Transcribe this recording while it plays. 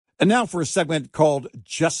And now for a segment called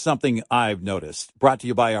Just Something I've Noticed, brought to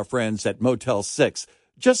you by our friends at Motel 6.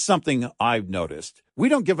 Just something I've noticed. We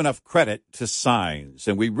don't give enough credit to signs,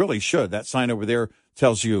 and we really should. That sign over there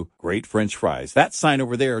tells you great French fries. That sign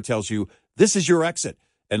over there tells you this is your exit.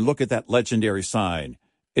 And look at that legendary sign.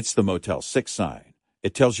 It's the Motel 6 sign.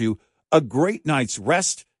 It tells you a great night's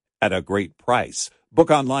rest at a great price.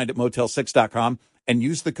 Book online at motel6.com and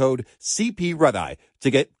use the code CP Red-Eye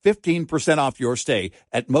to get 15% off your stay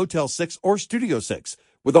at Motel 6 or Studio 6.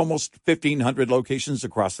 With almost 1,500 locations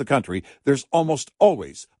across the country, there's almost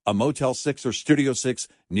always a Motel 6 or Studio 6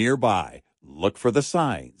 nearby. Look for the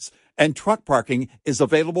signs. And truck parking is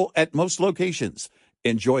available at most locations.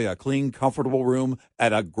 Enjoy a clean, comfortable room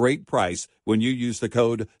at a great price when you use the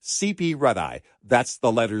code CP Red-Eye. That's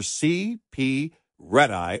the letters CP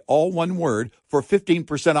Red-Eye, all one word, for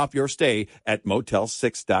 15% off your stay at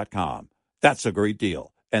motel6.com. That's a great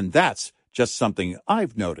deal. And that's just something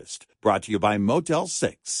I've noticed. Brought to you by Motel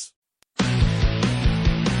 6.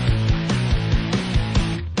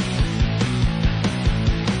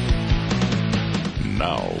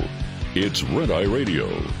 Now, it's Red Eye Radio.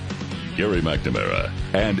 Gary McNamara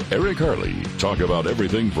and Eric Harley talk about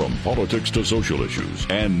everything from politics to social issues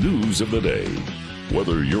and news of the day.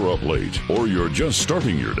 Whether you're up late or you're just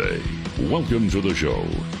starting your day, welcome to the show.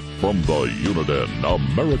 From the Uniden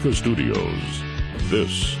America Studios,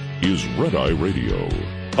 this is Red Eye Radio.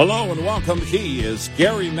 Hello and welcome. He is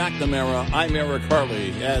Gary McNamara. I'm Eric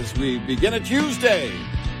Harley. As we begin a Tuesday,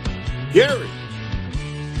 Gary,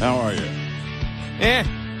 how are you?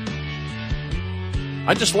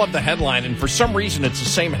 I just love the headline, and for some reason it's the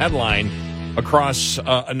same headline across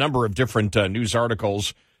a number of different news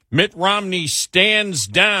articles. Mitt Romney stands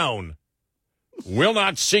down. Will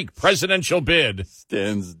not seek presidential bid.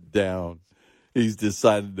 Stands down. He's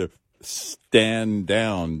decided to stand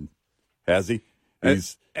down, has he?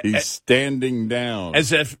 He's standing down.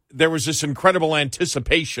 As if there was this incredible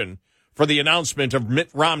anticipation for the announcement of Mitt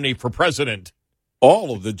Romney for president.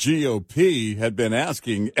 All of the GOP had been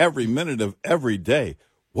asking every minute of every day,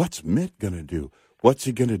 what's Mitt going to do? What's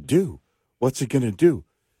he going to do? What's he going to do?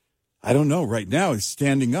 I don't know. Right now he's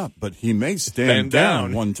standing up, but he may stand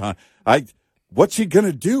down one time. What's he going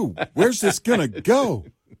to do? Where's this going to go?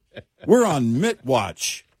 We're on Mitt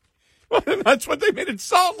watch. Well, that's what they made it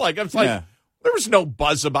sound like. I was like, There was no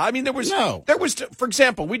buzz about it. I mean, there was, for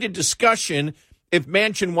example, we did discussion if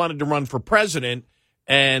Manchin wanted to run for president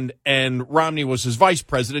and Romney was his vice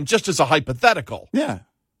president, just as a hypothetical. Yeah.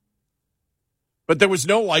 But there was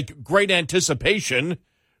no, great anticipation.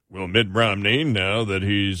 Well, Mitt Romney, now that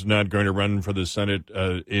he's not going to run for the Senate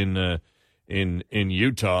in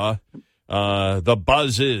Utah, the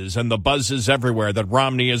buzz is everywhere that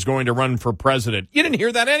Romney is going to run for president. You didn't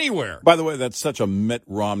hear that anywhere. By the way, that's such a Mitt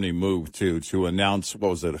Romney move, too, to announce,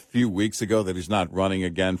 a few weeks ago that he's not running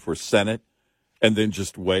again for Senate, and then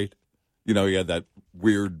just wait. You know, he had that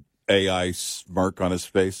weird AI smirk on his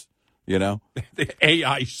face, you know? The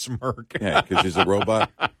AI smirk. Yeah, because he's a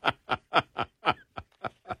robot.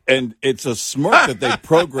 And it's a smirk that they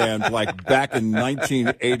programmed back in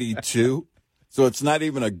 1982. So it's not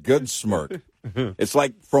even a good smirk. It's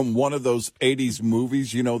like from one of those 80s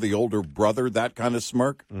movies, you know, The Older Brother, that kind of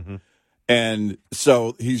smirk. Mm-hmm. And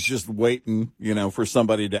so he's just waiting, for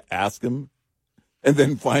somebody to ask him. And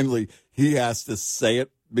then finally he has to say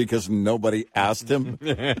it because nobody asked him,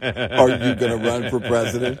 are you going to run for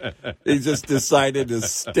president? He just decided to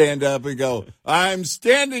stand up and go, I'm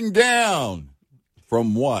standing down.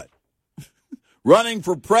 From what? Running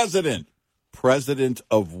for president. President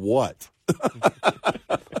of what?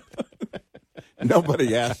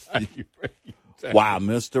 Nobody asked you. Wow,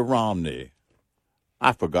 Mr. Romney.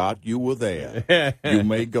 I forgot you were there. You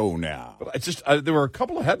may go now. But there were a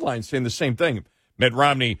couple of headlines saying the same thing. Mitt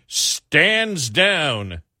Romney stands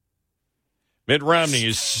down. Mitt Romney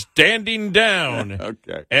is standing down.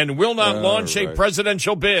 Okay. And will not launch a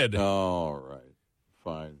presidential bid. All right.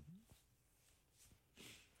 Fine.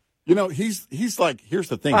 You know, he's like, here's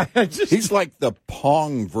the thing. He's like the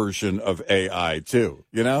Pong version of AI, too,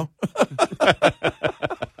 you know?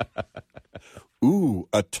 Ooh,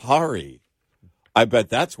 Atari. I bet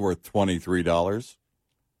that's worth $23.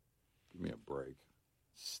 Give me a break.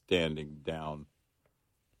 Standing down.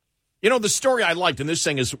 You know, the story I liked, and this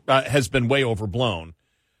thing has been way overblown,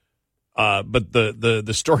 but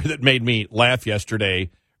the story that made me laugh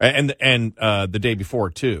yesterday and the day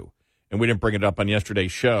before, too, and we didn't bring it up on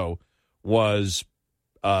yesterday's show, was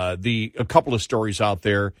a couple of stories out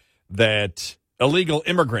there that illegal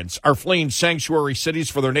immigrants are fleeing sanctuary cities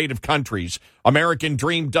for their native countries. American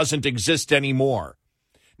dream doesn't exist anymore.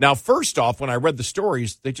 Now, first off, when I read the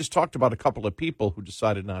stories, they just talked about a couple of people who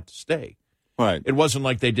decided not to stay. Right. It wasn't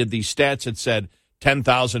like they did these stats that said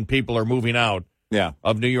 10,000 people are moving out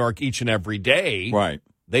of New York each and every day. Right.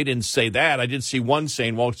 They didn't say that. I did see one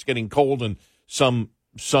saying, well, it's getting cold and some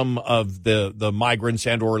of the migrants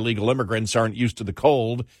and or illegal immigrants aren't used to the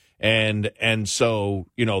cold. And so,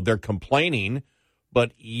 they're complaining.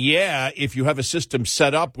 But, if you have a system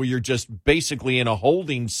set up where you're just basically in a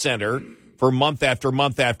holding center for month after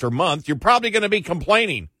month after month, you're probably going to be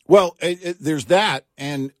complaining. Well, there's that.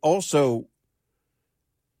 And also,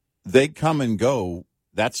 they come and go.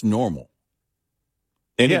 That's normal.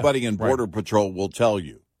 Anybody in Border Patrol will tell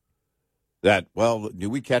you that, do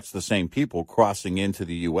we catch the same people crossing into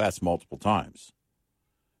the U.S. multiple times?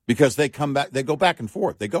 Because they come back, they go back and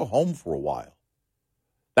forth. They go home for a while.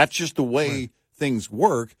 That's just the way things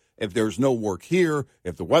work. If there's no work here,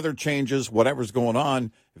 if the weather changes, whatever's going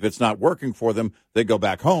on, if it's not working for them, they go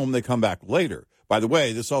back home, they come back later. By the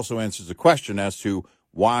way, this also answers the question as to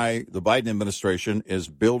why the Biden administration is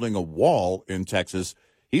building a wall in Texas.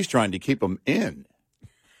 He's trying to keep them in.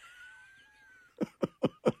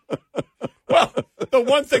 Well, the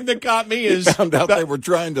one thing that got me is found out they were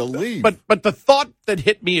trying to leave. But the thought that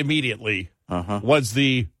hit me immediately was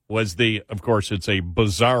the of course it's a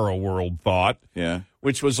bizarro world thought,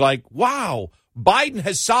 which was like, wow, Biden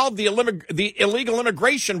has solved the illegal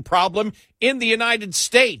immigration problem in the United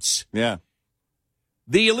States. Yeah,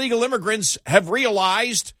 the illegal immigrants have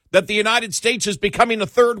realized that the United States is becoming a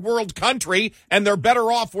third world country and they're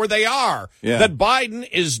better off where they are. Yeah. That Biden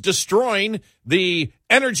is destroying the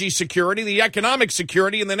energy security, the economic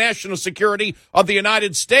security, and the national security of the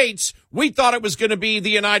United States. We thought it was going to be the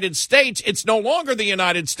United States. It's no longer the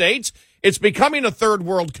United States. It's becoming a third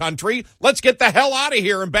world country. Let's get the hell out of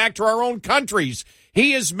here and back to our own countries.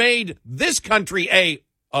 He has made this country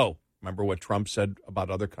remember what Trump said about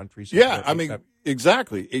other countries? Yeah, I mean,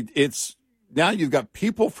 exactly. It's now you've got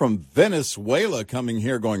people from Venezuela coming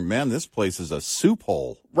here going, man, this place is a soup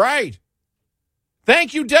hole. Right.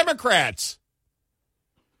 Thank you, Democrats.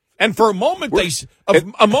 And for a moment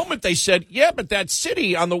they said, yeah, but that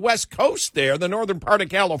city on the West Coast there, the northern part of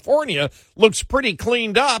California, looks pretty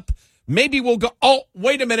cleaned up. Maybe we'll go, oh,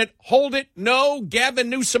 wait a minute, hold it. No, Gavin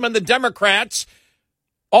Newsom and the Democrats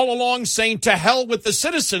all along saying to hell with the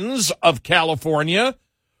citizens of California.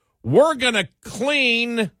 We're going to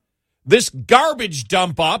clean this garbage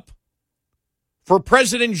dump up for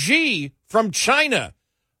President Xi from China.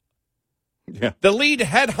 Yeah. The lead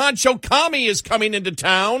head honcho commie is coming into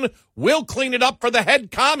town. We'll clean it up for the head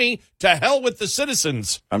commie. To hell with the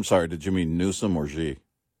citizens. I'm sorry, did you mean Newsom or Xi?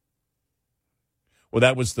 Well,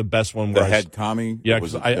 that was the best one. The head commie? Yeah,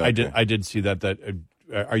 because I did see that.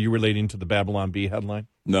 Are you relating to the Babylon Bee headline?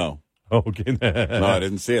 No. Okay. No, I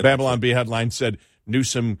didn't see it. Babylon Bee headline said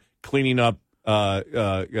Newsom cleaning up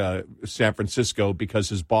San Francisco because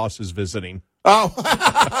his boss is visiting. Oh,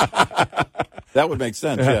 that would make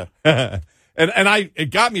sense. Yeah, and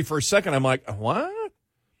it got me for a second. I'm like, what?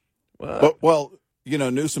 But,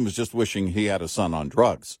 Newsom was just wishing he had a son on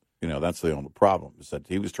drugs. That's the only problem is that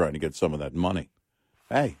he was trying to get some of that money.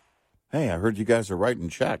 Hey, I heard you guys are writing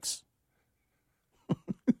checks.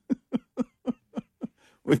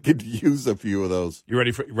 We could use a few of those. You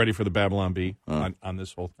ready for the Babylon Bee on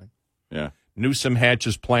this whole thing? Yeah. Newsom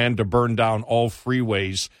hatches plan to burn down all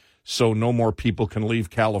freeways so no more people can leave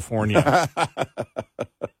California.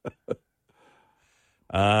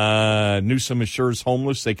 Newsom assures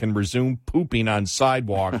homeless they can resume pooping on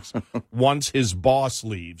sidewalks once his boss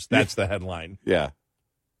leaves. That's the headline. Yeah.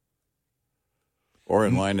 Or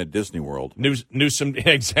in line at Disney World. Newsom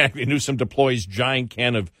deploys giant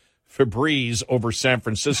can of Febreze over San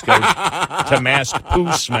Francisco to mask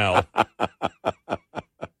poo smell.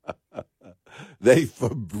 They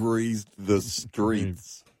Febrezed the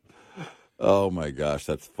streets. Oh my gosh,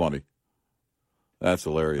 that's funny. That's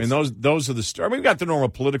hilarious. I mean, those are the stories. I mean, we've got the normal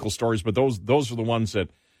political stories, but those are the ones that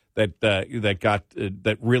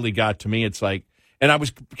really got to me. It's like, and I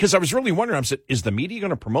was really wondering. I said, is the media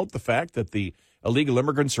going to promote the fact that the illegal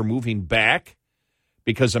immigrants are moving back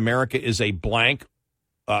because America is a blank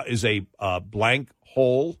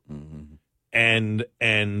hole, and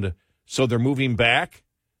so they're moving back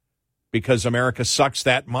because America sucks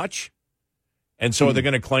that much? And so they're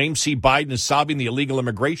going to claim, see, Biden is solving the illegal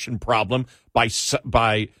immigration problem by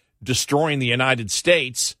destroying the United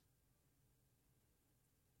States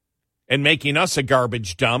and making us a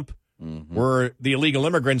garbage dump where the illegal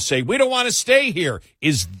immigrants say, we don't want to stay here.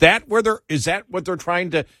 Is that what they're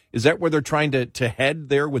trying to head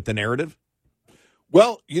there with the narrative?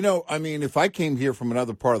 Well, I mean, if I came here from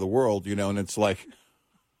another part of the world, and it's like,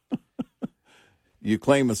 you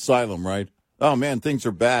claim asylum, right? Oh, man, things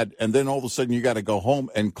are bad. And then all of a sudden you got to go home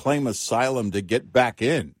and claim asylum to get back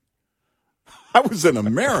in. I was in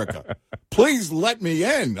America. Please let me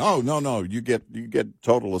in. Oh, no. You get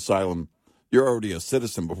total asylum. You're already a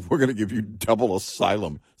citizen, but we're going to give you double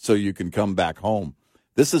asylum so you can come back home.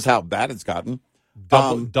 This is how bad it's gotten.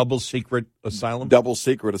 Double secret asylum? Double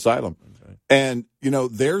secret asylum. Okay. And,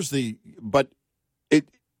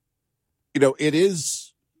 it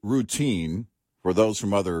is routine for those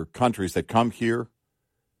from other countries that come here.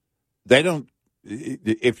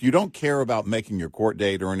 If you don't care about making your court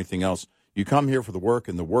date or anything else, you come here for the work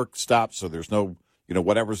and the work stops, so there's no,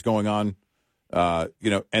 whatever's going on, and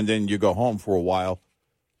then you go home for a while.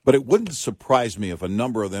 But it wouldn't surprise me if a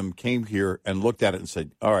number of them came here and looked at it and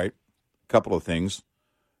said, all right, a couple of things,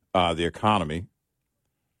 the economy,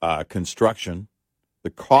 construction, the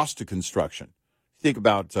cost of construction. Think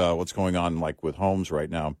about what's going on like with homes right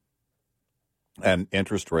now and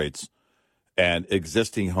interest rates, and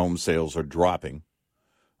existing home sales are dropping.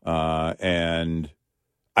 And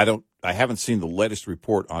I haven't seen the latest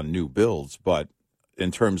report on new builds, but in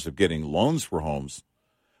terms of getting loans for homes,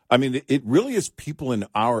 I mean, it really is people in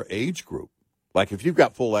our age group. Like if you've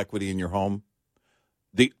got full equity in your home,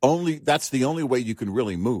 that's the only way you can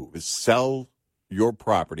really move is sell your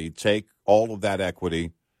property, take all of that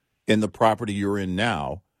equity in the property you're in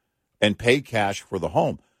now, and pay cash for the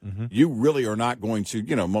home. Mm-hmm. You really are not going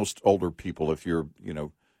to, most older people, if you're,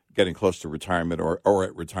 getting close to retirement or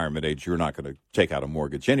at retirement age, you're not going to take out a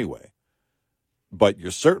mortgage anyway. But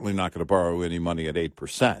you're certainly not going to borrow any money at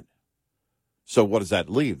 8%. So what does that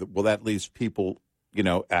leave? Well, that leaves people,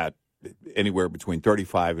 at anywhere between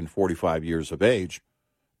 35 and 45 years of age,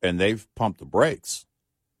 and they've pumped the brakes.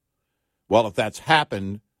 Well, if that's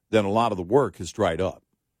happened, then a lot of the work has dried up.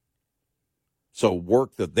 So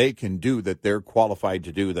work that they can do, that they're qualified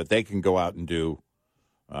to do, that they can go out and do,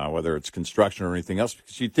 whether it's construction or anything else.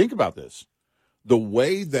 Because you think about this, the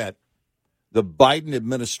way that the Biden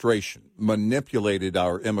administration manipulated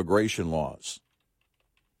our immigration laws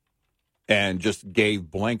and just gave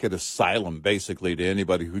blanket asylum basically to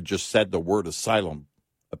anybody who just said the word asylum,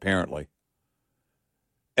 apparently,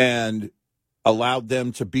 and allowed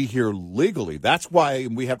them to be here legally. That's why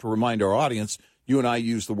we have to remind our audience, you and I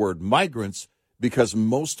use the word migrants, because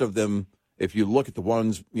most of them, if you look at the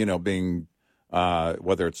ones, being,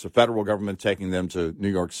 whether it's the federal government taking them to New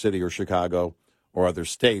York City or Chicago or other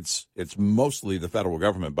states, it's mostly the federal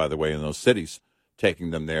government, by the way, in those cities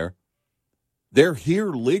taking them there. They're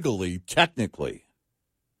here legally, technically.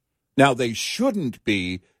 Now, they shouldn't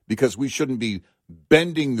be, because we shouldn't be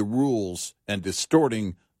bending the rules and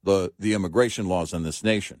distorting the immigration laws in this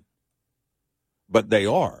nation. But they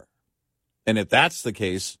are. And if that's the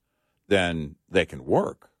case, then they can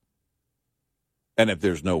work. And if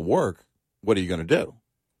there's no work, what are you going to do?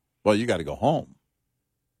 Well, you got to go home.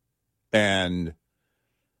 And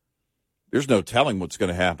there's no telling what's going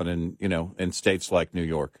to happen in states like New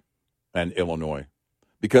York and Illinois.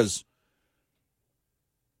 Because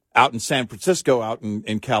out in San Francisco, out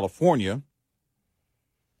in California,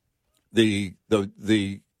 the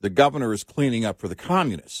governor is cleaning up for the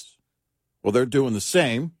communists. Well, they're doing the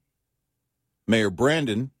same. Mayor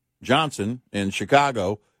Brandon Johnson in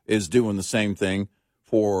Chicago is doing the same thing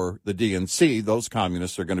for the DNC. Those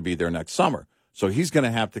communists are going to be there next summer. So he's going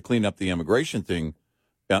to have to clean up the immigration thing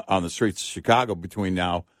on the streets of Chicago between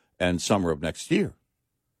now and summer of next year.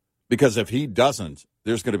 Because if he doesn't,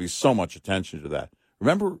 there's going to be so much attention to that.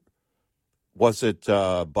 Remember, was it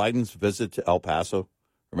Biden's visit to El Paso?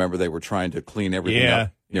 Remember they were trying to clean everything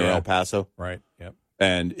up near El Paso? Right, yep.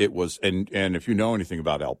 And it was, and if you know anything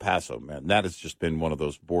about El Paso, man, that has just been one of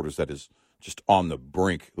those borders that is just on the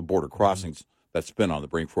brink, the border crossings that's been on the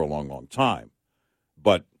brink for a long, long time.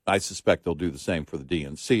 But I suspect they'll do the same for the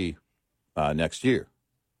DNC next year.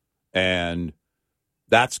 And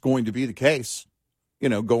that's going to be the case,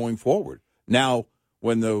 going forward. Now,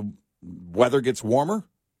 when the weather gets warmer,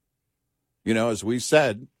 as we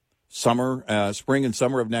said, spring and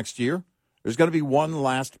summer of next year, there's going to be one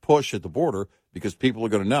last push at the border because people are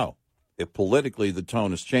going to know if politically the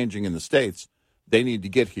tone is changing in the states, they need to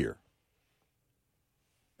get here.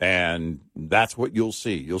 And that's what you'll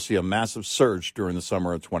see. You'll see a massive surge during the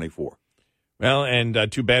summer of 24. Well,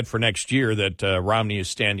 and too bad for next year that Romney is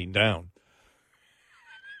standing down.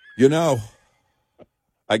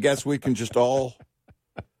 I guess we can just all...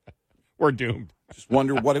 We're doomed. Just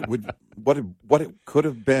wonder what it could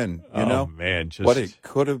have been, Oh, man. What it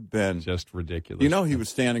could have been. Just ridiculous. He was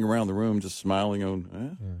standing around the room just smiling,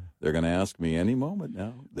 going, they're going to ask me any moment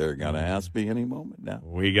now. They're going to ask me any moment now.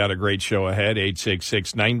 We got a great show ahead,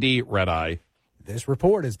 866-90 Red Eye. This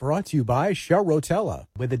report is brought to you by Shell Rotella.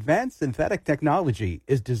 With advanced synthetic technology,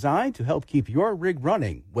 is designed to help keep your rig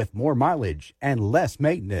running with more mileage and less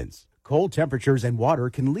maintenance. Cold temperatures and water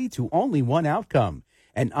can lead to only one outcome,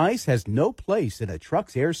 and ice has no place in a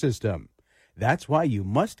truck's air system. That's why you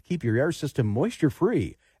must keep your air system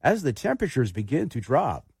moisture-free as the temperatures begin to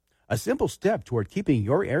drop. A simple step toward keeping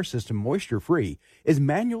your air system moisture-free is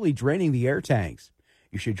manually draining the air tanks.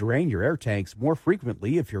 You should drain your air tanks more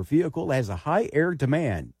frequently if your vehicle has a high air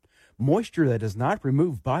demand. Moisture that is not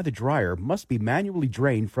removed by the dryer must be manually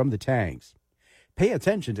drained from the tanks. Pay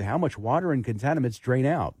attention to how much water and contaminants drain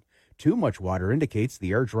out. Too much water indicates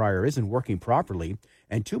the air dryer isn't working properly,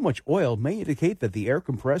 and too much oil may indicate that the air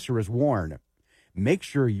compressor is worn. Make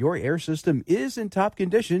sure your air system is in top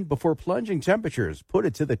condition before plunging temperatures put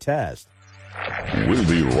it to the test. We'll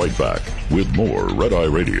be right back with more Red Eye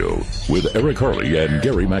Radio with Eric Harley and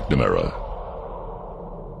Gary McNamara.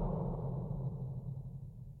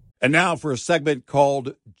 And now for a segment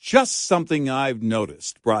called Just Something I've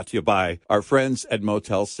Noticed, brought to you by our friends at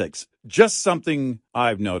Motel 6. Just something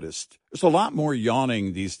I've noticed. There's a lot more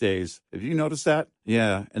yawning these days. Have you noticed that?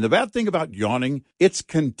 Yeah. And the bad thing about yawning, it's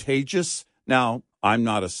contagious. Now, I'm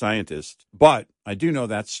not a scientist, but I do know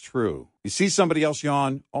that's true. You see somebody else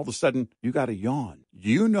yawn, all of a sudden, you got to yawn.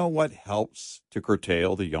 You know what helps to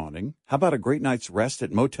curtail the yawning? How about a great night's rest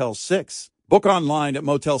at Motel 6? Book online at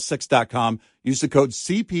motel6.com. Use the code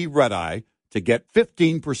CPRedEye to get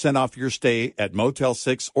 15% off your stay at Motel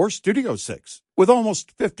 6 or Studio 6. With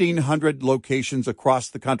almost 1,500 locations across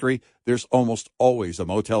the country, there's almost always a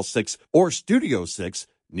Motel 6 or Studio 6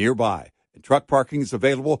 nearby. And truck parking is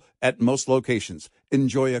available at most locations.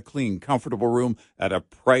 Enjoy a clean, comfortable room at a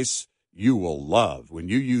price you will love when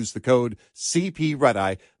you use the code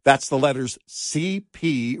CPRedEye. That's the letters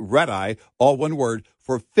CPRedEye, all one word,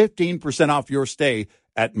 for 15% off your stay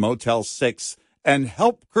at Motel 6. And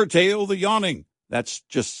help curtail the yawning. That's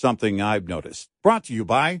just something I've noticed. Brought to you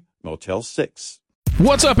by Motel 6.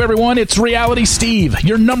 What's up, everyone? It's Reality Steve,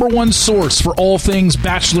 your number one source for all things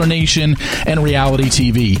Bachelor Nation and reality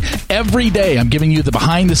TV. Every day, I'm giving you the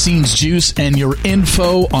behind-the-scenes juice and your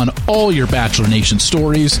info on all your Bachelor Nation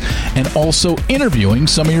stories, and also interviewing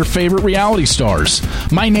some of your favorite reality stars.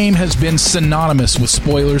 My name has been synonymous with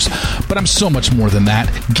spoilers, but I'm so much more than that.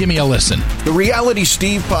 Give me a listen. The Reality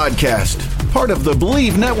Steve Podcast, part of the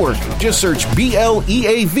Believe Network. Just search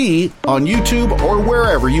BLEAV on YouTube or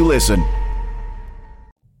wherever you listen.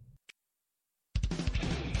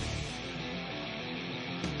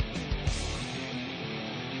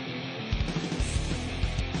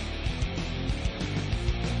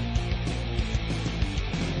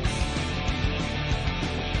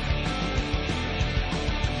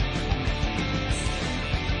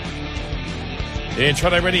 It's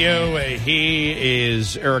Red Eye Radio. He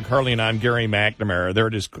is Eric Harley, and I'm Gary McNamara. There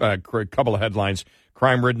it is, a couple of headlines.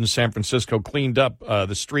 Crime-ridden San Francisco cleaned up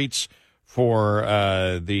the streets for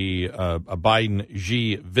the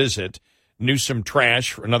Biden-Xi visit. Newsom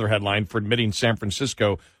trash, another headline, for admitting San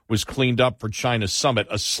Francisco was cleaned up for China's summit.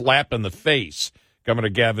 A slap in the face. Governor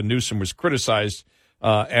Gavin Newsom was criticized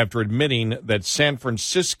after admitting that San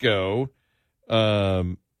Francisco...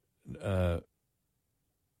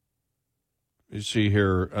 you see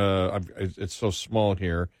here, it's so small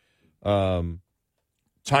here, timed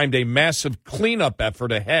a massive cleanup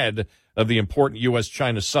effort ahead of the important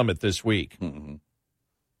U.S.-China summit this week. Mm-hmm.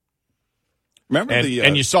 Remember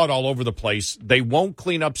and you saw it all over the place. They won't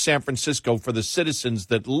clean up San Francisco for the citizens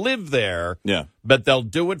that live there, but they'll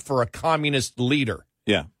do it for a communist leader.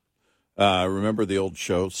 Yeah. Remember the old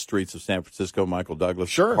show, Streets of San Francisco, Michael Douglas?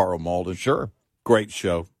 Sure. Carl Malden? Sure. Great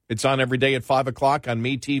show. It's on every day at 5 o'clock on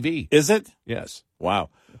MeTV. Is it? Yes. Wow.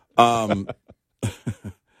 And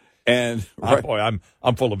boy,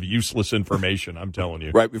 I'm full of useless information, I'm telling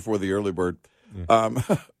you. Right before the early bird.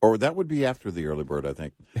 Or that would be after the early bird, I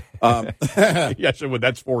think. Yes, it would.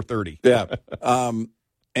 That's 4:30. Yeah.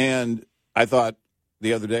 And I thought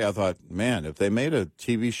the other day, man, if they made a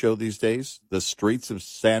TV show these days, The Streets of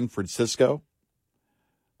San Francisco,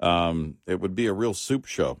 it would be a real soup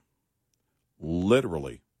show.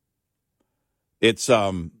 Literally. It's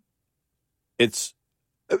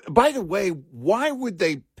by the way, why would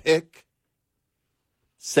they pick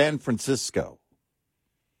San Francisco?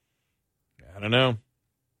 I don't know.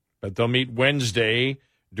 But they'll meet Wednesday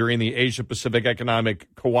during the Asia-Pacific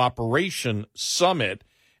Economic Cooperation Summit.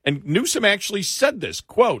 And Newsom actually said this,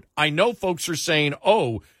 quote, I know folks are saying,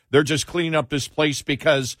 oh, they're just cleaning up this place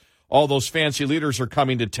because all those fancy leaders are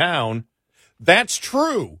coming to town. That's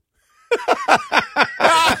true.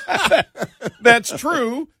 That's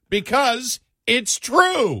true because it's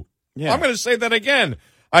true. Yeah. I'm going to say that again.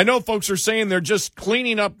 I know folks are saying they're just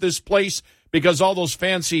cleaning up this place because all those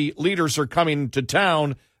fancy leaders are coming to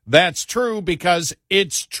town. That's true because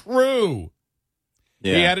it's true.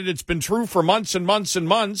 Yeah. He added it's been true for months and months and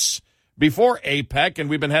months before APEC, and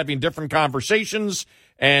we've been having different conversations,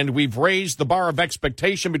 and we've raised the bar of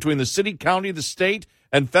expectation between the city, county, the state,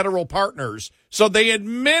 and federal partners. So they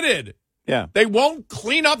admitted they won't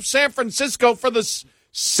clean up San Francisco for the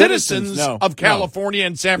citizens of California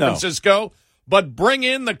and San Francisco, but bring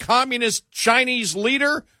in the communist Chinese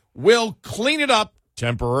leader will clean it up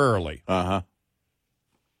temporarily.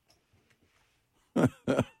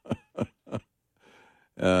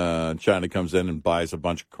 China comes in and buys a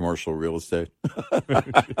bunch of commercial real estate.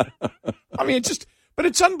 I mean,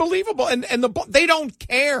 it's unbelievable. And they don't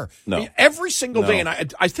care. No. I mean, every single day, and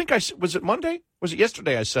I think was it Monday? Was it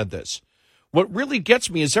yesterday I said this? What really gets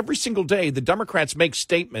me is every single day the Democrats make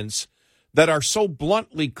statements that are so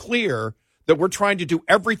bluntly clear that we're trying to do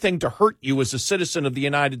everything to hurt you as a citizen of the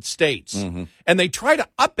United States. Mm-hmm. And they try to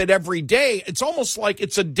up it every day. It's almost like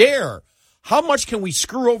it's a dare. How much can we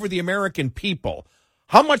screw over the American people?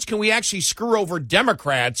 How much can we actually screw over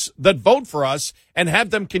Democrats that vote for us and have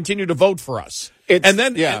them continue to vote for us? And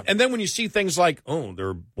then when you see things like,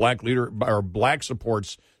 their black leader or black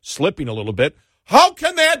support's slipping a little bit, how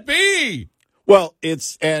can that be? Well,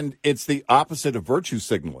 it's the opposite of virtue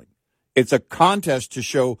signaling. It's a contest to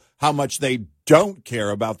show how much they don't care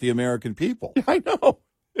about the American people. I know.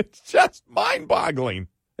 It's just mind-boggling.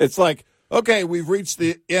 It's like, okay, we've reached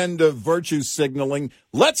the end of virtue signaling.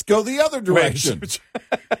 Let's go the other direction.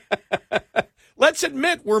 Let's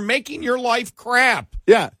admit we're making your life crap.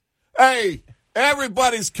 Yeah. Hey,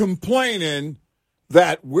 everybody's complaining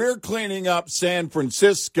that we're cleaning up San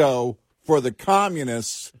Francisco for the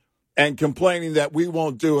communists and complaining that we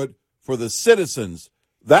won't do it for the citizens.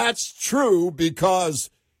 That's true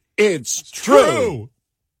because it's true.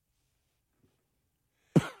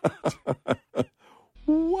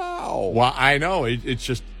 Wow. Well, I know. It's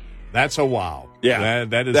just, that's a wow. Yeah.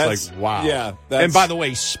 That's like, wow. Yeah. And by the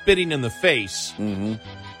way, spitting in the face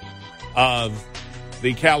of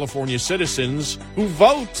the California citizens who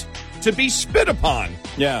vote to be spit upon.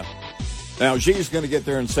 Yeah. Now, Xi's going to get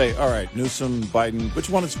there and say, all right, Newsom, Biden,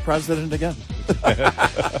 which one is president again?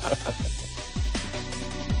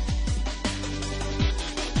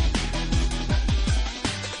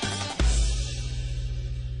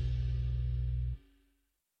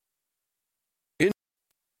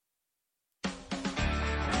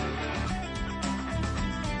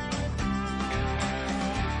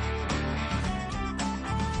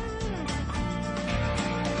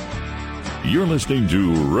 You're listening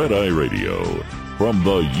to Red Eye Radio from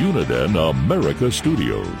the Uniden America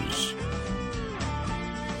Studios.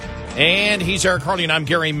 And he's Eric Harley, and I'm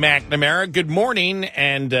Gary McNamara. Good morning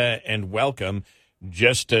and welcome.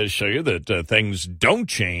 Just to show you that things don't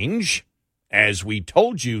change, as we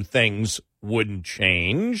told you things wouldn't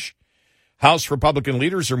change. House Republican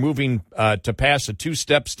leaders are moving to pass a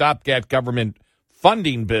two-step stopgap government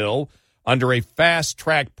funding bill under a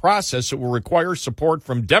fast-track process that will require support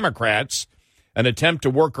from Democrats, an attempt to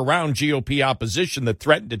work around GOP opposition that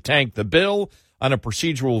threatened to tank the bill on a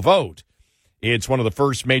procedural vote. It's one of the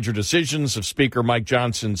first major decisions of Speaker Mike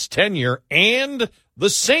Johnson's tenure and the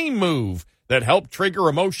same move that helped trigger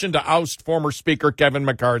a motion to oust former Speaker Kevin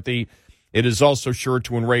McCarthy. It is also sure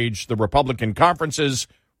to enrage the Republican conference's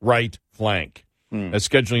right flank. A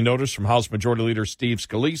scheduling notice from House Majority Leader Steve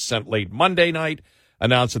Scalise sent late Monday night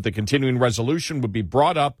announced that the continuing resolution would be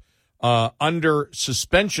brought up under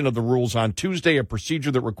suspension of the rules on Tuesday, a procedure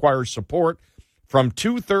that requires support from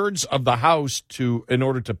 2/3 of the House in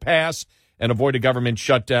order to pass and avoid a government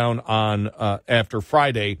shutdown on after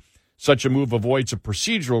Friday. Such a move avoids a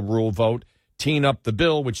procedural rule vote, teeing up the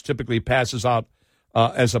bill, which typically passes out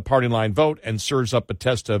as a party line vote and serves up a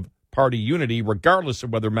test of party unity, regardless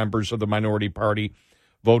of whether members of the minority party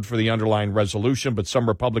vote for the underlying resolution. But some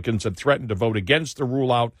Republicans have threatened to vote against the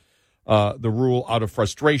rule out of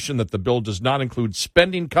frustration that the bill does not include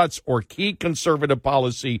spending cuts or key conservative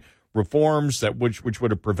policy reforms which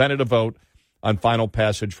would have prevented a vote on final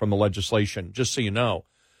passage from the legislation. Just so you know,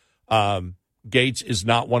 Gaetz is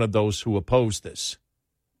not one of those who opposed this.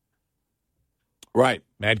 Right.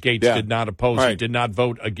 Matt Gaetz did not oppose. Right. He did not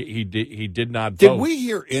vote. He did not vote. Did we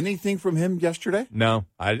hear anything from him yesterday? No,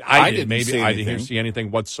 I did. Maybe I didn't see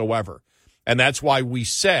anything whatsoever. And that's why we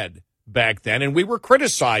said back then, and we were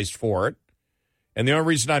criticized for it. And the only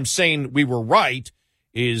reason I'm saying we were right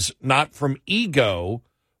is not from ego,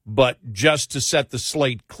 but just to set the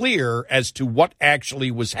slate clear as to what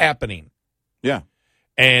actually was happening. Yeah.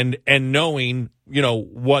 And knowing,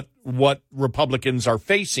 what Republicans are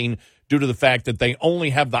facing due to the fact that they only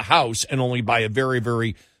have the House and only by a very,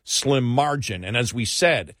 very slim margin. And as we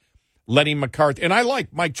said, letting McCarthy, and I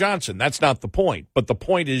like Mike Johnson, that's not the point. But the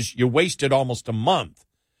point is you wasted almost a month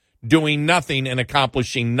doing nothing and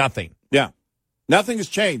accomplishing nothing. Yeah. Nothing has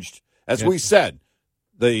changed. As we said,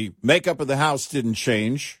 the makeup of the House didn't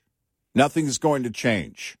change. Nothing is going to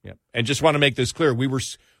change. Yeah. And just want to make this clear. We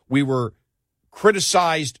were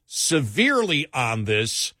criticized severely on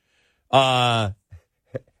this,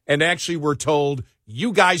 and actually were told,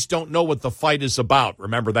 you guys don't know what the fight is about.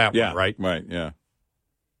 Remember that one, right? Right, yeah.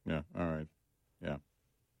 Yeah, all right. Yeah.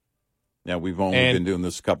 Yeah, we've only been doing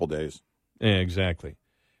this a couple days. Yeah, exactly.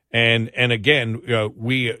 And again,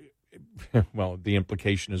 well, the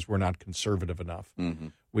implication is we're not conservative enough,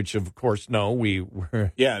 which, of course, no, we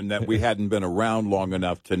were. Yeah, and that we hadn't been around long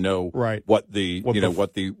enough to know what the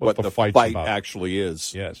fight about. Actually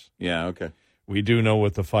is. Yes. Yeah. Okay. We do know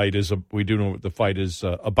what the fight is. We do know what the fight is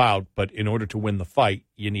about. But in order to win the fight,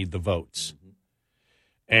 you need the votes,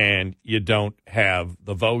 and you don't have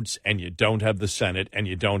the votes, and you don't have the Senate, and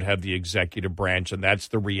you don't have the executive branch, and that's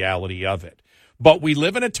the reality of it. But we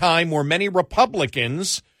live in a time where many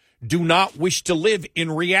Republicans do not wish to live in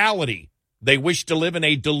reality. They wish to live in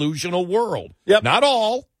a delusional world. Yep. Not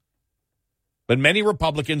all, but many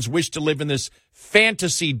Republicans wish to live in this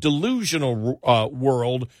fantasy delusional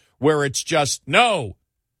world where it's just, no,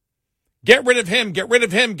 get rid of him, get rid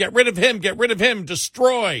of him, get rid of him, get rid of him,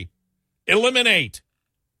 destroy, eliminate.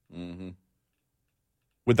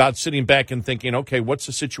 Without sitting back and thinking, okay, what's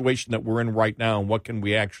the situation that we're in right now and what can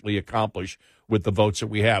we actually accomplish with the votes that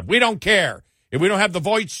we have? We don't care. If we don't have the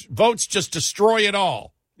votes, just destroy it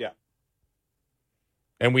all. Yeah.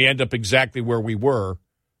 And we end up exactly where we were,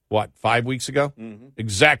 5 weeks ago?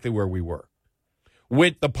 Exactly where we were.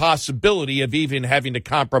 With the possibility of even having to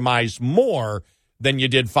compromise more than you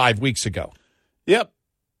did 5 weeks ago. Yep.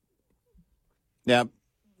 Yeah.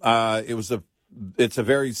 It's a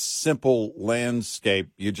very simple landscape.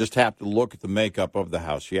 You just have to look at the makeup of the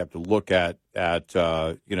House. You have to look at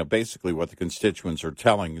basically what the constituents are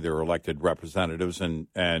telling their elected representatives and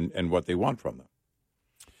what they want from them.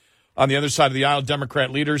 On the other side of the aisle, Democrat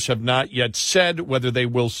leaders have not yet said whether they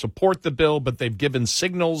will support the bill, but they've given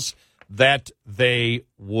signals that they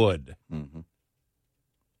would.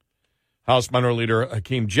 House Minority Leader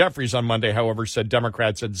Hakeem Jeffries on Monday, however, said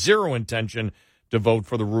Democrats had zero intention to vote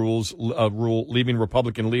for the rule, leaving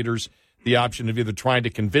Republican leaders the option of either trying to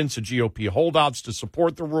convince the GOP holdouts to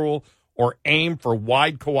support the rule or aim for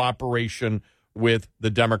wide cooperation with the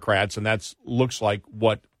Democrats, and that looks like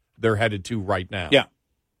what they're headed to right now. Yeah.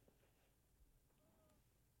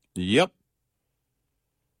 Yep.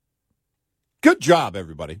 Good job,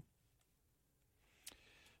 everybody.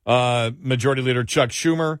 Majority Leader Chuck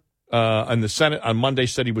Schumer in the Senate on Monday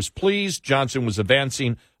said he was pleased Johnson was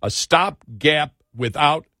advancing a stopgap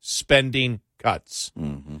without spending cuts.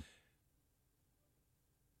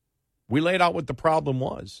 We laid out what the problem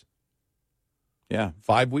was. Yeah.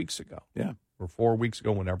 5 weeks ago. Yeah. Or 4 weeks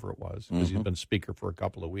ago, whenever it was, because he's been speaker for a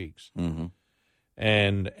couple of weeks.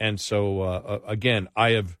 And so, again,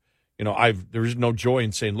 there's no joy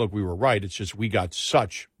in saying, look, we were right. It's just we got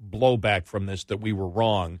such blowback from this that we were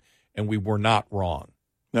wrong, and we were not wrong.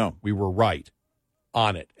 No. We were right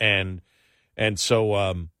on it. And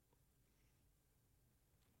so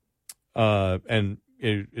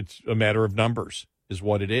it's a matter of numbers is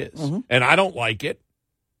what it is. And I don't like it.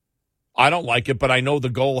 But I know the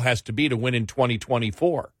goal has to be to win in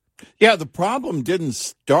 2024. Yeah, the problem didn't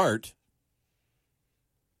start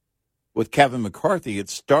with Kevin McCarthy. It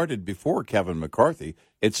started before Kevin McCarthy.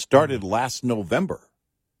 It started last November.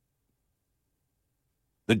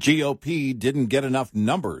 The GOP didn't get enough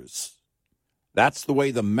numbers. That's the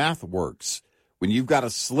way the math works. When you've got a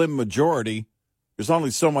slim majority, there's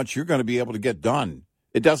only so much you're going to be able to get done.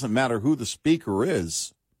 It doesn't matter who the speaker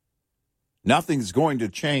is. Nothing's going to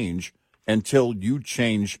change until you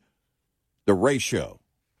change the ratio.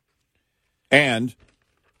 And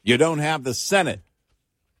you don't have the Senate,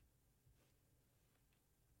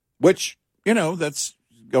 which, that's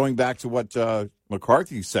going back to what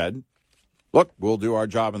McCarthy said. Look, we'll do our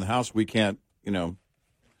job in the House. We can't,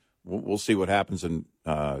 we'll see what happens in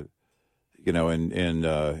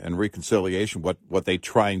reconciliation, what they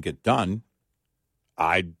try and get done.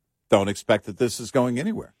 I don't expect that this is going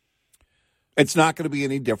anywhere. It's not going to be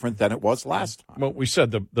any different than it was last time. Well, we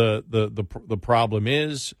said the problem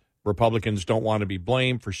is Republicans don't want to be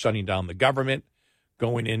blamed for shutting down the government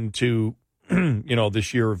going into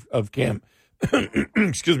this year of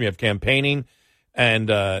campaigning.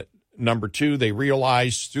 And number two, they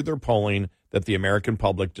realize through their polling that the American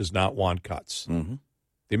public does not want cuts.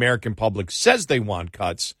 The American public says they want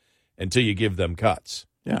cuts, until you give them cuts.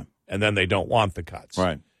 Yeah. And then they don't want the cuts.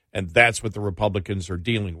 Right. And that's what the Republicans are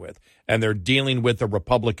dealing with. And they're dealing with a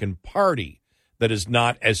Republican Party that is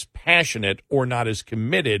not as passionate or not as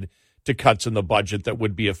committed to cuts in the budget that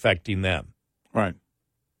would be affecting them. Right.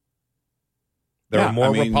 There are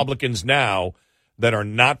more Republicans now that are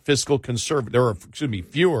not fiscal conservative. There are,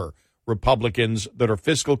 fewer Republicans that are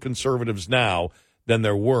fiscal conservatives now than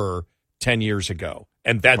there were 10 years ago.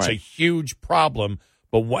 And that's a huge problem.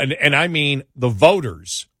 But and I mean the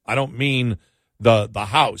voters. I don't mean the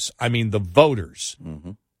House. I mean the voters.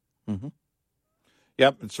 Mm-hmm. Mm-hmm.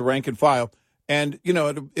 Yep, it's a rank and file. And,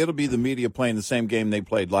 it'll be the media playing the same game they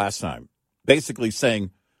played last time. Basically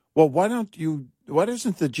saying, well, why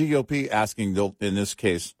isn't the GOP asking, in this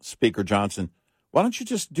case, Speaker Johnson, why don't you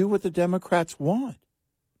just do what the Democrats want?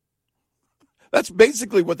 That's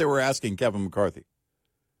basically what they were asking Kevin McCarthy.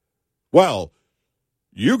 Well,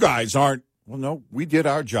 you guys aren't. Well, no, we did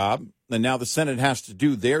our job, and now the Senate has to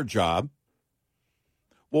do their job.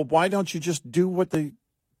 Well, why don't you just do what the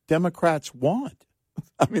Democrats want?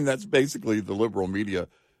 I mean, that's basically the liberal media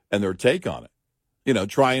and their take on it.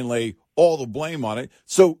 Try and lay all the blame on it.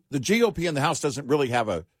 So the GOP in the House doesn't really have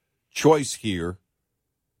a choice here,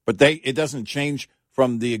 but it doesn't change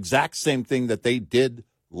from the exact same thing that they did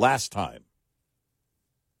last time.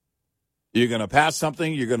 You're going to pass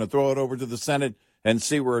something, you're going to throw it over to the Senate and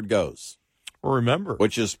see where it goes. Well, remember,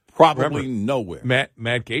 which is probably nowhere. Matt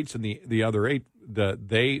Gaetz and the other eight,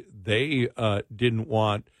 they didn't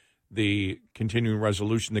want the continuing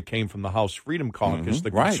resolution that came from the House Freedom Caucus,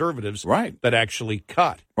 the conservatives, that actually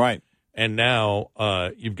cut. Right. And now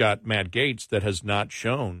you've got Matt Gaetz that has not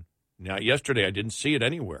shown. Now, yesterday I didn't see it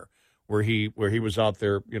anywhere where he was out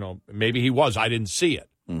there. Maybe he was. I didn't see it.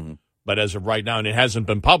 Mm-hmm. But as of right now, and it hasn't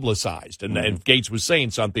been publicized. And if Gaetz was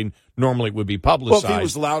saying something, normally it would be publicized. Well, if he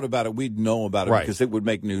was loud about it, we'd know about it because it would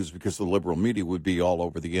make news because the liberal media would be all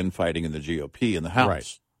over the infighting in the GOP in the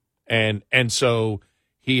House. Right. And so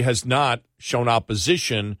he has not shown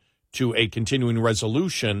opposition to a continuing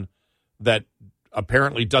resolution that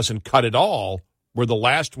apparently doesn't cut at all, where the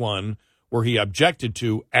last one where he objected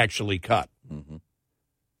to actually cut. Mm-hmm.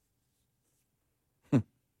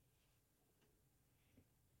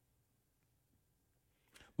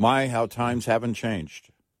 My, how times haven't changed.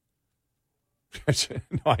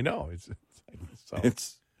 No, I know.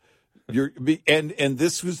 And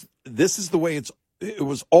this is the way it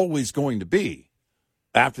was always going to be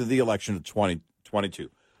after the election of 2022.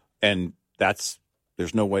 And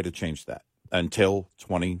there's no way to change that until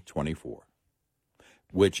 2024,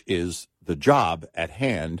 which is the job at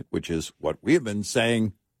hand, which is what we have been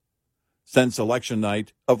saying since election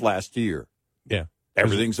night of last year. Yeah.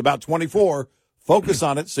 Everything's about 24. Focus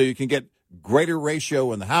on it so you can get greater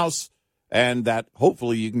ratio in the House and that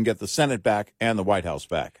hopefully you can get the Senate back and the White House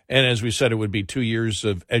back. And as we said, it would be 2 years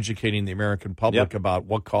of educating the American public about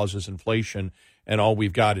what causes inflation, and all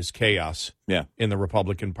we've got is chaos in the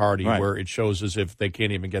Republican Party, where it shows as if they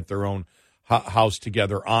can't even get their own house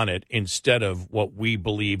together on it, instead of what we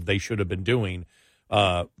believe they should have been doing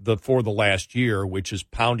for the last year, which is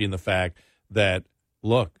pounding the fact that,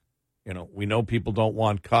 look, we know people don't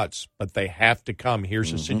want cuts, but they have to come.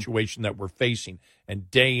 Here's a situation that we're facing, and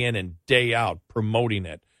day in and day out promoting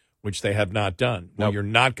it, which they have not done. Nope. Well, you're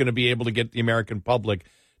not going to be able to get the American public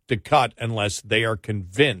to cut unless they are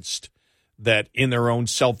convinced that in their own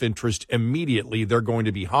self-interest immediately they're going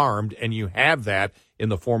to be harmed, and you have that in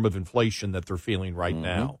the form of inflation that they're feeling right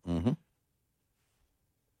now. Mm-hmm.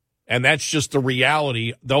 And that's just the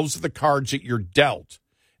reality. Those are the cards that you're dealt.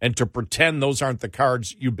 And to pretend those aren't the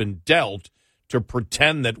cards you've been dealt, to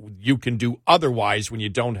pretend that you can do otherwise when you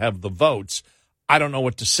don't have the votes, I don't know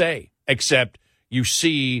what to say, except you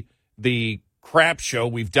see the crap show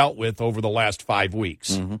we've dealt with over the last 5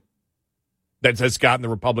 weeks. Mm-hmm. That has gotten the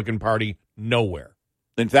Republican Party nowhere.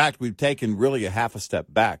 In fact, we've taken really a half a step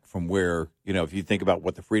back from where, if you think about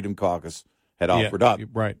what the Freedom Caucus had offered up.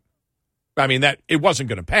 Right. I mean, that it wasn't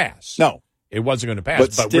going to pass. No. It wasn't going to pass.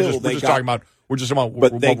 But still, we're just talking about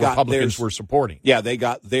what Republicans were supporting. Yeah,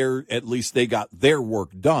 at least they got their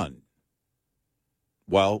work done.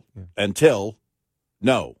 Well, until,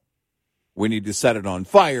 no, we need to set it on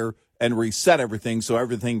fire and reset everything so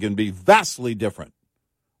everything can be vastly different.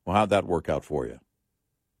 Well, how'd that work out for you?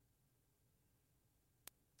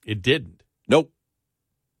 It didn't. Nope.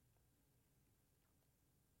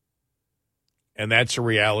 And that's a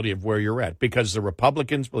reality of where you're at. Because the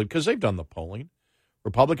Republicans, because they've done the polling,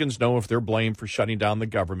 Republicans know if they're blamed for shutting down the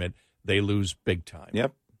government, they lose big time.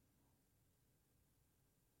 Yep.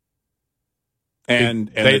 And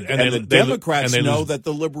the Democrats know that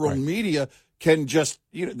the liberal media can just,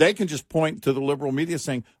 they can just point to the liberal media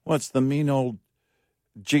saying, well, it's the mean old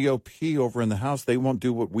GOP over in the House. They won't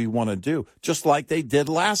do what we want to do, just like they did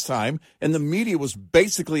last time. And the media was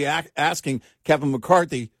basically asking Kevin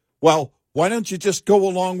McCarthy, well, why don't you just go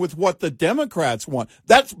along with what the Democrats want?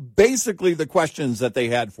 That's basically the questions that they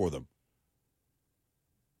had for them.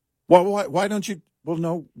 Well, why don't you? Well,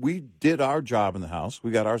 no, we did our job in the House.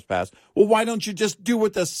 We got ours passed. Well, why don't you just do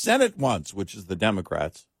what the Senate wants, which is the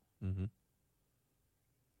Democrats? Mm-hmm.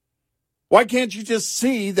 Why can't you just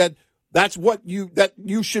see that that's what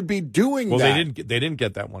you should be doing? Well, they didn't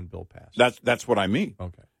get that one bill passed. That's what I mean.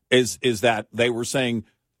 Okay, is that they were saying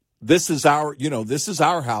this is our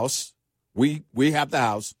House. We have the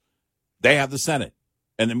House. They have the Senate,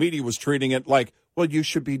 and the media was treating it like, well, you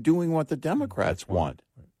should be doing what the Democrats want.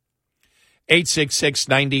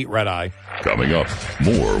 866-90 Red Eye. Coming up,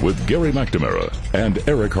 more with Gary McNamara and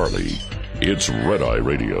Eric Harley. It's Red Eye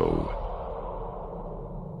Radio.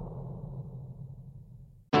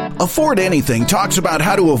 Afford Anything talks about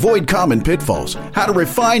how to avoid common pitfalls, how to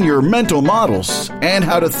refine your mental models, and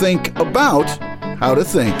how to think about how to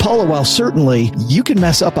think. Paula, while certainly you can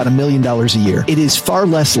mess up on $1 million a year, it is far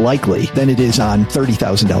less likely than it is on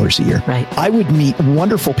 $30,000 a year. Right. I would meet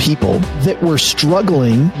wonderful people that were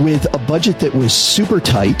struggling with a budget that was super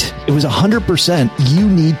tight. It was 100% you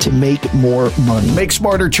need to make more money. Make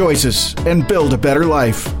smarter choices and build a better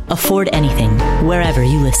life. Afford Anything, wherever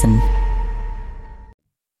you listen.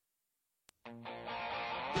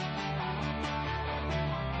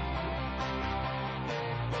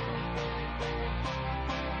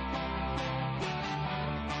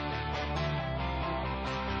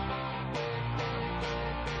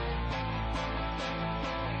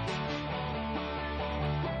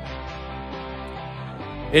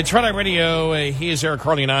 It's Red Eye Radio. He is Eric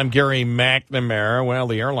Harley, and I'm Gary McNamara. Well,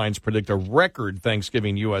 the airlines predict a record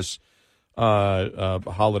Thanksgiving U.S.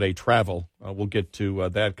 Holiday travel. We'll get to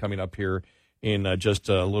that coming up here in just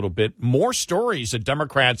a little bit. More stories that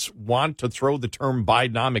Democrats want to throw the term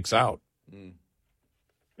Bidenomics out.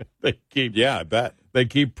 I bet. They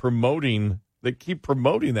keep promoting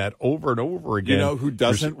that over and over again. You know who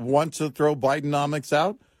doesn't want to throw Bidenomics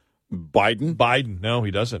out? Biden. Biden. No,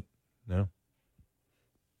 he doesn't. No.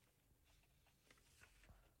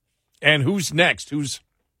 And who's next? Who's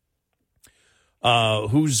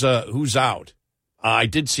out? I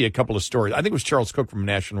did see a couple of stories. I think it was Charles Cook from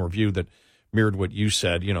National Review that mirrored what you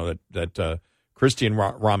said. You know that Christie and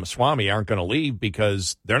Ramaswamy aren't going to leave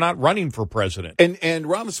because they're not running for president. And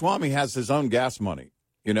Ramaswamy has his own gas money.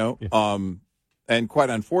 Yeah. And quite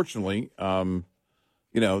unfortunately,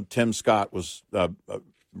 Tim Scott was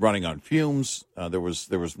running on fumes. There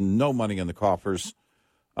was no money in the coffers,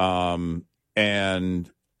 and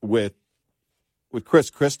with Chris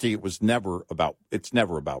Christie, it's never about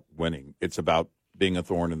winning. It's about being a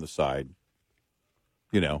thorn in the side,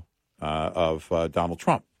 of Donald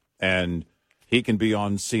Trump. And he can be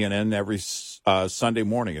on CNN every Sunday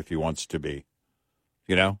morning if he wants to be.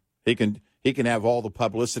 He can have all the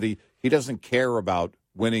publicity. He doesn't care about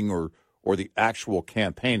winning or the actual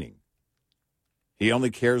campaigning. He only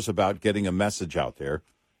cares about getting a message out there.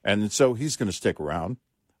 And so he's going to stick around.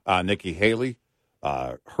 Nikki Haley,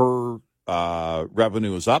 her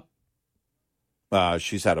revenue is up.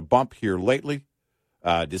 She's had a bump here lately.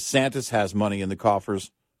 DeSantis has money in the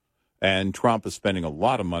coffers, and Trump is spending a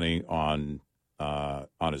lot of money on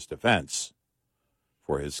his defense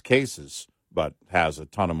for his cases, but has a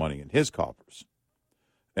ton of money in his coffers.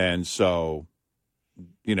 And so,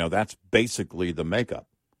 that's basically the makeup.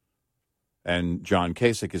 And John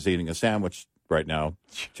Kasich is eating a sandwich right now,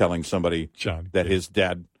 telling somebody his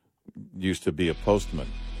dad used to be a postman.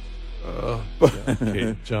 John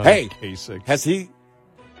hey, Kasich.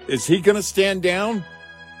 Is he going to stand down?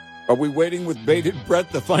 Are we waiting with bated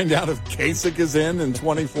breath to find out if Kasich is in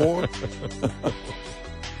 24?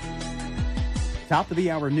 Top of the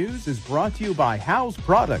Hour News is brought to you by House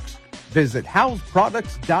Products. Visit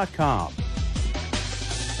houseproducts.com.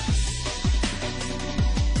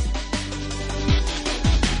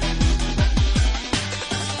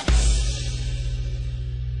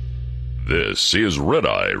 This is Red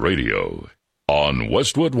Eye Radio on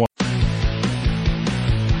Westwood One.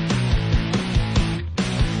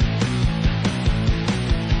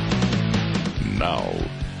 Now,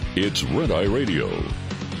 it's Red Eye Radio.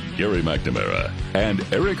 Gary McNamara and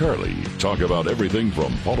Eric Harley talk about everything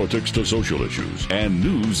from politics to social issues and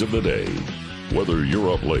news of the day. Whether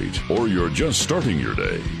you're up late or you're just starting your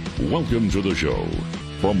day, welcome to the show.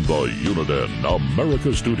 From the Uniden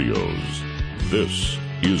America Studios, this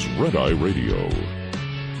is Red Eye Radio.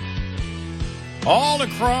 All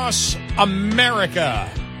across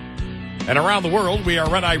America, And around the world, we are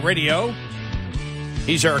Red Eye Radio.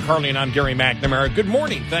 He's Eric Harley, and I'm Gary McNamara. Good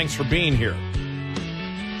morning. Thanks for being here.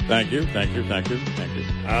 Thank you.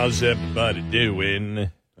 How's everybody doing?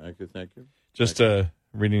 Thank you. Just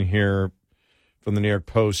reading here from the New York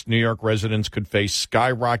Post. New York residents could face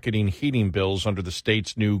skyrocketing heating bills under the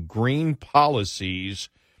state's new green policies,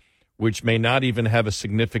 which may not even have a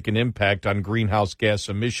significant impact on greenhouse gas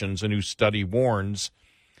emissions, a new study warns.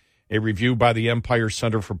 A review by the Empire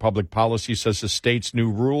Center for Public Policy says the state's new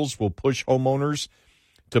rules will push homeowners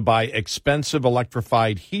to buy expensive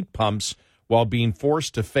electrified heat pumps while being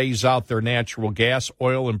forced to phase out their natural gas,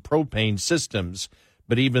 oil, and propane systems.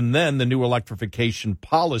 But even then, the new electrification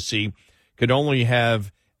policy could only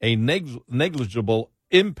have a negligible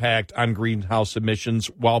impact on greenhouse emissions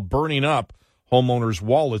while burning up homeowners'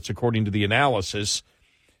 wallets, according to the analysis.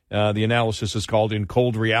 The analysis is called In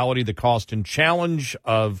Cold Reality, the Cost and Challenge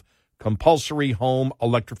of Compulsory Home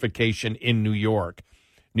Electrification in New York.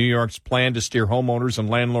 New York's plan to steer homeowners and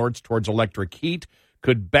landlords towards electric heat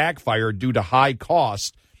could backfire due to high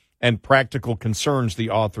costs and practical concerns, the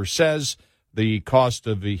author says. The cost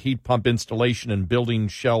of the heat pump installation and building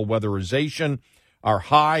shell weatherization are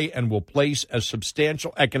high and will place a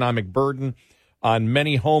substantial economic burden on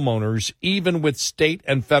many homeowners, even with state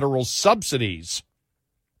and federal subsidies.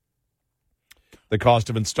 The cost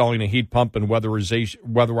of installing a heat pump and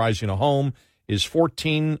weatherizing a home is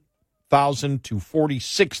 $14,000 to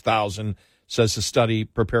 $46,000, says a study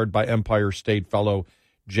prepared by Empire State fellow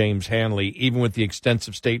James Hanley. Even with the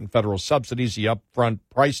extensive state and federal subsidies, the upfront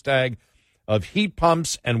price tag of heat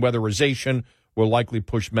pumps and weatherization will likely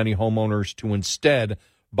push many homeowners to instead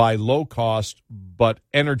buy low-cost but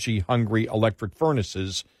energy-hungry electric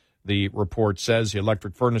furnaces. The report says the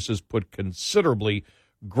electric furnaces put considerably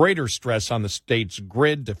greater stress on the state's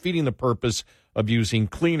grid, defeating the purpose of using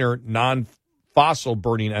cleaner, non-fossil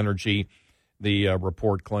burning energy, the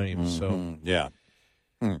report claims. Mm-hmm. Yeah.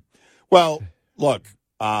 Well, look,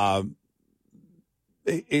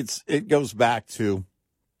 it goes back to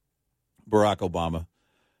Barack Obama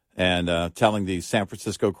and telling the San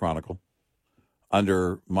Francisco Chronicle,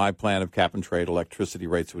 under my plan of cap and trade, electricity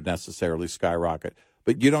rates would necessarily skyrocket.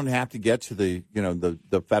 But you don't have to get to the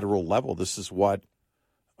federal level. This is what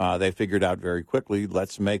they figured out very quickly.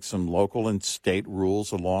 Let's make some local and state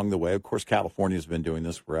rules along the way. Of course, California's been doing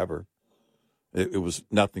this forever. It was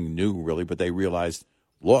nothing new, really, but they realized,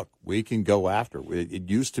 look, we can go after. It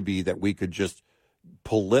used to be that we could just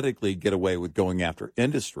politically get away with going after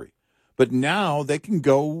industry. But now they can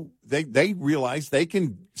go, they realize they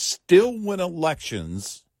can still win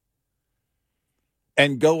elections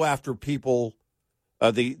and go after people,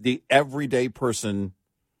 the everyday person,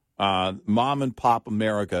 mom and pop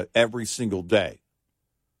America every single day.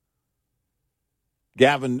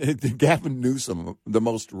 Gavin Newsom,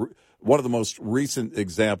 one of the most recent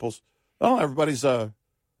examples. Oh, everybody's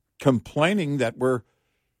complaining that we're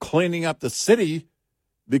cleaning up the city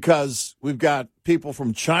because we've got people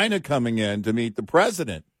from China coming in to meet the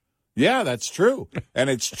president. Yeah, that's true. And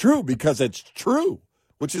it's true because it's true,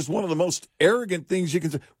 which is one of the most arrogant things you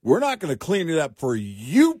can say. We're not going to clean it up for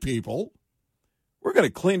you people. We're going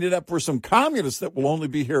to clean it up for some communists that will only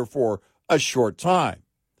be here for a short time.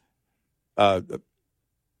 The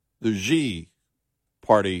Xi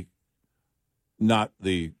party, not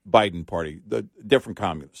the Biden party, the different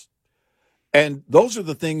communists. And those are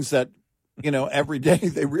the things that, every day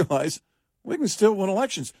they realize we can still win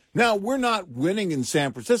elections. Now, we're not winning in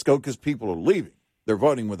San Francisco because people are leaving. They're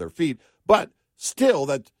voting with their feet. But still,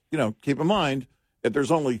 that, keep in mind that there's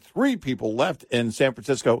only 3 people left in San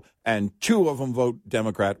Francisco and 2 of them vote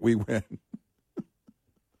Democrat. We win.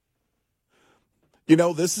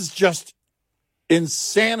 This is just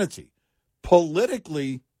insanity.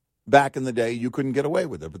 Politically, back in the day, you couldn't get away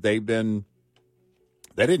with it. But they didn't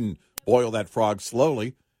boil that frog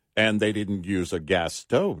slowly. And they didn't use a gas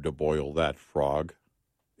stove to boil that frog.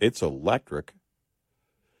 It's electric.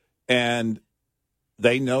 And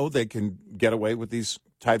they know they can get away with these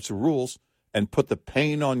types of rules and put the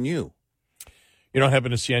pain on you. I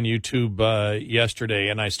happened to see on YouTube yesterday,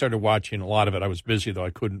 and I started watching a lot of it. I was busy, though I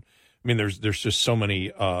couldn't. There's just so many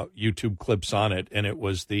YouTube clips on it, and it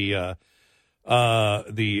was the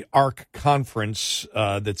ARC conference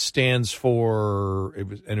that stands for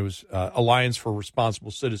Alliance for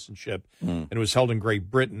Responsible Citizenship, and it was held in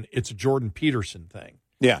Great Britain. It's a Jordan Peterson thing.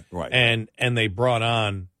 Yeah, right. And they brought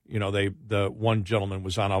on, the one gentleman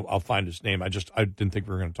was on. I'll find his name. I didn't think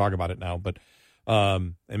we were going to talk about it now, but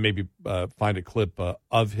and maybe find a clip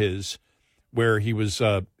of his where he was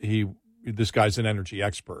this guy's an energy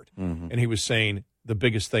expert, and he was saying the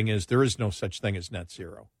biggest thing is there is no such thing as net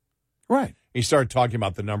zero. Right. He started talking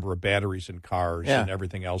about the number of batteries in cars Yeah. and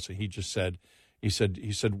everything else. And he just said, he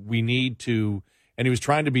said, we need to, and he was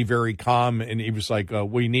trying to be very calm. And he was like,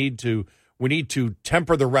 we need to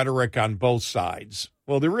temper the rhetoric on both sides.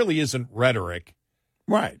 Well, there really isn't rhetoric.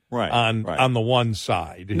 Right. On the one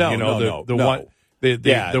side. No, you know, no. One,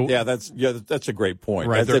 that's a great point.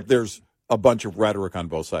 Right, I think there's a bunch of rhetoric on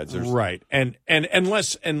both sides. Right. And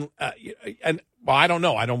well, I don't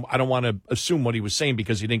know. I don't want to assume what he was saying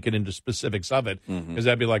because he didn't get into specifics of it. Because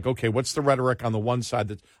that'd be like, okay, what's the rhetoric on the one side?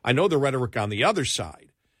 That I know the rhetoric on the other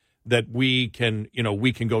side that we can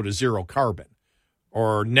go to zero carbon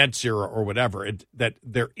or net zero or whatever. That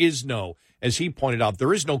there is no, as he pointed out,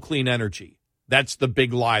 there is no clean energy. That's the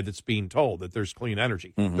big lie that's being told, that there's clean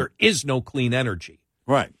energy. There is no clean energy.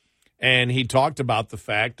 Right. And he talked about the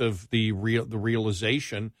fact of the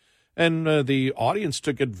realization, and the audience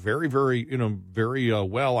took it very, very, very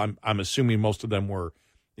well. I'm assuming most of them were,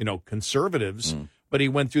 conservatives, but he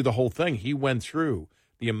went through the whole thing. He went through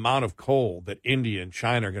the amount of coal that India and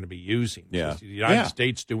China are going to be using. Yeah. The United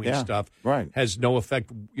States doing stuff has no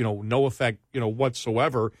effect,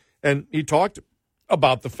 whatsoever. And he talked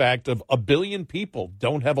about the fact of 1 billion people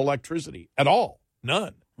don't have electricity at all.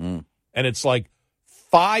 None. And it's like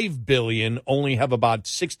 5 billion only have about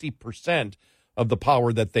 60% of the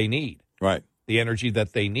power that they need. Right. The energy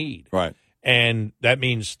that they need. Right. And that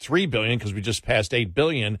means 3 billion, because we just passed 8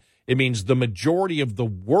 billion. It means the majority of the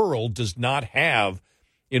world does not have,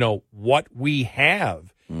 what we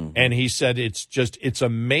have. And he said it's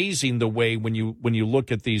amazing the way when you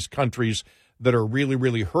look at these countries that are really,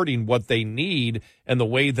 really hurting what they need, and the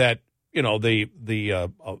way that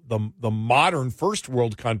the modern first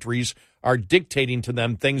world countries are dictating to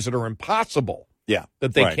them things that are impossible. Yeah,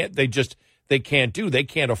 that they can't. They can't do. They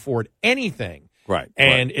can't afford anything. Right.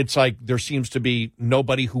 And it's like there seems to be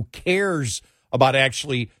nobody who cares about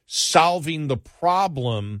actually solving the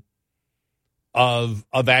problem of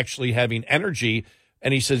actually having energy.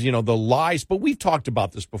 And he says, the lies, but we've talked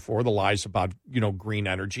about this before, the lies about, green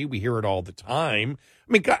energy. We hear it all the time.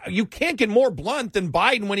 I mean, God, you can't get more blunt than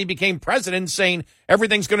Biden when he became president saying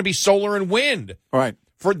everything's going to be solar and wind. Right.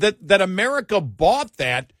 For that America bought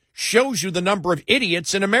that shows you the number of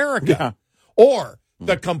idiots in America. Yeah. Or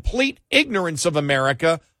the complete ignorance of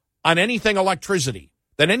America on anything electricity.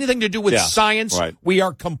 That anything to do with science, we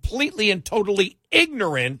are completely and totally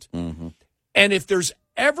ignorant. And if there's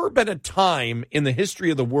ever been a time in the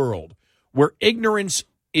history of the world where ignorance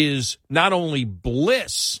is not only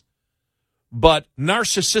bliss, but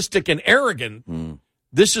narcissistic and arrogant,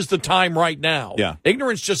 this is the time right now. Yeah.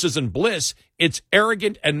 Ignorance just isn't bliss. It's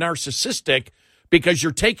arrogant and narcissistic because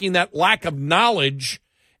you're taking that lack of knowledge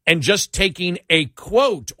and just taking a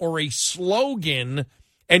quote or a slogan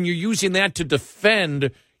and you're using that to defend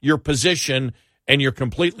your position, and you're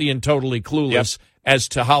completely and totally clueless as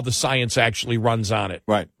to how the science actually runs on it.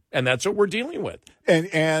 Right. And that's what we're dealing with.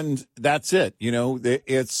 And that's it.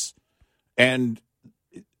 And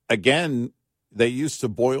again, they used to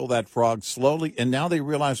boil that frog slowly, and now they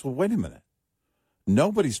realize, well, wait a minute.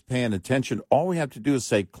 Nobody's paying attention. All we have to do is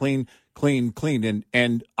say clean, clean, clean.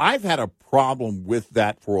 And I've had a problem with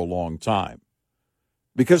that for a long time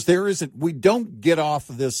because we don't get off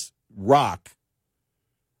of this rock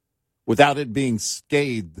without it being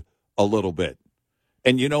scathed a little bit.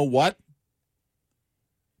 And you know what?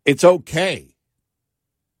 It's okay.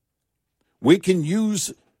 We can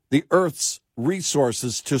use the Earth's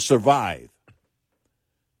resources to survive.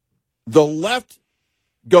 The left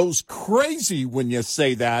goes crazy when you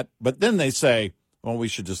say that, but then they say, well, we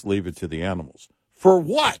should just leave it to the animals. For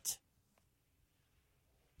what?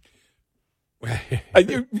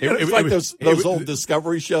 It's like those old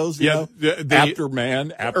Discovery shows, after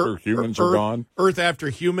man, after humans are gone. Earth after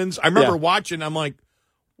humans. I remember watching, I'm like,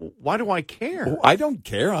 why do I care? Well, I don't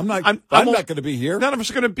care. I'm not going to be here. None of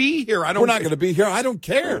us are going to be here. We're not going to be here. I don't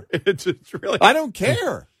care. It's really. I don't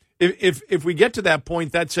care. If we get to that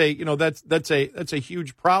point, that's a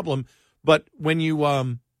huge problem. But when you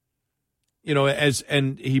and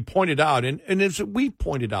he pointed out, and as we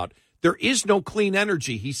pointed out, there is no clean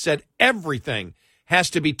energy. He said everything has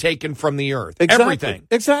to be taken from the earth. Exactly. Everything.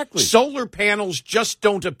 Exactly. Solar panels just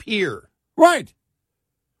don't appear. Right.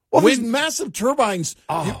 Well, these massive turbines,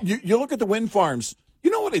 you look at the wind farms, you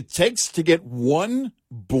know what it takes to get one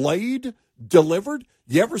blade delivered?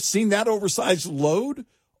 You ever seen that oversized load?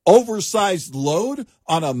 Oversized load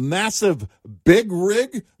on a massive big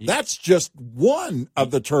rig? That's just one of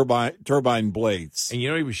the turbine blades. And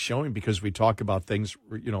he was showing, because we talk about things,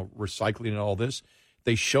 recycling and all this,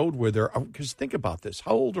 they showed where because think about this,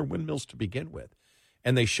 how old are windmills to begin with?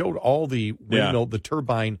 And they showed all the windmill, the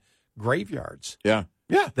turbine graveyards. Yeah.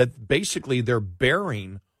 Yeah. That basically they're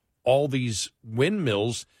burying all these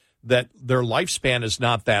windmills that their lifespan is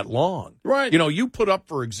not that long. Right. You know, you put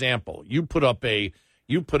up a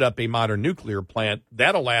modern nuclear plant,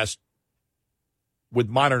 that'll last, with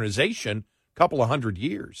modernization, a couple of 100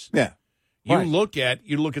 years. Yeah. You Right. look at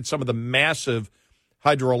some of the massive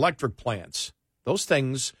hydroelectric plants. Those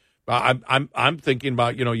things, I'm thinking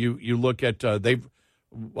about. You know, you look at they've,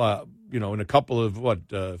 in a couple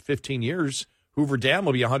of 15 years, Hoover Dam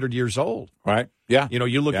will be 100 years old. Right. Yeah. You know,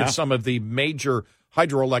 you look Yeah. at some of the major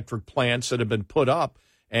hydroelectric plants that have been put up,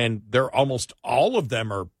 and they're almost all of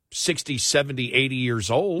them are 60, 70, 80 years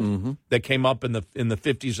old. That came up in the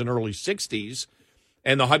 50s and early 60s,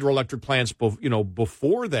 and the hydroelectric plants,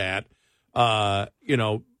 before that,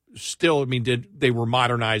 still, I mean, they were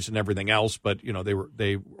modernized and everything else, but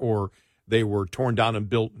they were torn down and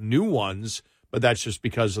built new ones. But that's just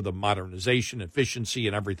because of the modernization, efficiency,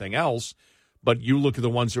 and everything else. But you look at the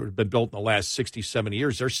ones that have been built in the last 60, 70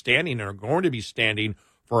 years, they're standing and are going to be standing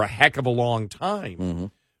for a heck of a long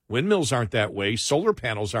time. Windmills aren't that way. Solar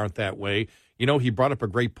panels aren't that way. You know, he brought up a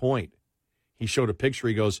great point. He showed a picture.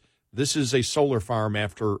 He goes, this is a solar farm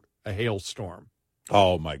after a hailstorm.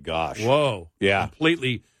 Oh, my gosh. Whoa. Yeah.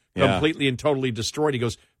 Completely and totally destroyed. He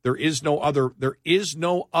goes, there is no other,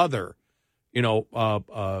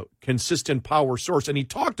 consistent power source. And he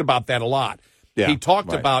talked about that a lot. Yeah, he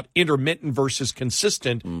talked right. about intermittent versus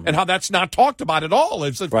consistent and how that's not talked about at all.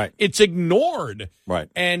 It's ignored. Right.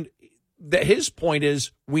 And his point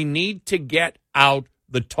is we need to get out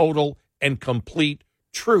the total and complete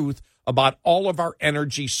truth about all of our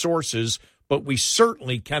energy sources, but we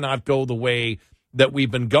certainly cannot go the way that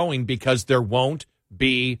we've been going because there won't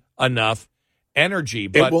be enough energy.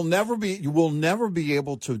 But It will never be. You will never be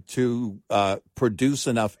able to produce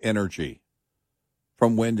enough energy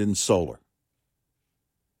from wind and solar.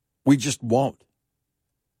 We just won't.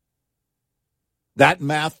 That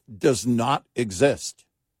math does not exist.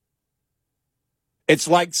 It's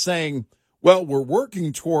like saying, well, we're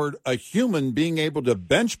working toward a human being able to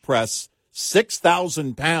bench press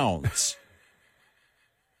 6,000 pounds.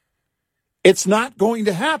 It's not going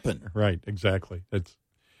to happen. Right, exactly.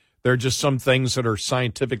 There are just some things that are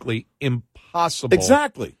scientifically impossible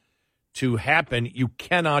Exactly. to happen. You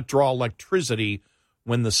cannot draw electricity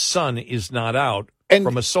when the sun is not out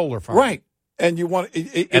from a solar farm. Right. And you want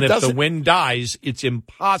and if the wind dies, it's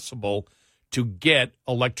impossible to get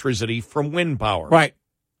electricity from wind power. Right.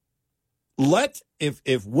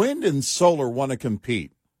 If wind and solar want to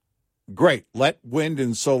compete, great. Let wind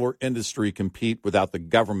and solar industry compete without the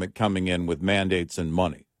government coming in with mandates and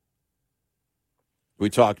money. We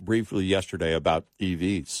talked briefly yesterday about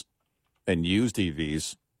EVs and used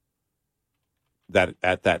EVs that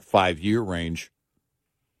at that 5-year range,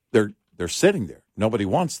 they're sitting there. Nobody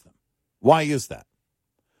wants them. Why is that?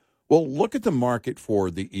 Well, look at the market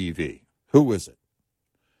for the EV. Who is it?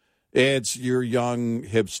 It's your young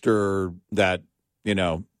hipster that,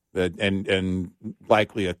 and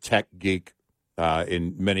likely a tech geek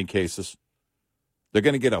in many cases. They're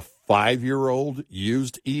going to get a 5-year-old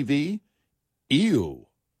used EV? Ew.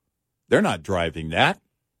 They're not driving that.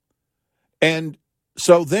 And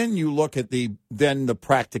so then you look at the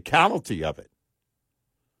practicality of it.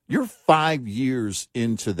 You're 5 years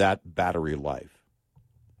into that battery life,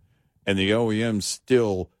 and the OEMs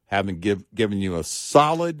still haven't given you a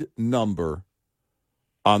solid number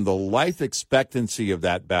on the life expectancy of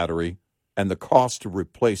that battery and the cost of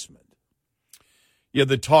replacement. Yeah,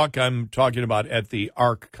 the talk I'm talking about at the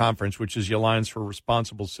ARC conference, which is the Alliance for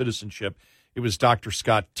Responsible Citizenship, it was Dr.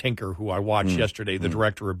 Scott Tinker, who I watched yesterday, the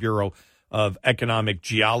director of Bureau of Economic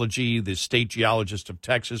Geology, the state geologist of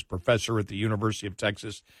Texas, professor at the University of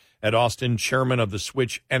Texas at Austin, chairman of the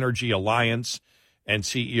Switch Energy Alliance, and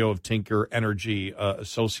CEO of Tinker Energy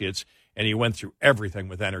Associates. And he went through everything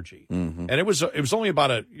with energy. And it was only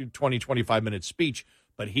about a 20, 25-minute speech,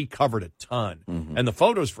 but he covered a ton. And the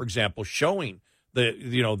photos, for example, showing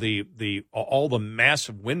all the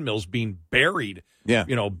massive windmills being buried,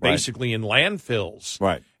 basically in landfills.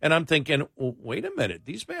 Right. And I'm thinking, well, wait a minute,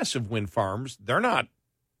 these massive wind farms, they're not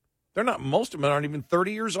most of them aren't even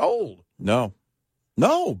 30 years old. No,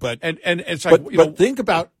 but and it's like, but think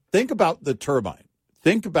about the turbine.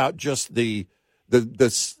 Think about just the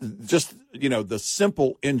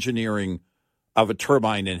simple engineering of a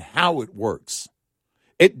turbine and how it works.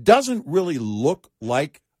 It doesn't really look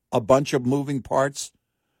like a bunch of moving parts,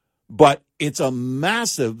 but it's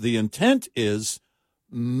the intent is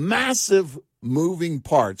massive moving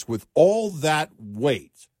parts with all that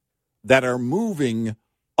weight that are moving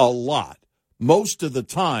a lot. Most of the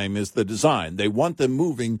time is the design. They want them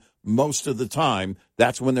moving most of the time.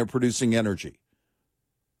 That's when they're producing energy.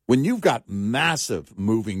 When you've got massive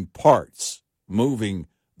moving parts moving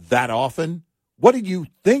that often, what do you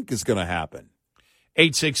think is going to happen?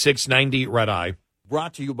 866-90-RED-EYE.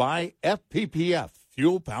 Brought to you by FPPF,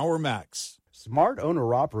 Fuel Power Max. Smart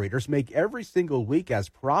owner-operators make every single week as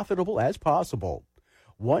profitable as possible.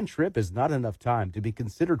 One trip is not enough time to be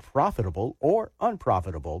considered profitable or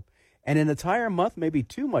unprofitable, and an entire month may be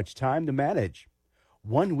too much time to manage.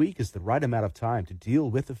 1 week is the right amount of time to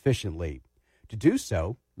deal with efficiently. To do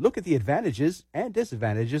so, look at the advantages and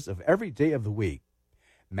disadvantages of every day of the week.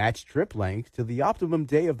 Match trip length to the optimum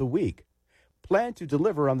day of the week. Plan to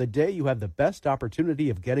deliver on the day you have the best opportunity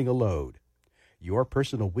of getting a load. Your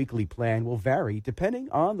personal weekly plan will vary depending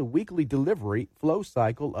on the weekly delivery flow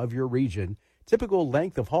cycle of your region, typical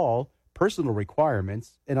length of haul, personal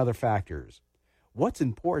requirements, and other factors. What's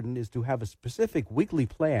important is to have a specific weekly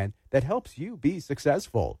plan that helps you be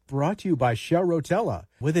successful. Brought to you by Shell Rotella,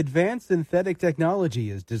 with advanced synthetic technology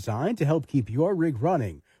is designed to help keep your rig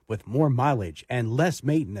running with more mileage and less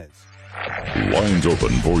maintenance. Lines open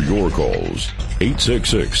for your calls.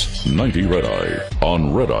 866-90-RED-EYE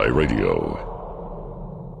on Red Eye Radio.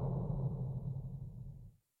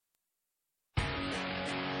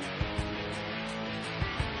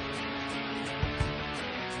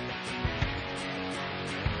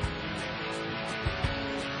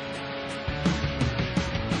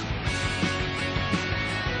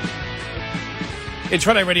 It's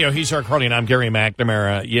Red Eye Radio. He's Eric Harley, and I'm Gary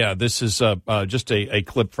McNamara. Yeah, this is just a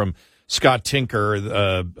clip from Scott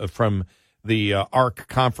Tinker from the ARC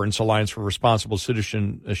Conference, Alliance for Responsible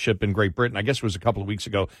Citizenship in Great Britain. I guess it was a couple of weeks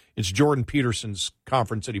ago. It's Jordan Peterson's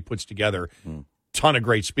conference that he puts together. Ton of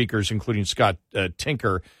great speakers, including Scott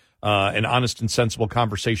Tinker, an honest and sensible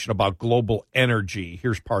conversation about global energy.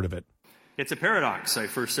 Here's part of it. It's a paradox. I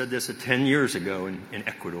first said this 10 years ago in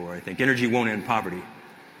Ecuador. I think energy won't end poverty.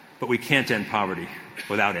 But we can't end poverty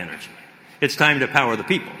without energy. It's time to power the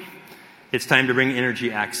people. It's time to bring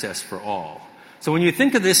energy access for all. So when you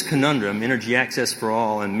think of this conundrum, energy access for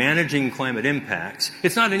all, and managing climate impacts,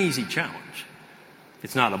 it's not an easy challenge.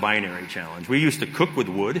 It's not a binary challenge. We used to cook with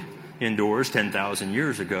wood indoors 10,000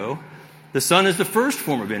 years ago. The sun is the first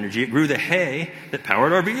form of energy. It grew the hay that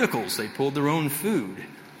powered our vehicles. They pulled their own food.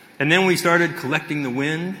 And then we started collecting the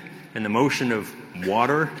wind and the motion of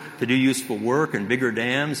water to do useful work and bigger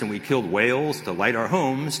dams, and we killed whales to light our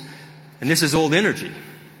homes. And this is old energy.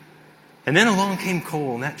 And then along came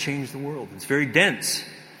coal, and that changed the world. It's very dense.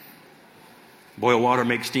 Boil water,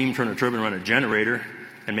 make steam, turn a turbine, run a generator,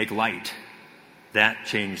 and make light. That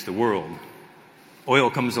changed the world. Oil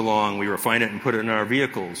comes along, we refine it and put it in our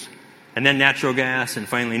vehicles. And then natural gas, and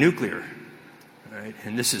finally nuclear. All right?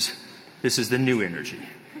 And this is the new energy.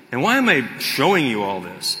 And why am I showing you all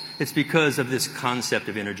this? It's because of this concept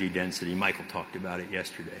of energy density. Michael talked about it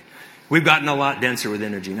yesterday. We've gotten a lot denser with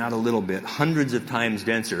energy, not a little bit, hundreds of times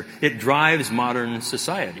denser. It drives modern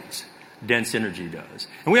societies. Dense energy does.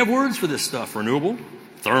 And we have words for this stuff: renewable,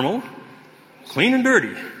 thermal, clean and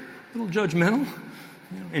dirty. A little judgmental.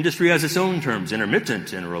 Industry has its own terms: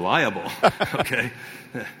 intermittent and reliable. Okay.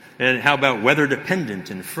 And how about weather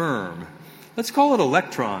dependent and firm? Let's call it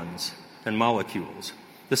electrons and molecules.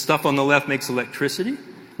 The stuff on the left makes electricity.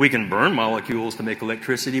 We can burn molecules to make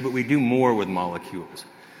electricity, but we do more with molecules.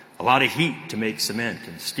 A lot of heat to make cement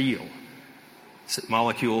and steel.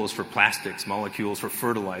 Molecules for plastics, molecules for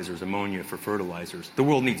fertilizers, ammonia for fertilizers. The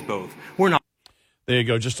world needs both. We're not. There you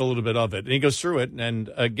go, just a little bit of it. And he goes through it, and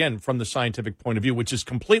again, from the scientific point of view, which is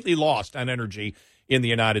completely lost on energy in the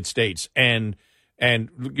United States. And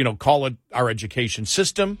call it our education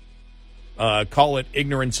system. Call it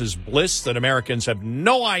ignorance is bliss, that Americans have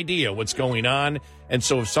no idea what's going on. And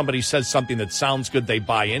so if somebody says something that sounds good, they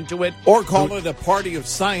buy into it. Or call it a party of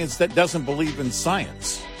science that doesn't believe in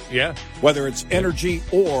science. Yeah. Whether it's energy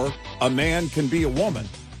or a man can be a woman.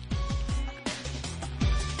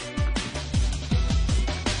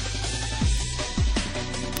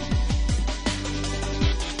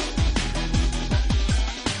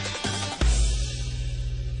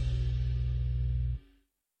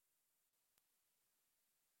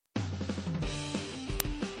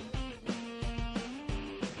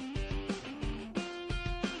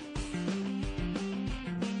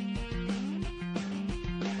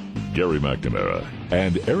 Gary McNamara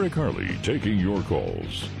and Eric Harley taking your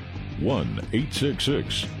calls.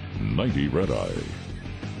 1-866-90-RED-EYE.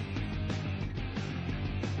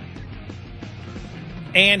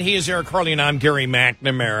 And he is Eric Harley, and I'm Gary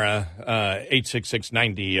McNamara.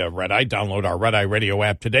 866-90-RED-EYE. Download our Red Eye Radio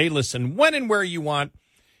app today. Listen when and where you want,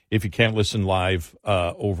 if you can't listen live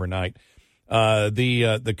overnight.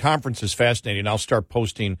 The conference is fascinating. I'll start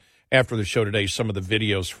posting after the show today some of the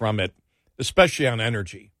videos from it, especially on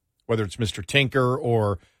energy. whether it's Mr. Tinker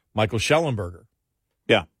or Michael Schellenberger.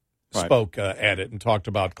 Yeah. Right. Spoke at it and talked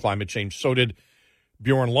about climate change. So did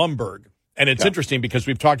Bjorn Lomborg. And it's interesting because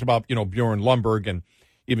we've talked about, Bjorn Lomborg and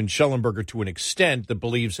even Schellenberger to an extent that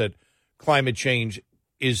believes that climate change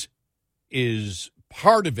is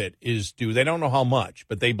part of it is due. They don't know how much,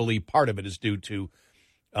 but they believe part of it is due to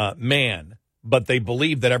man. But they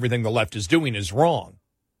believe that everything the left is doing is wrong.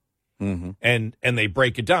 Mm-hmm. And they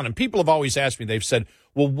break it down. And people have always asked me, they've said,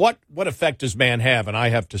 well, what effect does man have? And I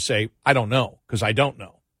have to say, I don't know, because I don't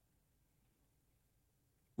know.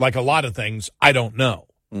 Like a lot of things, I don't know.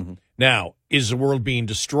 Mm-hmm. Now, is the world being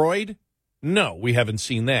destroyed? No, we haven't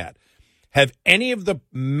seen that. Have any of the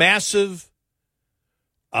massive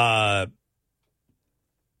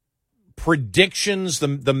predictions,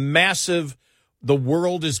 the massive, the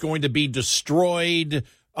world is going to be destroyed,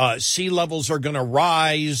 sea levels are going to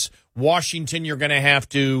rise, Washington, you're going to have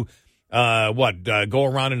to, go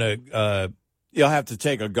around in a... You'll have to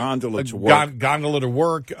take a gondola to work. Gondola to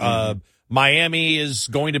work. Mm-hmm. Miami is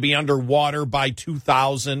going to be underwater by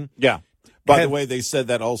 2000. Yeah. By the way, they said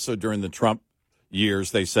that also during the Trump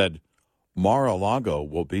years. They said Mar-a-Lago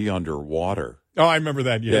will be underwater. Oh, I remember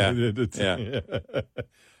that. Yeah.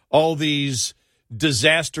 All these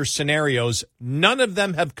disaster scenarios, none of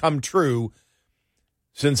them have come true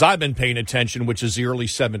since I've been paying attention, which is the early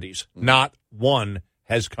 70s. Not one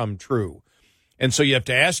has come true. And so you have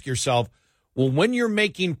to ask yourself, well, when you're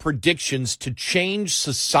making predictions to change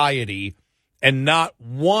society and not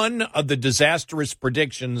one of the disastrous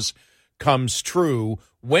predictions comes true,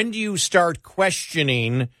 when do you start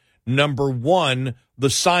questioning, number one, the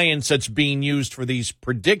science that's being used for these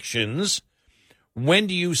predictions? When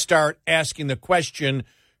do you start asking the question,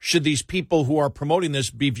 should these people who are promoting this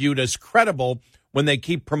be viewed as credible when they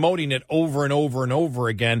keep promoting it over and over and over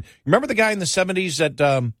again? Remember the guy in the 70s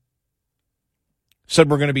that said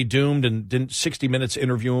we're going to be doomed, and didn't 60 Minutes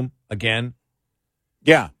interview him again?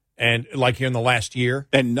 Yeah. And like here in the last year?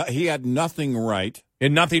 And he had nothing right. He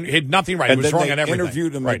had nothing right. And he was wrong on everything.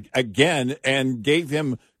 Interviewed him again and gave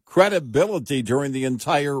him credibility during the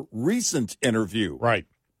entire recent interview. Right.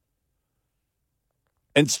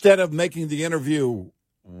 Instead of making the interview,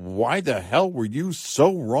 why the hell were you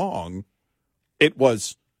so wrong? It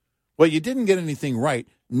was, well, you didn't get anything right.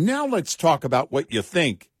 Now let's talk about what you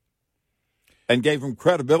think. And gave him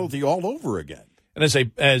credibility all over again. And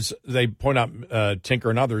as they point out, Tinker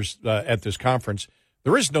and others at this conference,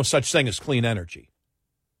 there is no such thing as clean energy.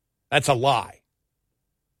 That's a lie.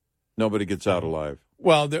 Nobody gets out alive.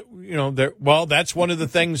 Well, that's one of the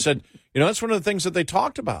things that they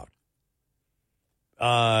talked about.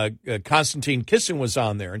 Konstantin Kisin was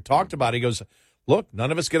on there and talked about it. He goes, look,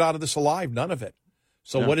 none of us get out of this alive, none of it.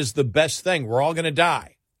 So What is the best thing? We're all going to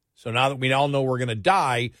die. So now that we all know we're going to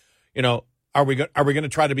die, are we going to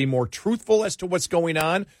try to be more truthful as to what's going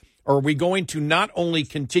on? Or are we going to not only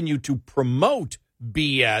continue to promote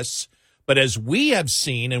BS, but as we have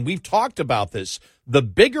seen, and we've talked about this, the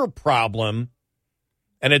bigger problem,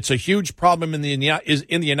 and it's a huge problem in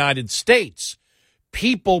the United States,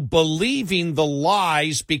 people believing the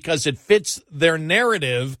lies because it fits their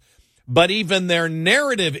narrative, but even their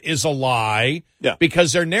narrative is a lie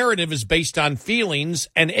because their narrative is based on feelings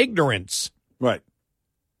and ignorance. Right.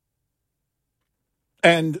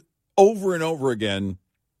 And over again,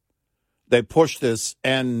 they push this,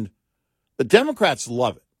 and the Democrats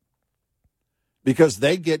love it because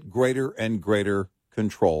they get greater and greater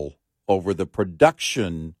control over the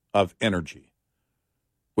production of energy,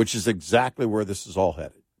 which is exactly where this is all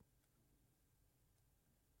headed.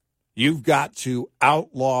 You've got to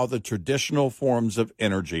outlaw the traditional forms of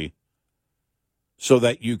energy so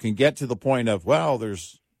that you can get to the point of, well,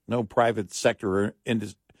 there's no private sector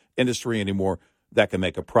industry anymore that can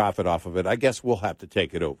make a profit off of it. I guess we'll have to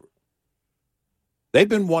take it over. They've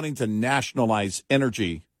been wanting to nationalize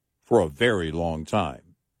energy for a very long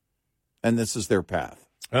time, and this is their path.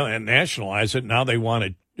 Well, and nationalize it. Now they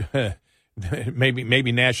want to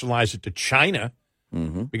maybe nationalize it to China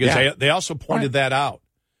because they also pointed that out.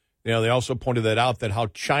 They also pointed that out, that how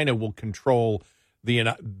China will control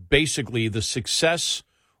basically the success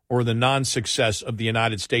or the non-success of the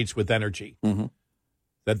United States with energy. Mm-hmm.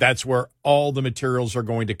 That's where all the materials are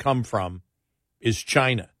going to come from, is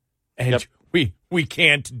China. And we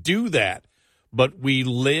can't do that. But we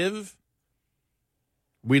live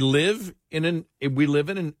in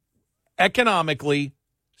an economically,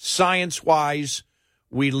 science-wise,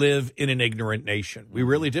 we live in an ignorant nation. We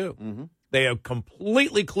really do. Mm-hmm. They are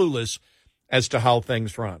completely clueless as to how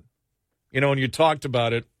things run. And you talked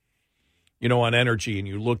about it, on energy, and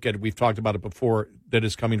you look at it, we've talked about it before, that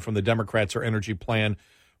is coming from the Democrats, our energy plan,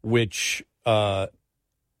 which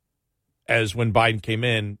as when Biden came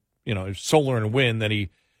in, solar and wind, the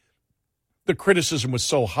criticism was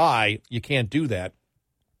so high, you can't do that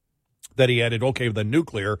he added, okay, the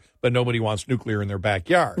nuclear, but nobody wants nuclear in their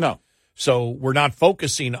backyard. No. So we're not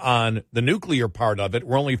focusing on the nuclear part of it.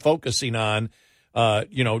 We're only focusing on,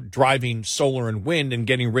 driving solar and wind and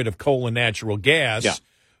getting rid of coal and natural gas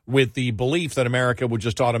with the belief that America would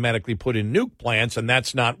just automatically put in nuke plants, and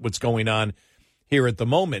that's not what's going on here at the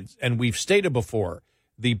moment. And we've stated before,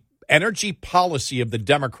 the energy policy of the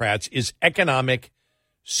Democrats is economic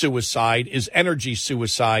suicide, is energy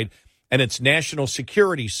suicide, and it's national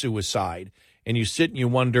security suicide. And you sit and you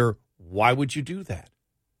wonder, why would you do that?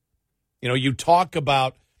 You talk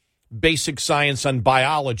about basic science on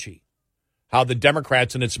biology, how the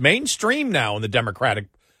Democrats, and it's mainstream now in the Democratic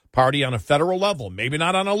Party on a federal level, maybe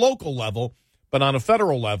not on a local level, but on a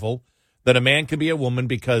federal level, that a man can be a woman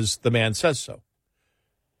because the man says so.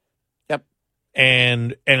 Yep.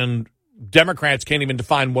 And Democrats can't even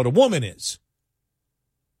define what a woman is.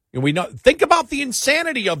 We know. Think about the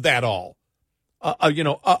insanity of that all.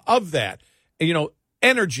 Of that.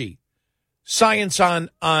 Energy, science on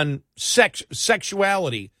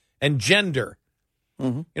sexuality and gender.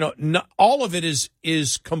 Mm-hmm. All of it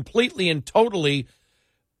is completely and totally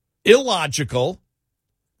illogical.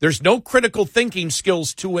 There's no critical thinking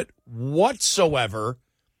skills to it whatsoever.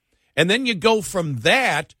 And then you go from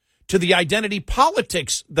that to the identity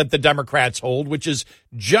politics that the Democrats hold, which is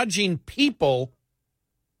judging people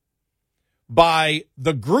by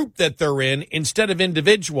the group that they're in instead of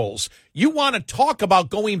individuals. You want to talk about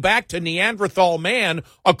going back to Neanderthal man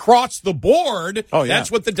across the board. Oh, yeah.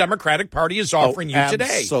 That's what the Democratic Party is offering you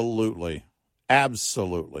today. Absolutely.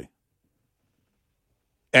 Absolutely.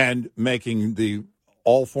 And making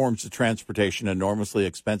all forms of transportation enormously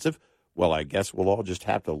expensive. Well, I guess we'll all just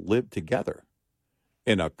have to live together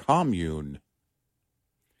in a commune.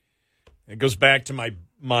 It goes back to my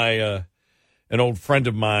an old friend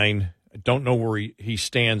of mine. I don't know where he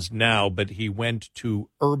stands now, but he went to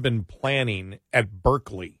urban planning at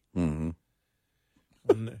Berkeley. Mm-hmm.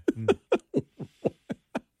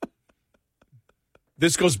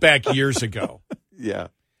 This goes back years ago. Yeah.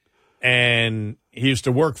 And he used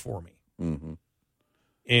to work for me mm-hmm.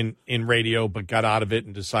 in radio, but got out of it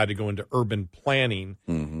and decided to go into urban planning.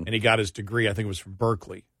 Mm-hmm. And he got his degree, I think it was from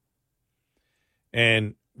Berkeley.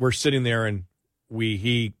 And we're sitting there, and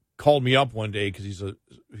he called me up one day because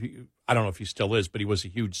I don't know if he still is, but he was a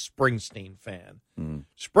huge Springsteen fan. Mm.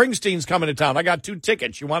 Springsteen's coming to town. I got 2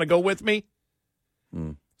 tickets. You want to go with me?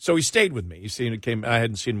 Mm. So he stayed with me. I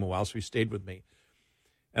hadn't seen him in a while, so he stayed with me.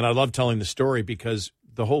 And I love telling the story because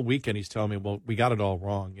the whole weekend he's telling me, well, we got it all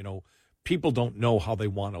wrong. People don't know how they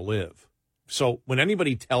want to live. So when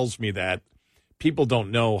anybody tells me that people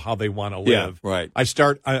don't know how they want to live, yeah, right.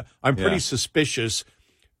 I'm pretty suspicious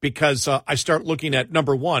because I start looking at,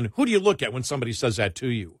 number one, who do you look at when somebody says that to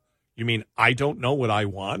you? You mean, I don't know what I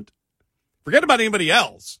want? Forget about anybody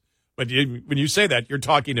else. But when you say that, you're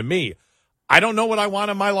talking to me. I don't know what I want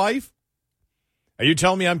in my life? Are you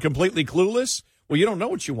telling me I'm completely clueless? Well, you don't know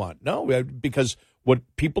what you want. No, because what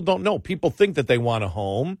people don't know, people think that they want a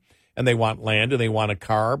home and they want land and they want a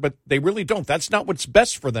car, but they really don't. That's not what's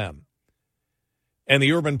best for them. And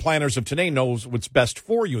the urban planners of today knows what's best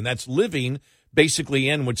for you, and that's living basically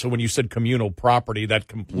so when you said communal property, that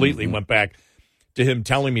completely mm-hmm. went back to him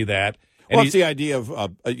telling me that. And well, it's the idea of,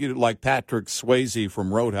 like Patrick Swayze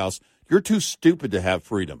from Roadhouse, you're too stupid to have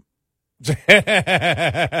freedom.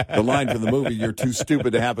 The line from the movie, you're too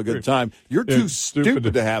stupid to have a good time. You're too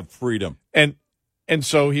stupid to have freedom. And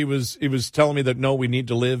so he was telling me that, no, we need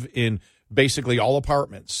to live in basically all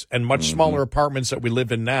apartments and much mm-hmm. smaller apartments that we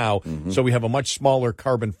live in now. Mm-hmm. So we have a much smaller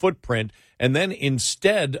carbon footprint. And then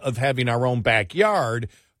instead of having our own backyard,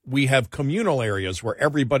 we have communal areas where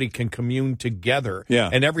everybody can commune together. Yeah.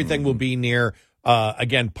 And everything mm-hmm. will be near,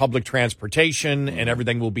 again, public transportation, mm-hmm. and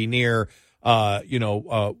everything will be near,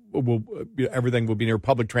 everything will be near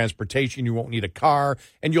public transportation. You won't need a car,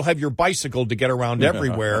 and you'll have your bicycle to get around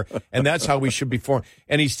everywhere. And that's how we should be formed.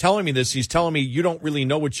 And he's telling me this. He's telling me, you don't really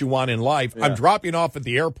know what you want in life. Yeah. I'm dropping off at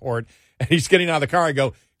the airport, and he's getting out of the car. I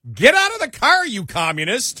go, get out of the car, you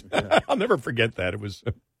communist. Yeah. I'll never forget that. It was...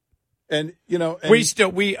 And,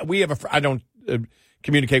 we have I don't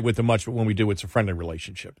communicate with him much, but when we do, it's a friendly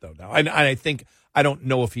relationship, though, now. And I think, I don't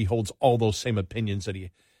know if he holds all those same opinions that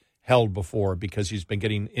he held before, because he's been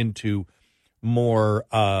getting into more.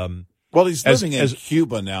 Well, he's living in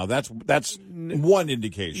Cuba now. That's one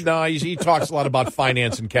indication. No, he talks a lot about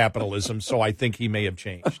finance and capitalism, so I think he may have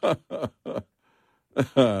changed.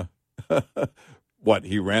 What,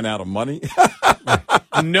 he ran out of money?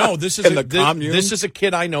 No, this is a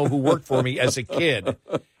kid I know who worked for me as a kid.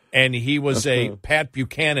 and he was a Pat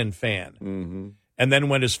Buchanan fan. Mm-hmm. And then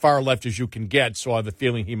went as far left as you can get, so I have a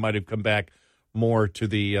feeling he might have come back more to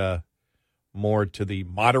the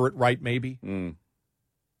moderate right, maybe. Mm.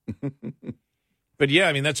 But yeah,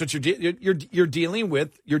 I mean that's what you're dealing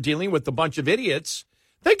with. You're dealing with a bunch of idiots.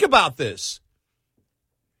 Think about this,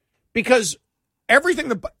 because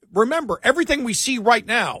everything we see right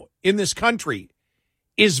now in this country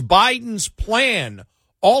is Biden's plan.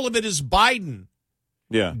 All of it is Biden.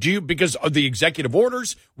 Yeah. Because of the executive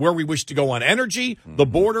orders, where we wish to go on energy, the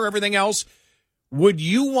border, everything else, would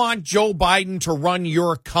you want Joe Biden to run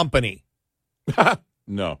your company?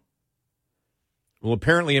 No. Well,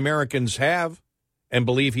 apparently Americans have and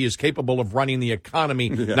believe he is capable of running the economy,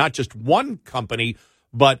 not just one company,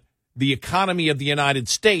 but the economy of the United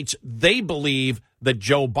States. They believe that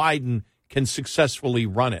Joe Biden can successfully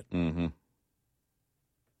run it. Mm-hmm.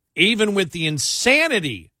 Even with the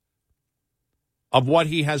insanity of what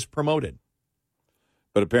he has promoted.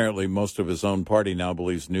 But apparently most of his own party now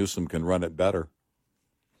believes Newsom can run it better.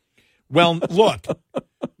 Well, look,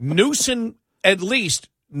 Newsom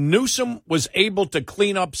was able to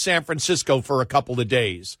clean up San Francisco for a couple of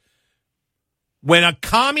days. When a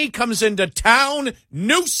commie comes into town,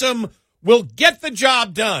 Newsom will get the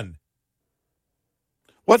job done.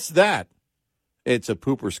 What's that? It's a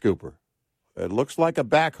pooper scooper. It looks like a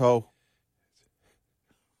backhoe.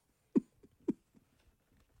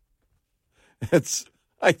 It's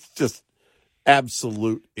just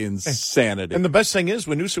absolute insanity. And the best thing is,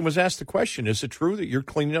 when Newsom was asked the question, is it true that you're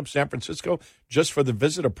cleaning up San Francisco just for the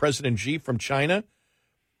visit of President Xi from China?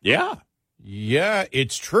 Yeah. Yeah,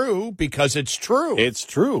 it's true because it's true. It's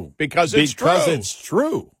true. Because it's true. Because it's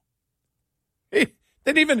true.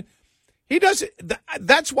 He does it.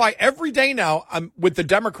 That's why every day now with the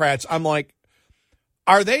Democrats, I'm like,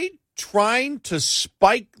 are they trying to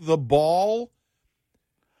spike the ball?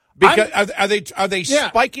 Because are they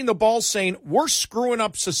spiking the ball, saying we're screwing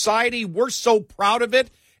up society, we're so proud of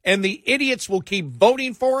it, and the idiots will keep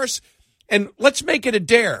voting for us, and let's make it a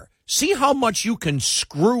dare. See how much you can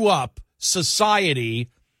screw up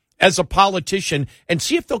society as a politician, and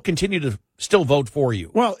see if they'll continue to still vote for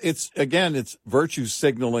you. Well, it's virtue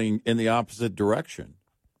signaling in the opposite direction.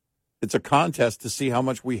 It's a contest to see how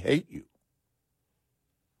much we hate you.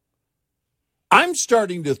 I'm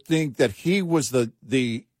starting to think that he was the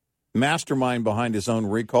mastermind behind his own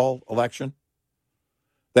recall election,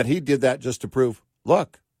 that he did that just to prove,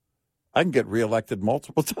 look, I can get reelected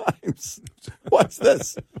multiple times. Watch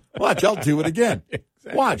this. Watch, I'll do it again.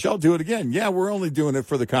 Exactly. Watch, I'll do it again. Yeah, we're only doing it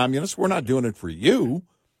for the communists. We're not doing it for you.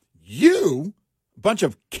 You, a bunch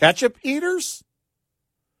of ketchup eaters?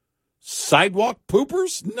 Sidewalk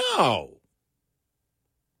poopers? No.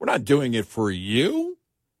 We're not doing it for you.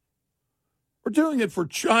 We're doing it for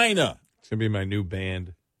China. It's going to be my new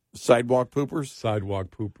band. Sidewalk poopers? Sidewalk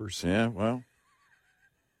poopers. Yeah, well,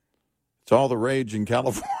 it's all the rage in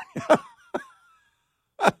California.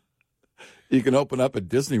 You can open up at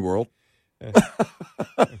Disney World.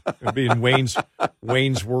 It'll be in Wayne's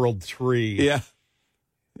World 3. Yeah.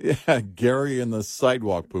 Yeah, Gary and the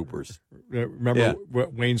Sidewalk Poopers. Remember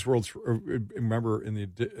Wayne's World? Remember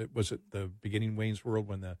was it the beginning Wayne's World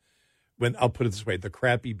when I'll put it this way, the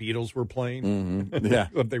crappy Beatles were playing? Mm-hmm. Yeah.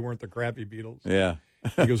 But they weren't the crappy Beatles. Yeah.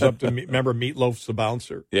 He goes up to remember Meatloaf's the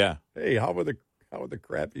bouncer? Yeah. Hey, how are the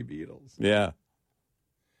crappy Beatles? Yeah.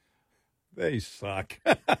 They suck.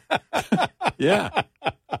 Yeah.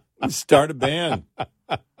 Start a band.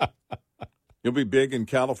 You'll be big in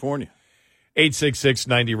California.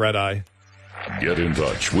 866-90-RED-EYE. Get in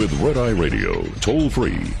touch with Red Eye Radio, toll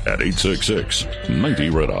free at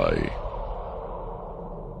 866-90-RED-EYE.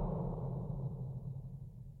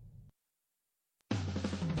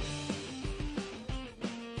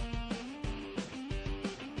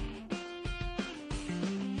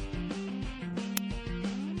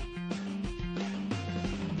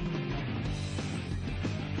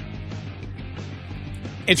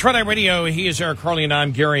 It's Red Eye Radio. He is Eric Carly, and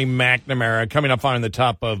I'm Gary McNamara. Coming up on the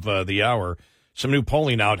top of the hour, some new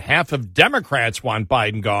polling out. Half of Democrats want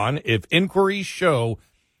Biden gone if inquiries show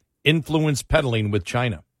influence peddling with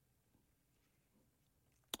China.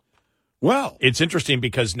 Well, it's interesting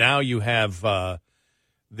because now you have the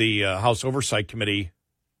House Oversight Committee,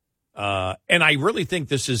 and I really think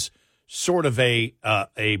this is sort of a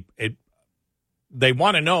they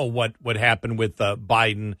want to know what happened with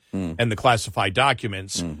Biden and the classified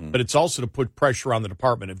documents, but it's also to put pressure on the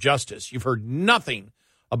Department of Justice. You've heard nothing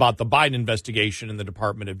about the Biden investigation in the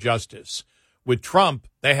Department of Justice. With Trump,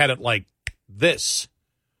 they had it like this,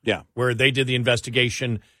 where they did the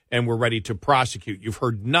investigation and were ready to prosecute. You've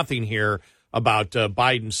heard nothing here about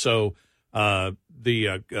Biden, so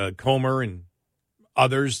Comer and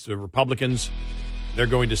others, the Republicans, they're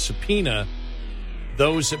going to subpoena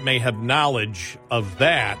those that may have knowledge of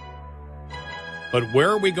that. But where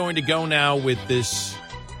are we going to go now with this?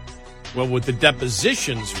 Well, with the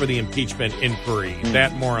depositions for the impeachment inquiry.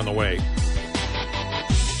 That more on the way.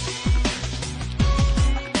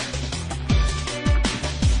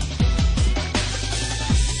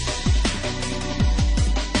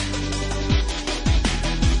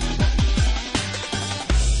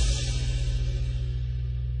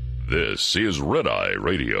 This is Red Eye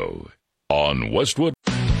Radio on Westwood.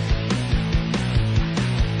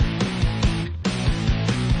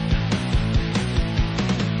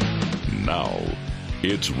 Now,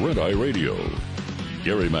 it's Red Eye Radio.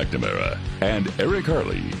 Gary McNamara and Eric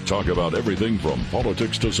Harley talk about everything from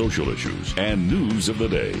politics to social issues and news of the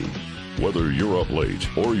day. Whether you're up late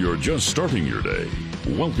or you're just starting your day,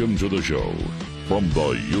 welcome to the show. From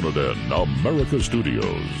the Uniden America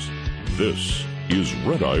Studios, this is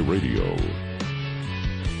Red Eye Radio.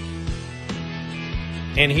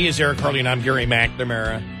 And he is Eric Harley, and I'm Gary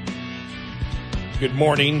McNamara. Good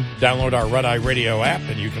morning. Download our Red Eye Radio app,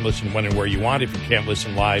 and you can listen when and where you want if you can't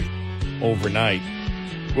listen live overnight.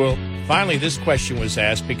 Well, finally, this question was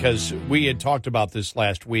asked because we had talked about this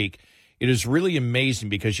last week. It is really amazing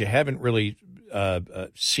because you haven't really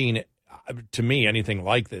seen, to me, anything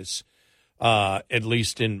like this, at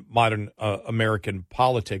least in modern American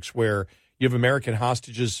politics, where you have American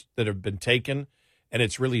hostages that have been taken, and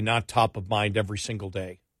it's really not top of mind every single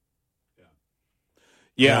day.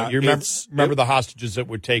 Yeah, you remember the hostages that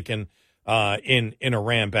were taken in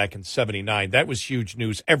Iran back in '79. That was huge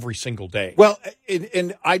news every single day. Well,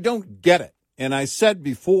 and I don't get it. And I said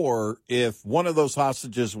before, if one of those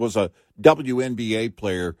hostages was a WNBA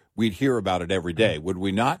player, we'd hear about it every day, would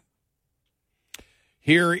we not?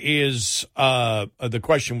 Here is the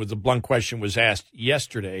question. The blunt question was asked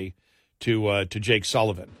yesterday to Jake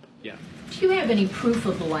Sullivan. Yeah. Do you have any proof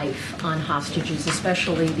of life on hostages,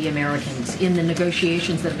 especially the Americans, in the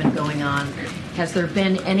negotiations that have been going on? Has there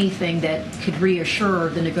been anything that could reassure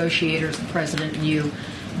the negotiators, the president and you,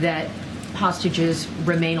 that hostages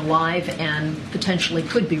remain alive and potentially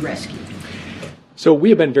could be rescued? So we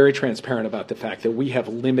have been very transparent about the fact that we have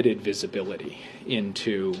limited visibility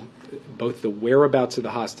into both the whereabouts of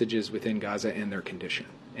the hostages within Gaza and their condition.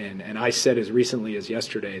 And I said as recently as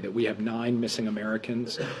yesterday that we have 9 missing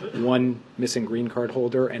Americans, 1 missing green card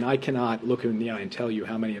holder, and I cannot look in the eye and tell you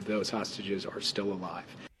how many of those hostages are still alive.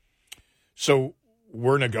 So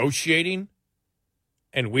we're negotiating,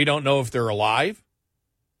 and we don't know if they're alive?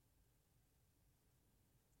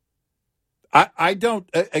 I don't,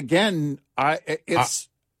 again,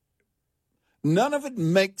 none of it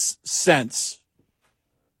makes sense.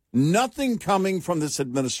 Nothing coming from this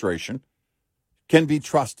administration can be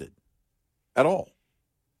trusted at all.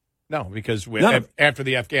 No, because after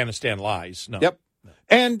the Afghanistan lies, no. Yep.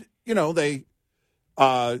 And, they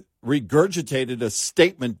regurgitated a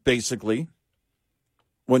statement, basically,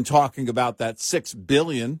 when talking about that $6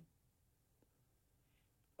 billion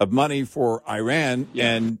of money for Iran,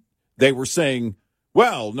 and they were saying,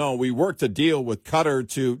 well, no, we worked a deal with Qatar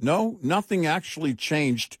to... No, nothing actually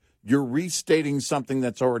changed. You're restating something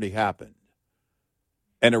that's already happened.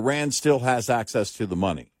 And Iran still has access to the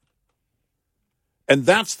money. And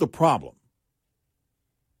that's the problem.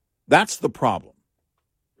 That's the problem.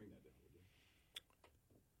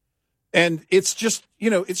 And it's just,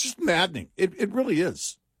 it's just maddening. It really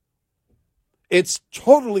is. It's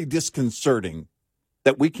totally disconcerting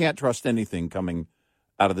that we can't trust anything coming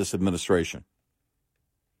out of this administration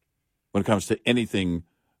when it comes to anything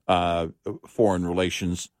foreign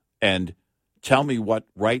relations. And tell me what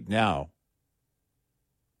right now.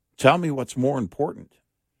 Tell me what's more important.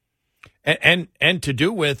 And to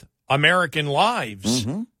do with American lives.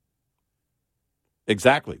 Mm-hmm.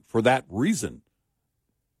 Exactly. For that reason,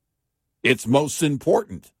 it's most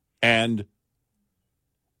important. And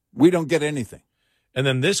we don't get anything. And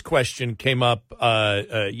then this question came up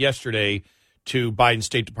yesterday to Biden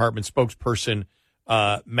State Department spokesperson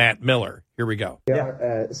Matt Miller. Here we go.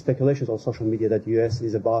 There are speculations on social media that the U.S.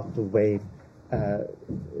 is about to waive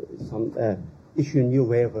issue a new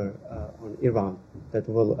waiver on Iran that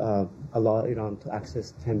will allow Iran to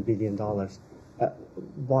access $10 billion.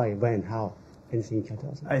 Why, when, how? Anything you can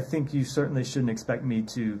tell us? I think you certainly shouldn't expect me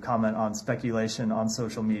to comment on speculation on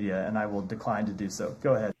social media, and I will decline to do so.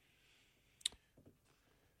 Go ahead.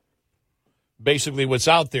 Basically, what's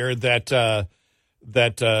out there that the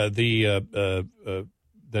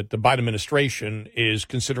Biden administration is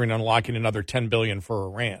considering unlocking another $10 billion for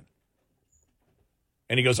Iran.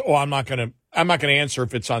 And he goes, "Oh, I'm not going to answer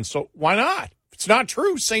if it's on." So why not? If it's not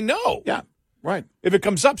true, say no. Yeah, Right. If it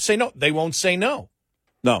comes up, say no. They won't say no.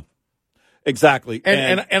 No. Exactly.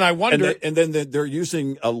 And I wonder. And then they're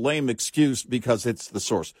using a lame excuse because it's the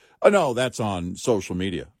source. Oh, no, that's on social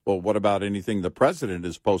media. Well, what about anything the president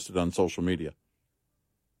has posted on social media?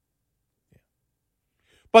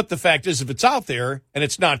 But the fact is, if it's out there and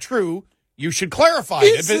it's not true, you should clarify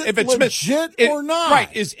it. If it's legit or not. Right.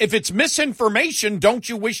 If it's misinformation, don't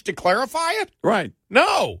you wish to clarify it? Right.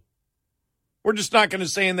 No. We're just not going to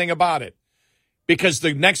say anything about it. Because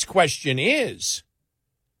the next question is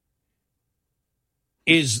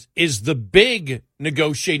the big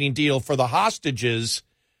negotiating deal for the hostages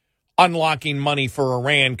unlocking money for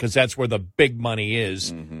Iran, because that's where the big money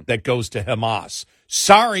is that goes to Hamas.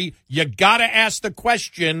 Sorry, you got to ask the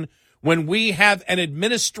question when we have an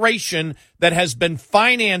administration that has been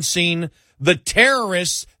financing the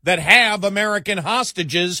terrorists that have American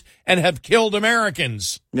hostages and have killed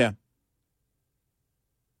Americans. Yeah.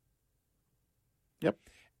 Yep.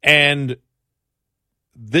 And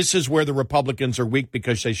this is where the Republicans are weak,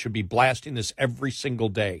 because they should be blasting this every single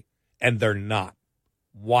day, and they're not.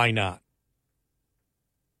 Why not?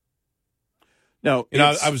 No,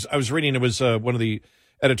 I was reading, it was one of the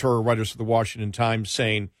editorial writers for the Washington Times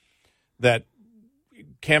saying that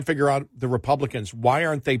can't figure out the Republicans. Why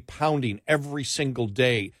aren't they pounding every single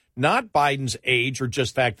day? Not Biden's age or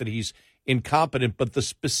just fact that he's incompetent, but the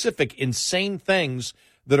specific insane things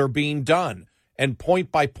that are being done. And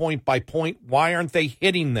point by point by point, why aren't they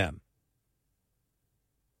hitting them?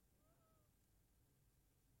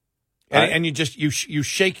 And you just you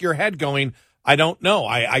shake your head, going, I don't know.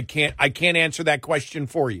 I can't answer that question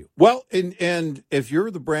for you. Well, and if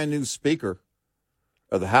you're the brand new Speaker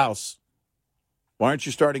of the House, why aren't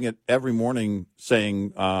you starting it every morning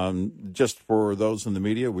saying, just for those in the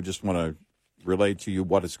media, we just want to relay to you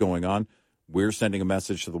what is going on. We're sending a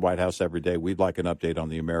message to the White House every day. We'd like an update on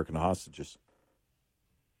the American hostages.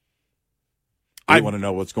 I want to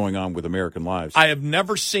know what's going on with American lives. I have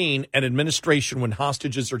never seen an administration when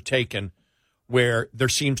hostages are taken where there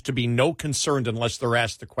seems to be no concern unless they're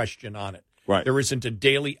asked a question on it. Right. There isn't a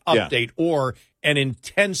daily update or an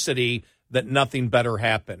intensity that nothing better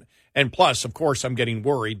happen. And plus, of course, I'm getting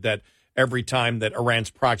worried that every time that Iran's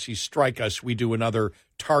proxies strike us, we do another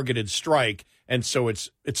targeted strike. And so it's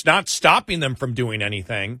not stopping them from doing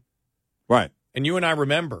anything. Right. And you and I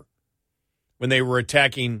remember when they were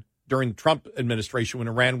attacking during the Trump administration, when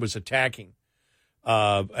Iran was attacking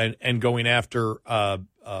and going after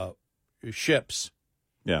ships.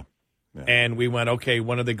 Yeah. And we went, okay,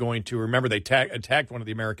 when are they going to? Remember, they attacked one of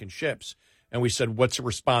the American ships. And we said, what's the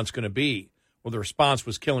response going to be? Well, the response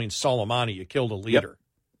was killing Soleimani. You killed a leader.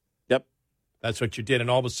 Yep. That's what you did. And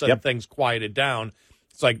all of a sudden, things quieted down.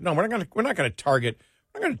 It's like, no, we're not going to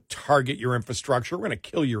target your infrastructure. We're going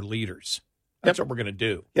to kill your leaders. That's what we're going to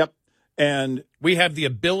do. Yep. And we have the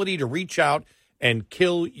ability to reach out and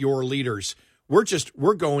kill your leaders.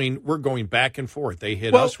 We're going back and forth. They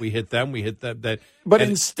hit us, we hit them, we hit them. But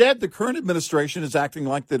instead, the current administration is acting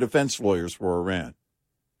like the defense lawyers for Iran.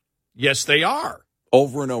 Yes, they are.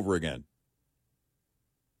 Over and over again.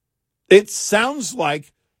 It sounds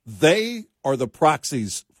like they are the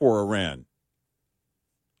proxies for Iran,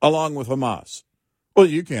 along with Hamas. Well,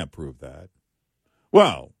 you can't prove that.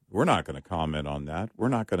 Well, we're not going to comment on that. We're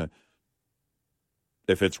not going to.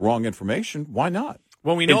 If it's wrong information, why not?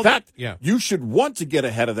 Well, we know in fact, that, you should want to get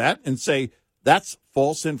ahead of that and say that's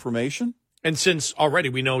false information. And since already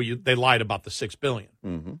we know they lied about the $6 billion.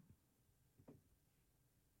 Mm-hmm.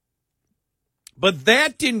 But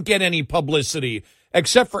that didn't get any publicity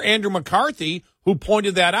except for Andrew McCarthy, who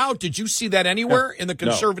pointed that out. Did you see that anywhere in the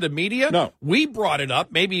conservative media? No. We brought it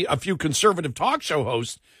up. Maybe a few conservative talk show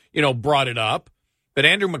hosts, brought it up. But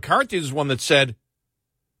Andrew McCarthy is one that said,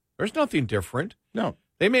 there's nothing different. No.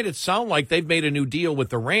 They made it sound like they've made a new deal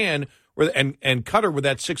with Iran and Qatar where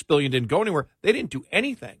that $6 billion didn't go anywhere. They didn't do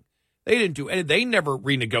anything. They never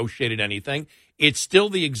renegotiated anything. It's still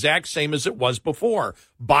the exact same as it was before.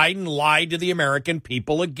 Biden lied to the American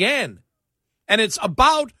people again. And it's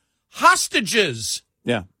about hostages.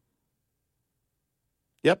 Yeah.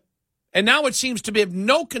 Yep. And now it seems to be of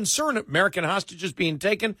no concern American hostages being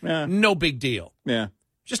taken. Yeah. No big deal. Yeah.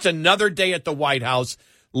 Just another day at the White House.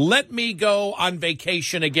 Let me go on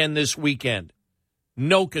vacation again this weekend.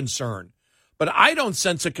 No concern. But I don't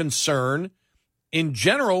sense a concern in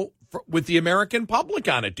general with the American public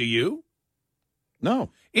on it. Do you?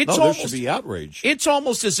 No. There should be outrage. It's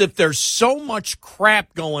almost as if there's so much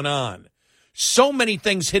crap going on, so many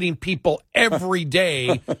things hitting people every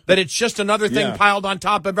day that it's just another thing piled on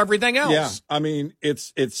top of everything else. Yeah, I mean,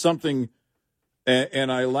 it's something, and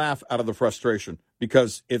I laugh out of the frustration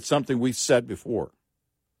because it's something we've said before.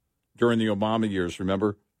 during the Obama years,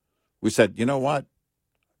 remember? We said, you know what?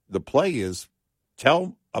 The play is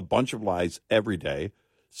tell a bunch of lies every day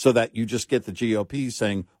so that you just get the GOP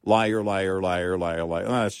saying liar, liar, liar, liar, liar.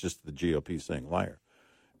 Well, that's just the GOP saying liar.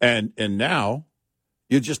 And now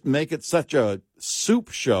you just make it such a soup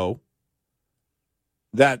show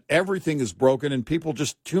that everything is broken and people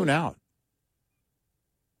just tune out.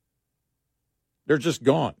 They're just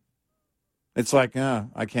gone. It's like,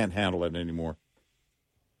 I can't handle it anymore.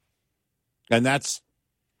 And that's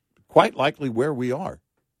quite likely where we are.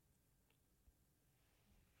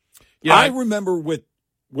 Yeah, I remember with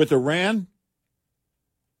Iran,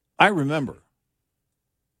 I remember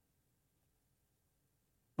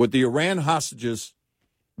with the Iran hostages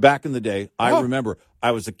back in the day, I remember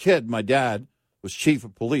I was a kid. My dad was chief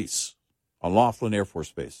of police on Laughlin Air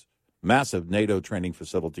Force Base, massive NATO training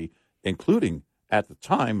facility, including, at the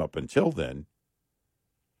time, up until then,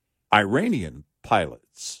 Iranian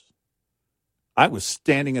pilots. I was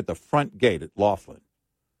standing at the front gate at Laughlin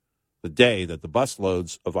the day that the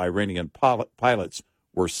busloads of Iranian pilots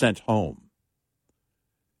were sent home.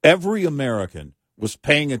 Every American was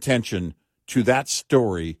paying attention to that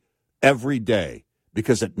story every day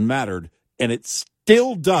because it mattered, and it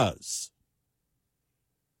still does.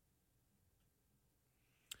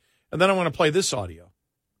 And then I want to play this audio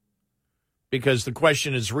because the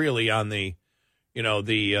question is really on the,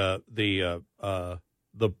 the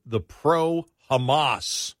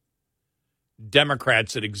pro-Hamas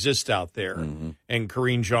Democrats that exist out there. Mm-hmm. And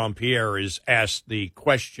Karine Jean-Pierre is asked the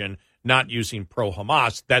question, not using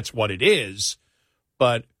pro-Hamas, that's what it is,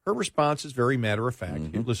 but her response is very matter-of-fact.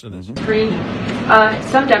 Mm-hmm. Listen to this. Mm-hmm.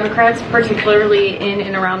 Some Democrats, particularly in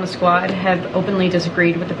and around the squad, have openly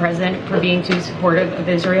disagreed with the president for being too supportive of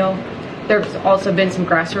Israel. There's also been some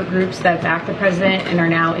grassroots groups that back the president and are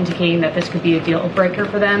now indicating that this could be a deal breaker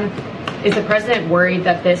for them. Is the president worried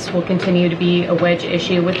that this will continue to be a wedge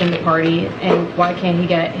issue within the party, and why can't he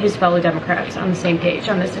get his fellow Democrats on the same page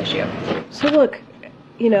on this issue? So look,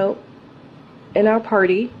 in our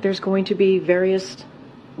party, there's going to be various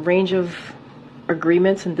range of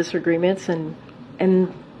agreements and disagreements, and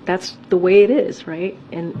that's the way it is, right?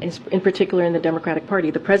 And in particular in the Democratic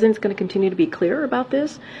Party. The president's going to continue to be clear about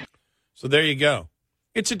this. So there you go.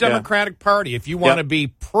 It's a Democratic Party. If you want to be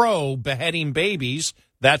pro-beheading babies,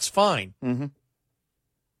 that's fine. Mm-hmm.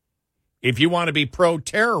 If you want to be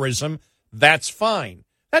pro-terrorism, that's fine.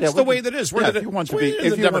 That's the way that is. We're the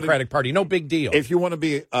Democratic Party. No big deal. If you want to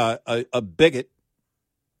be a bigot,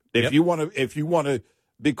 if you want to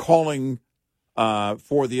be calling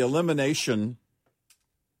for the elimination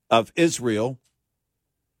of Israel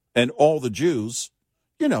and all the Jews,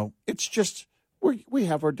 it's just we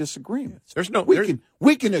have our disagreements.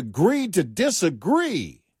 We can agree to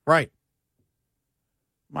disagree. Right.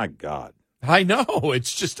 My God. I know.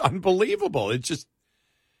 It's just unbelievable. It's just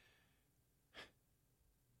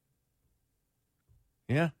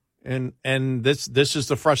And this is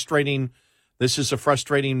the frustrating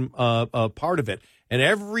part of it. And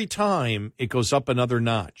every time it goes up another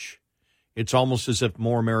notch, it's almost as if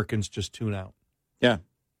more Americans just tune out. Yeah.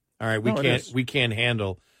 All right, we can't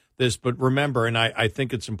handle this. But remember, and I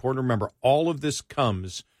think it's important to remember, all of this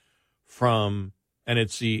comes from, and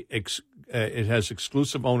it has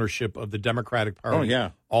exclusive ownership of the Democratic Party. Oh,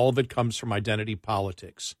 yeah. All of it comes from identity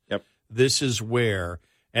politics. Yep. This is where,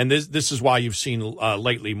 and this is why you've seen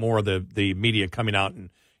lately more of the media coming out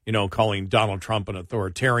and, calling Donald Trump an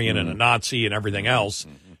authoritarian and a Nazi and everything else.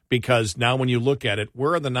 Mm-hmm. Because now when you look at it,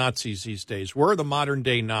 where are the Nazis these days? Where are the modern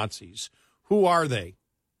day Nazis? Who are they?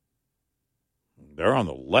 They're on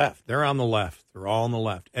the left. They're on the left. They're all on the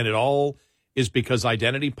left. And it all is because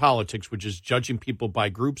identity politics, which is judging people by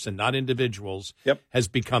groups and not individuals, has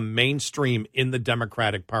become mainstream in the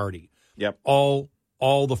Democratic Party. Yep. All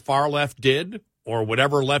the far left did, or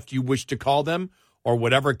whatever left you wish to call them, or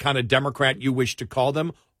whatever kind of Democrat you wish to call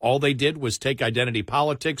them, all they did was take identity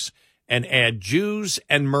politics and add Jews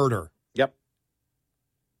and murder.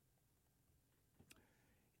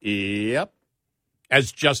 Yep.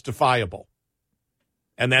 As justifiable.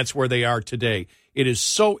 And that's where they are today. It is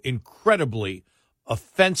so incredibly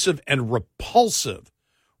offensive and repulsive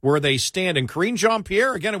where they stand. And Karine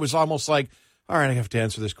Jean-Pierre, again, it was almost like, all right, I have to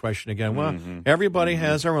answer this question again. Well, everybody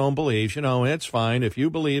has their own beliefs. It's fine. If you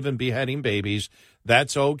believe in beheading babies,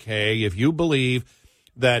 that's okay. If you believe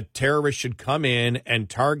that terrorists should come in and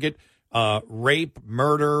target, rape,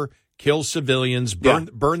 murder, kill civilians,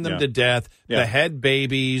 burn them to death, behead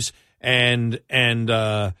babies, and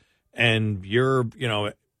you're,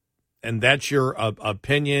 and that's your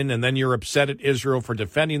opinion, and then you're upset at Israel for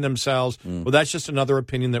defending themselves. Well, that's just another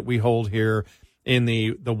opinion that we hold here. in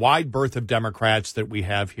the wide berth of Democrats that we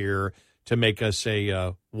have here to make us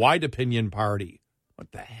a wide opinion party.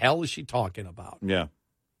 What the hell is she talking about? Yeah.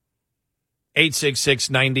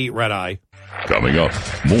 866-90-RED-EYE. Coming up,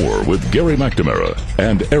 more with Gary McNamara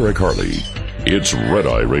and Eric Harley. It's Red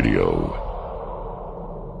Eye Radio.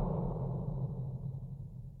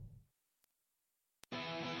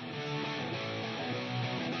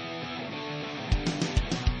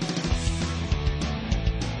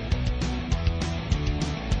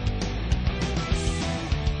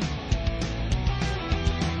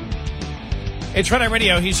 It's Red Eye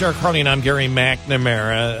Radio. He's Eric Harley, and I'm Gary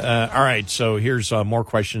McNamara. All right, so here's more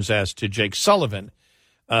questions asked to Jake Sullivan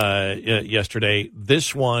yesterday.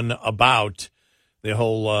 This one about the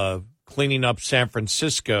whole cleaning up San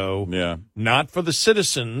Francisco. Yeah. Not for the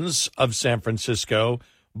citizens of San Francisco,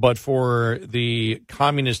 but for the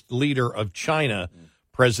communist leader of China,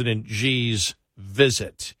 President Xi's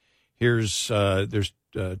visit. There's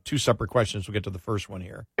two separate questions. We'll get to the first one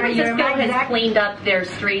here. San Francisco has cleaned up their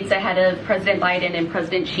streets ahead of President Biden and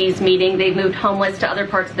President Xi's meeting. They've moved homeless to other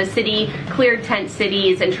parts of the city, cleared tent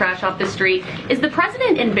cities, and trash off the street. Is the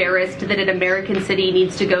president embarrassed that an American city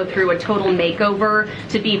needs to go through a total makeover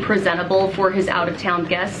to be presentable for his out-of-town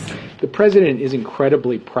guests? The president is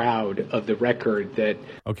incredibly proud of the record that...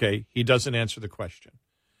 Okay, he doesn't answer the question.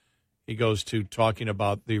 He goes to talking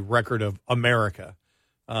about the record of America,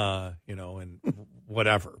 and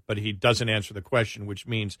whatever. But he doesn't answer the question, which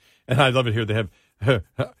means, and I love it here, they have the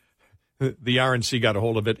RNC got a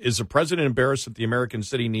hold of it. Is the president embarrassed that an American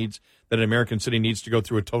city needs to go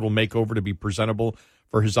through a total makeover to be presentable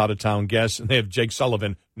for his out-of-town guests? And they have Jake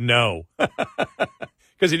Sullivan, no.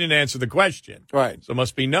 Because he didn't answer the question. Right. So it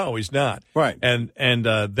must be no, he's not. Right. And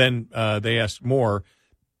then they asked more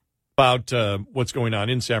about what's going on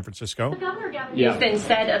in San Francisco. Governor Gavin Newsom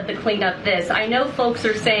said of the cleanup this. I know folks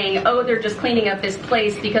are saying, oh, they're just cleaning up this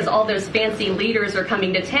place because all those fancy leaders are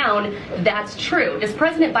coming to town. That's true. Does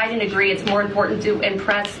President Biden agree it's more important to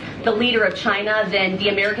impress the leader of China than the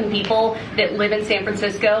American people that live in San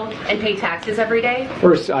Francisco and pay taxes every day?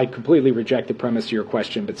 First, I completely reject the premise of your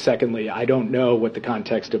question. But secondly, I don't know what the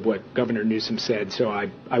context of what Governor Newsom said, so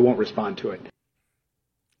I won't respond to it.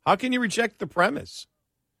 How can you reject the premise?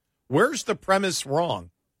 Where's the premise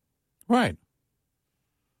wrong? Right.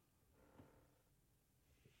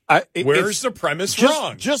 Where's the premise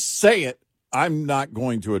wrong? Just say it. I'm not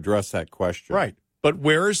going to address that question. Right. But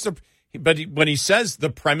when he says the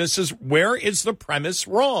premise is, where is the premise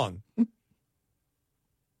wrong?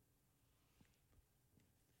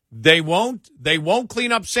 They won't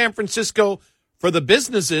clean up San Francisco for the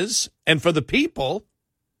businesses and for the people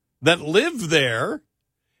that live there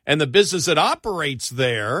and the business that operates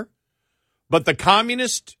there. But the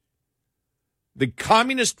communist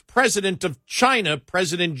president of China,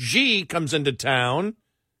 President Xi, comes into town,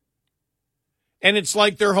 and it's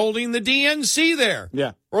like they're holding the DNC there.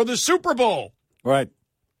 Yeah. Or the Super Bowl. Right.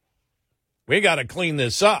 We got to clean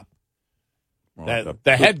this up. Well,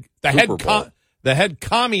 The head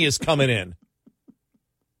commie is coming in.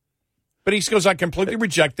 But he goes, I completely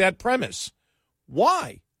reject that premise.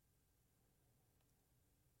 Why?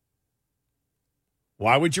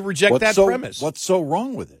 Why would you reject that premise? What's so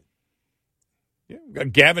wrong with it? Yeah,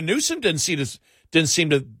 Gavin Newsom didn't seem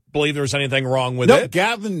to believe there was anything wrong with it. No,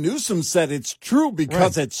 Gavin Newsom said it's true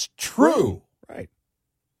because it's true. Right.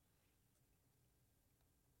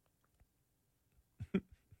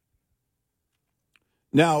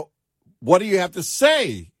 Now, what do you have to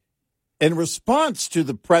say in response to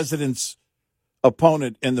the president's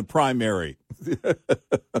opponent in the primary?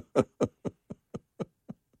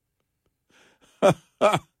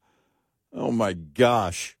 Oh, my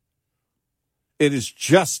gosh. It is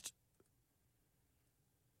just,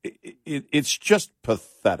 it's just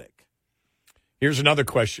pathetic. Here's another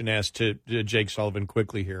question asked to Jake Sullivan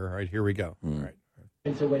quickly here. All right, here we go. All right.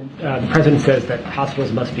 And so when the president says that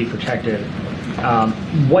hospitals must be protected,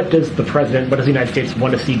 what does the United States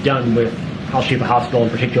want to see done with Al-Shifa Hospital in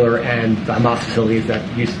particular and the Hamas facilities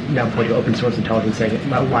that you now point to open source intelligence saying it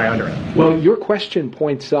might lie under it? Well, your question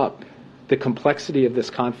points up the complexity of this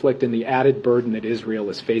conflict and the added burden that Israel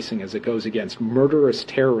is facing as it goes against murderous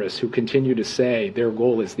terrorists who continue to say their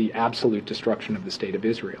goal is the absolute destruction of the state of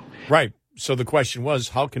Israel. Right. So the question was,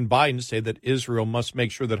 how can Biden say that Israel must make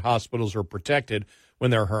sure that hospitals are protected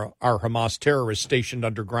when there are Hamas terrorists stationed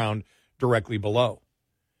underground directly below?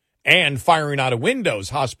 And firing out of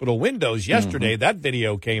windows, hospital windows. Yesterday, that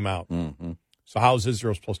video came out. Mm-hmm. So how is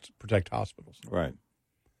Israel supposed to protect hospitals? Right.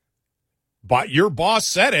 But your boss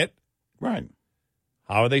said it. Right.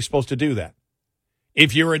 How are they supposed to do that?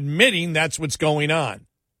 If you're admitting that's what's going on.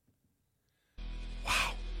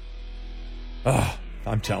 Wow.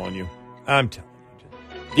 I'm telling you.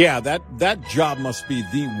 Yeah, that job must be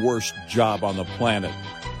the worst job on the planet,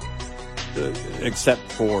 except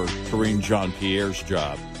for Karine Jean-Pierre's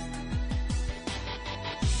job.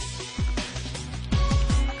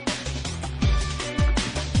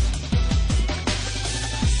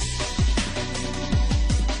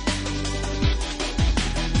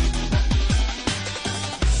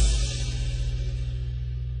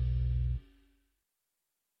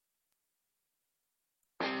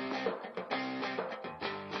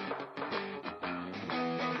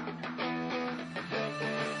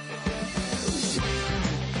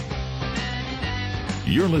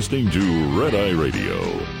 You're listening to Red Eye Radio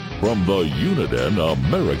from the Uniden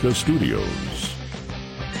America Studios.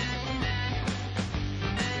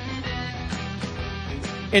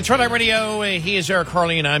 It's Red Eye Radio. He is Eric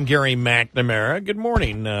Harley, and I'm Gary McNamara. Good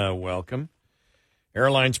morning. Welcome.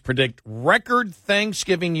 Airlines predict record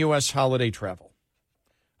Thanksgiving U.S. holiday travel.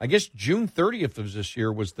 I guess June 30th of this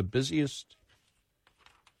year was the busiest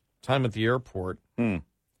time at the airport. I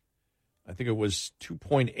think it was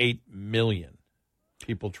 2.8 million.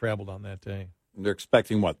 People traveled on that day. They're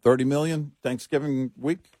expecting, 30 million Thanksgiving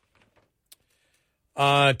week?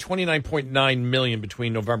 29.9 million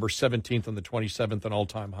between November 17th and the 27th, an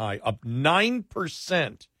all-time high, up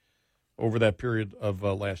 9% over that period of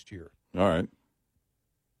last year. All right.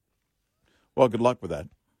 Well, good luck with that.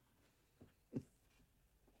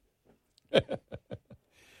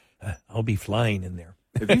 I'll be flying in there.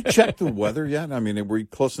 Have you checked the weather yet? I mean, were we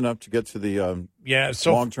close enough to get to the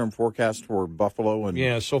long-term forecast for Buffalo?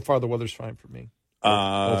 And so far the weather's fine for me.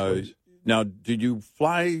 Now, did you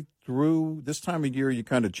fly through this time of year? You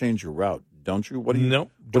kind of change your route, don't you? What are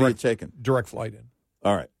you taking? Direct flight in.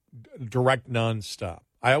 All right. Direct nonstop.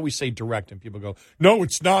 I always say direct, and people go, "No,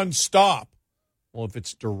 it's nonstop." Well, if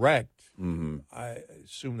it's direct, I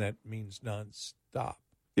assume that means nonstop.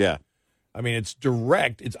 Yeah. I mean, it's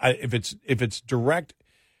direct. If it's direct,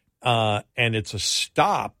 and it's a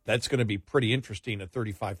stop, that's going to be pretty interesting at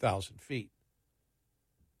 35,000 feet.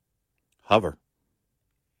 Hover.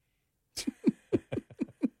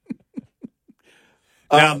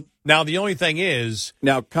 Now the only thing is,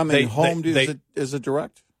 coming home is it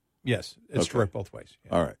direct? Yes, it's direct both ways.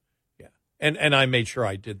 Yeah. All right. Yeah, and I made sure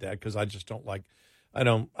I did that because I just don't like. I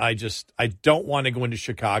don't want to go into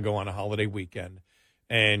Chicago on a holiday weekend.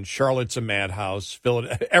 And Charlotte's a madhouse.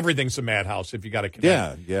 Everything's a madhouse if you got to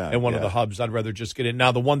connect. And one of the hubs, I'd rather just get in.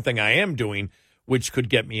 Now, the one thing I am doing, which could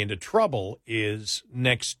get me into trouble, is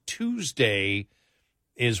next Tuesday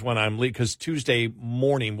is when I'm leaving, because Tuesday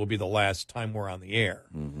morning will be the last time we're on the air.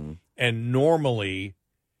 Mm-hmm. And normally,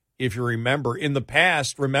 if you remember, in the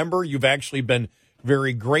past, you've actually been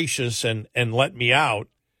very gracious and let me out.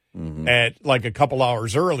 At like a couple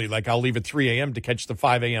hours early, like I'll leave at 3 a.m. to catch the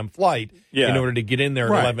 5 a.m. flight in order to get in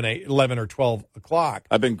there at 11 or 12 o'clock.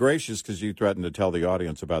 I've been gracious because you threatened to tell the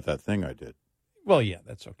audience about that thing I did. Well, yeah,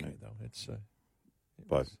 that's okay, though. It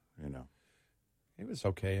was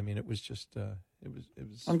okay. I mean, it was just, it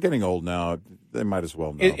was. I'm getting old now. They might as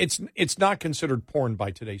well know. It's not considered porn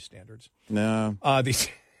by today's standards. No.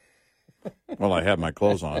 Well, I had my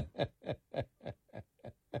clothes on.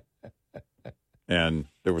 And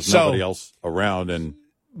there was nobody else around,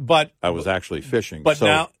 but I was actually fishing. But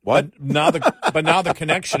now the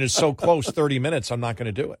connection is so close, 30 minutes, I'm not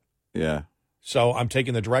going to do it. Yeah. So I'm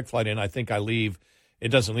taking the direct flight in. I think I leave. It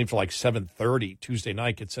doesn't leave till like 7:30 Tuesday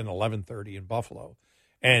night. It's in 11:30 in Buffalo,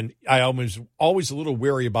 and I always a little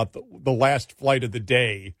wary about the last flight of the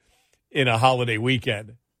day in a holiday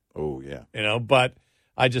weekend. Oh yeah. But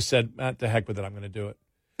I just said, to heck with it. I'm going to do it.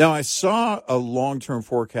 Now I saw a long-term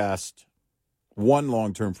forecast. One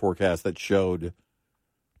long-term forecast that showed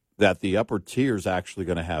that the upper tier is actually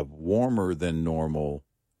going to have warmer than normal,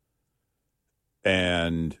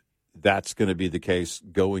 and that's going to be the case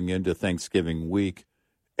going into Thanksgiving week.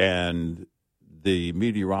 And the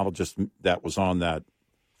meteorologist that was on that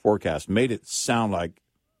forecast made it sound like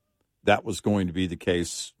that was going to be the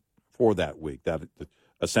case for that week, that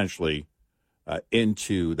essentially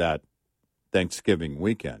into that Thanksgiving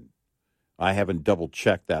weekend. I haven't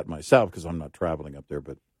double-checked that myself because I'm not traveling up there,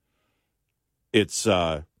 but it's,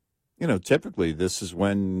 typically this is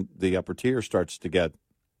when the upper tier starts to get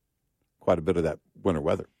quite a bit of that winter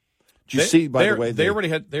weather. Did you see, by the way, they already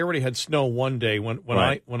had snow one day when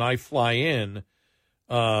I fly in.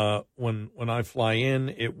 When I fly in,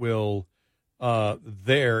 it will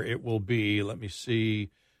it will be, let me see,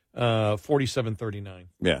 47.39.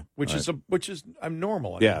 Yeah, which is I'm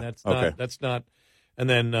normal. I mean, that's not. And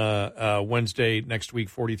then Wednesday next week,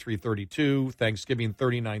 43.32. Thanksgiving,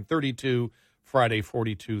 39.32. Friday,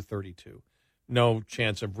 42.32. No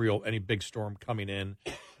chance of any big storm coming in.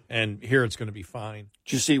 And here it's going to be fine.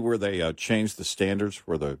 Did you see where they changed the standards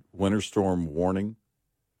for the winter storm warning?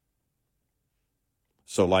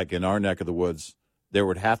 So, like in our neck of the woods, there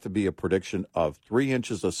would have to be a prediction of 3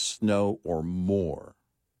 inches of snow or more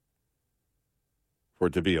for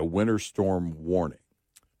it to be a winter storm warning.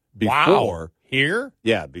 Wow. Here?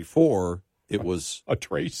 Yeah, before it was a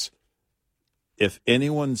trace. If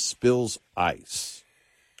anyone spills ice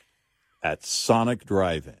at Sonic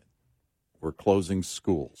Drive-In, we're closing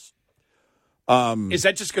schools. Is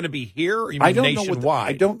that just going to be here or I don't nationwide? know.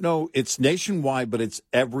 I don't know. It's nationwide, but it's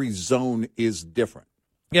every zone is different.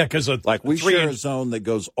 Yeah, because like we share a zone that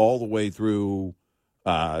goes all the way through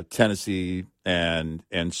Tennessee, and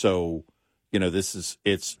so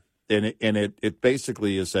it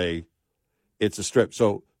basically is it's a strip.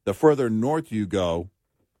 So the further north you go,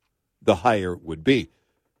 the higher it would be.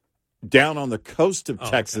 Down on the coast of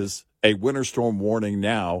Texas, a winter storm warning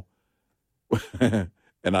now, and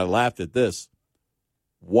I laughed at this,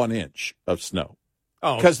 1 inch of snow.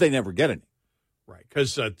 Oh, because they never get any. Right,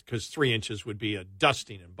 because 3 inches would be a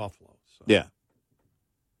dusting in Buffalo. So. Yeah.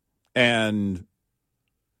 And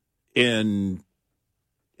in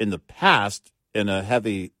the past, in a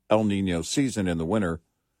heavy El Nino season in the winter,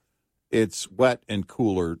 it's wet and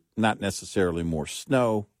cooler, not necessarily more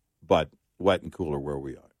snow, but wet and cooler where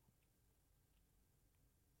we are.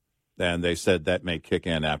 And they said that may kick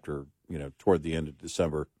in after, toward the end of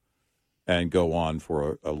December and go on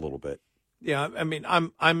for a little bit. Yeah, I mean,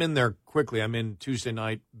 I'm in there quickly. I'm in Tuesday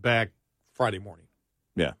night, back Friday morning.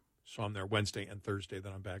 Yeah. So I'm there Wednesday and Thursday,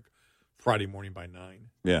 then I'm back Friday morning by 9.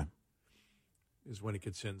 Yeah. Is when it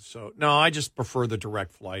gets in. So, no, I just prefer the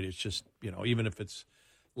direct flight. It's just, even if it's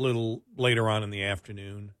a little later on in the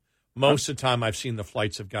afternoon. Most of the time I've seen the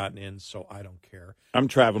flights have gotten in, so I don't care. I'm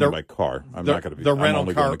traveling by car. I'm not going to be. I'm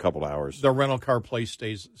only going a couple hours. The rental car place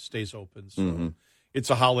stays open. So. Mm-hmm. It's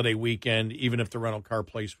a holiday weekend, even if the rental car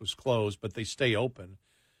place was closed, but they stay open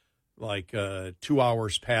like 2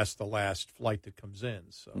 hours past the last flight that comes in.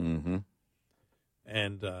 So, and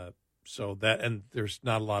and there's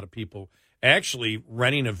not a lot of people. Actually,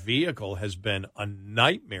 renting a vehicle has been a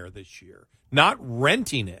nightmare this year. Not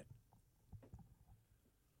renting it,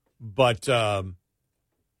 but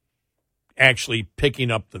actually picking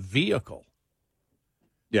up the vehicle.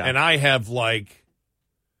 Yeah, and I have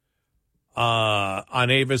on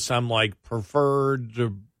Avis, I'm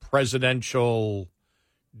preferred presidential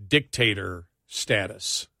dictator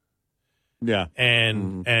status. Yeah.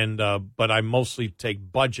 And but I mostly take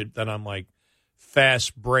budget. Then I'm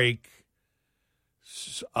fast break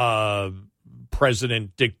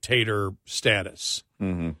president dictator status.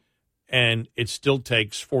 Mm-hmm. And it still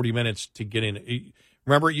takes 40 minutes to get in.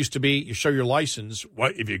 Remember, it used to be you show your license.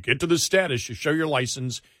 What if you get to the status, you show your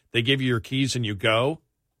license, they give you your keys and you go?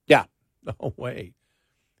 Yeah. No way.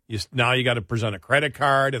 Now you got to present a credit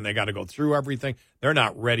card, and they got to go through everything. They're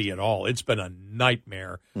not ready at all. It's been a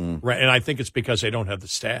nightmare. And I think it's because they don't have the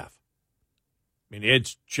staff. I mean,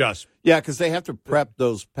 it's just... Yeah, because they have to prep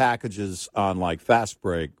those packages on Fast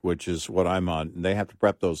Break, which is what I'm on. And they have to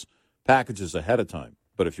prep those packages ahead of time.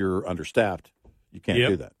 But if you're understaffed, you can't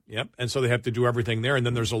do that. Yep, and so they have to do everything there. And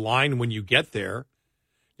then there's a line when you get there.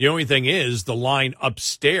 The only thing is the line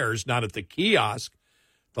upstairs, not at the kiosk,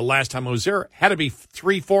 the last time I was there, had to be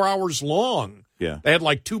 3-4 hours long. Yeah. They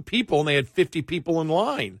had 2 people, and they had 50 people in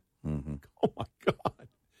line. Mm-hmm. Oh, my God.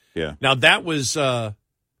 Yeah. Now, that was, that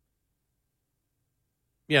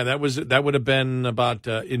would have been about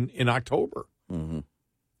in October. Mm-hmm.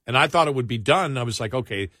 And I thought it would be done. I was like,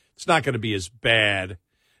 okay, it's not going to be as bad.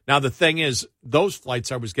 Now, the thing is, those flights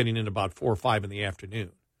I was getting in about 4 or 5 in the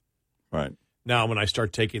afternoon. Right. Now, when I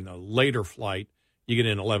start taking the later flight, you get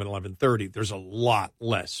in 11:30. There's a lot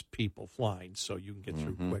less people flying, so you can get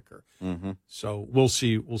through quicker. Mm-hmm. So we'll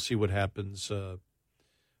see what happens. We'll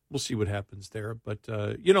see what happens there. But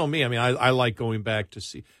you know me. I mean, I like going back to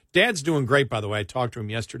see. Dad's doing great, by the way. I talked to him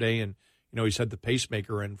yesterday, and he's had the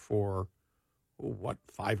pacemaker in for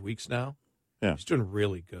 5 weeks now. Yeah, he's doing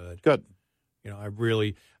really good. Good.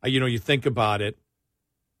 You think about it,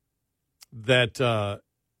 that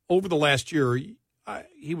over the last year,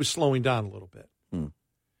 he was slowing down a little bit.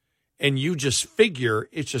 And you just figure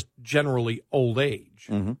it's just generally old age,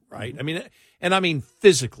 right? I mean,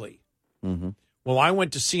 physically. Mm-hmm. Well, I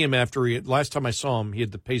went to see him last time I saw him, he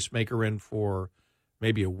had the pacemaker in for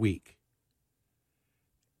maybe a week.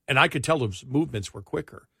 And I could tell his movements were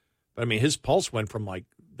quicker. But, his pulse went from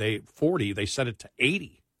 40, they set it to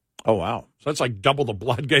 80. Oh, wow. So that's double the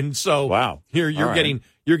blood. And so wow. You're getting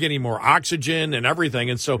more oxygen and everything.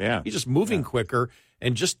 And so he's just moving quicker.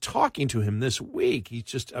 And just talking to him this week, he's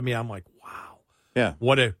just, I'm like, wow. Yeah.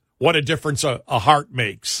 What a difference a heart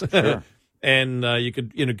makes. Sure. And you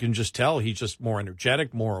can just tell he's just more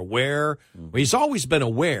energetic, more aware. He's always been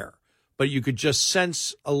aware, but you could just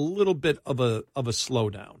sense a little bit of a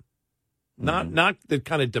slowdown. Not the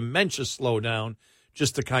kind of dementia slowdown,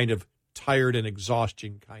 just the kind of tired and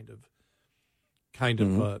exhaustion kind of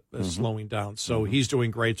slowing down. So he's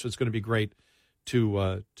doing great. So it's going to be great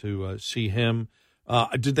to see him.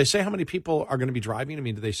 Did they say how many people are going to be driving? I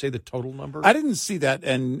mean, did they say the total number? I didn't see that,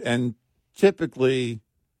 and typically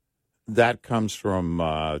that comes from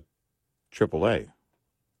AAA.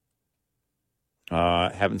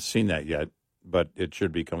 Haven't seen that yet, but it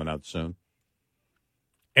should be coming out soon.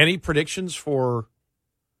 Any predictions for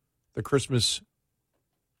the Christmas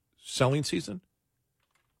selling season?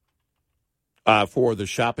 For the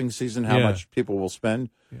shopping season, how much people will spend?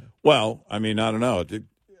 Yeah. Well, I mean, I don't know.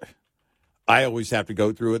 I always have to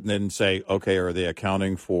go through it and then say, okay, are they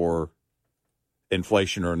accounting for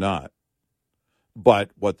inflation or not?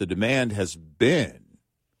 But what the demand has been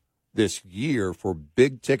this year for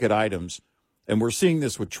big ticket items, and we're seeing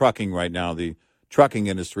this with trucking right now, the trucking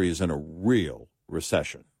industry is in a real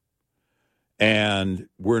recession. And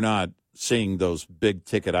we're not seeing those big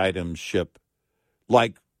ticket items ship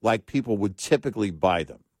like people would typically buy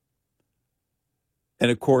them.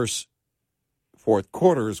 And of course, fourth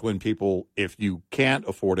quarter is when people, if you can't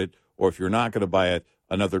afford it or if you're not going to buy it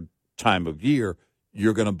another time of year,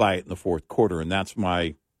 you're going to buy it in the fourth quarter. And that's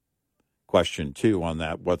my question, too, on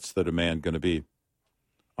that. What's the demand going to be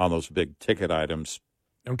on those big ticket items?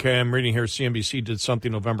 Okay, I'm reading here CNBC did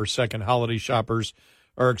something November 2nd. Holiday shoppers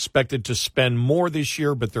are expected to spend more this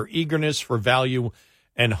year, but their eagerness for value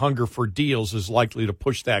and hunger for deals is likely to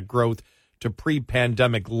push that growth to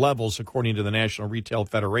pre-pandemic levels, according to the National Retail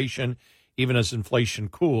Federation. Even as inflation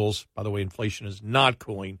cools, by the way, inflation is not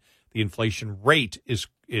cooling. The inflation rate has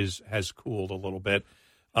cooled a little bit.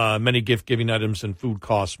 Many gift-giving items and food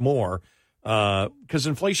cost more because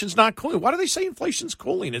inflation's not cooling. Why do they say inflation's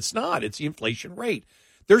cooling? It's not. It's the inflation rate.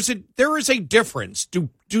 There is a difference. Do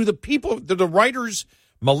the writers,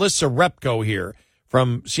 Melissa Repko here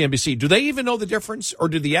from CNBC, do they even know the difference, or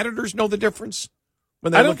do the editors know the difference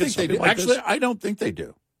when they look at something like this? Actually, I don't think they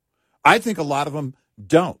do. I think a lot of them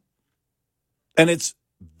don't. And it's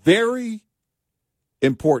very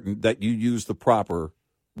important that you use the proper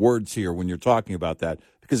words here when you're talking about that,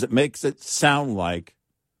 because it makes it sound like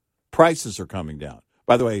prices are coming down.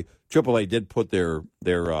 By the way, AAA did put their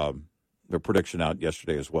prediction out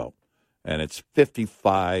yesterday as well, and it's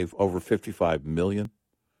over 55 million,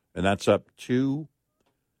 and that's up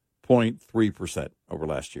 2.3% over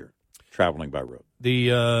last year, traveling by road.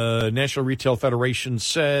 The National Retail Federation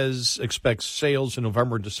expects sales in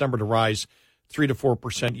November and December to rise 3 to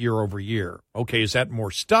 4% year over year. Okay, is that more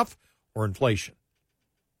stuff or inflation?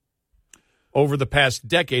 Over the past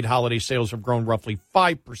decade, holiday sales have grown roughly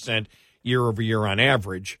 5% year over year on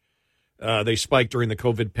average. They spiked during the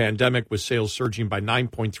COVID pandemic, with sales surging by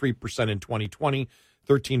 9.3% in 2020,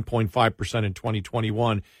 13.5% in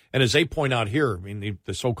 2021. And as they point out here, I mean,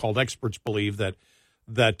 the so-called experts believe that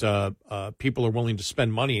people are willing to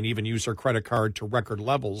spend money and even use their credit card to record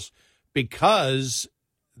levels because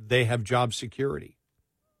they have job security.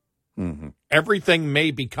 Mm-hmm. Everything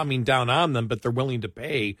may be coming down on them, but they're willing to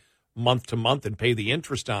pay month to month and pay the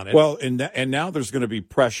interest on it. Well, and now there's going to be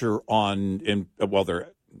pressure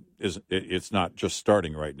it's not just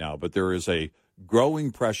starting right now, but there is a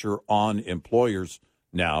growing pressure on employers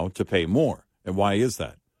now to pay more. And why is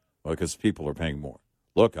that? Well, because people are paying more.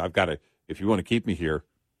 Look, if you want to keep me here,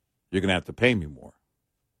 you're going to have to pay me more.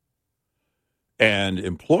 And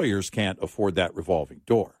employers can't afford that revolving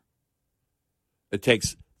door. It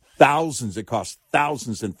costs thousands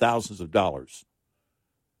and thousands of dollars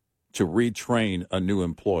to retrain a new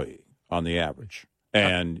employee on the average.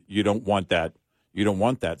 And you don't want that. You don't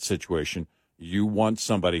want that situation. You want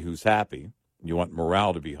somebody who's happy. You want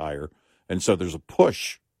morale to be higher. And so there's a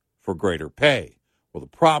push for greater pay. Well, the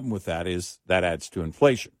problem with that is that adds to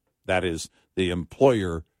inflation. That is the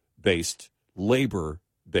employer-based,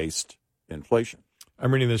 labor-based inflation.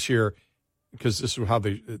 I'm reading this here because this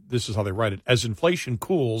is how they write it. As inflation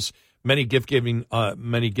cools, many gift-giving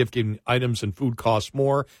items and food cost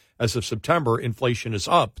more. As of September, inflation is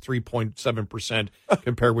up 3.7%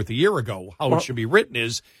 compared with a year ago. How it should be written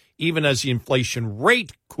is, even as the inflation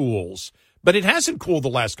rate cools. But it hasn't cooled the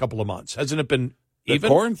last couple of months. Hasn't it been even? The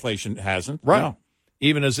core inflation hasn't. Right. No.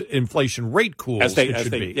 Even as inflation rate cools, it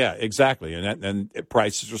should be. Yeah, exactly. And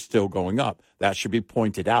prices are still going up. That should be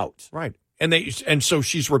pointed out. Right. And so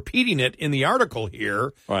she's repeating it in the article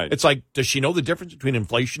here. Right. It's like, does she know the difference between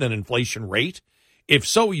inflation and inflation rate? If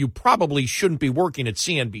so, you probably shouldn't be working at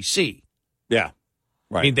CNBC. Yeah.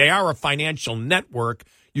 I mean, they are a financial network.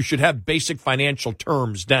 You should have basic financial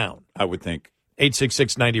terms down. I would think.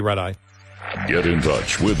 866-90-RED-EYE. Get in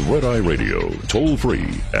touch with Red Eye Radio, toll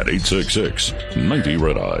free at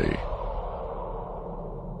 866-90-RED-EYE.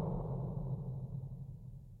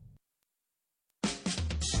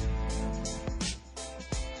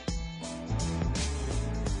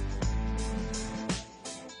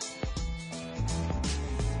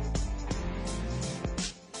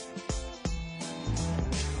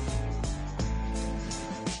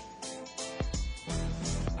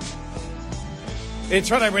 It's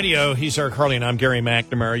Red Eye Radio. He's Eric Harley, and I'm Gary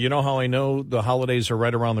McNamara. You know how I know the holidays are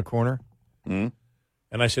right around the corner? Mm-hmm.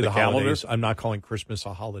 And I say the holidays. I'm not calling Christmas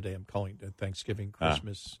a holiday. I'm calling it Thanksgiving,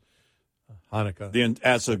 Christmas, Hanukkah.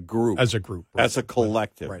 As a group. As a group. Right. As a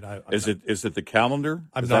collective. Right. Is it the calendar?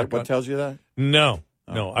 I'm Is not that what tells you that? No.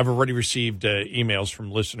 No. I've already received emails from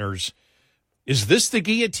listeners. Is this the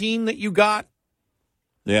guillotine that you got?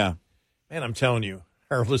 Yeah. Man, I'm telling you,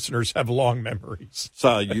 our listeners have long memories.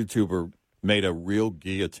 Saw a YouTuber made a real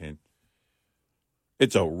guillotine.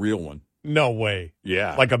 It's a real one. No way.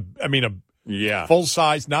 Yeah. Yeah. Full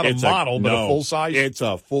size, not a model, but a full size? It's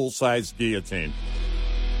a full size guillotine.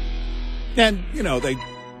 And, they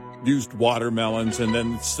used watermelons and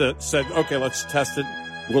then said, okay, let's test it.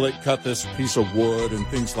 Will it cut this piece of wood and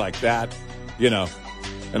things like that?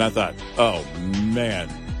 And I thought, oh, man,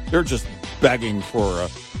 they're just begging for a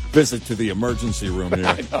visit to the emergency room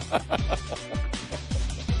here.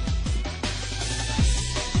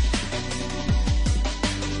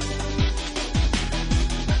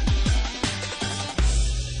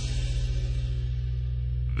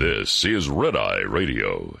 This is Red Eye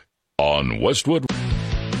Radio on Westwood.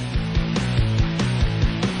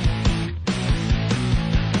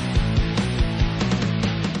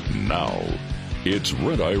 Now, it's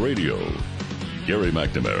Red Eye Radio. Gary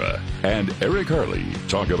McNamara and Eric Harley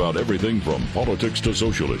talk about everything from politics to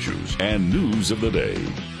social issues and news of the day.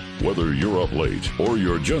 Whether you're up late or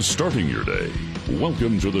you're just starting your day,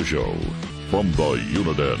 welcome to the show. From the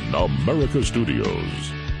Uniden America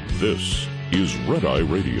Studios, this is Red Eye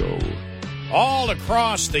Radio. All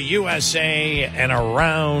across the USA and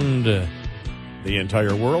around the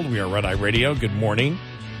entire world, we are Red Eye Radio. Good morning.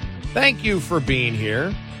 Thank you for being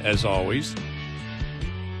here, as always.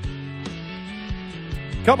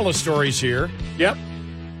 Couple of stories here. Yep.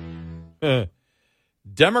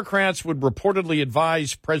 Democrats would reportedly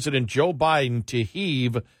advise President Joe Biden to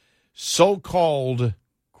heave so-called,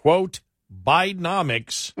 quote,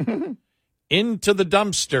 Bidenomics into the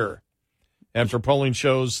dumpster after polling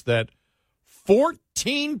shows that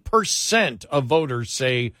 14% of voters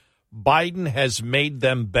say Biden has made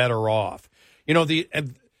them better off.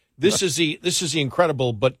 This is the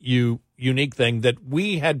incredible but unique thing that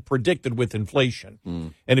we had predicted with inflation.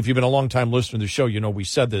 And if you've been a long time listener to the show, we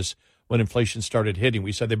said this when inflation started hitting.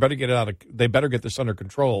 We said they better get this under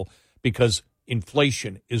control because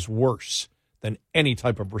inflation is worse than any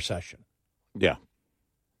type of recession. Yeah.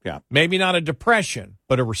 Yeah. Maybe not a depression,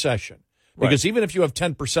 but a recession. Because even if you have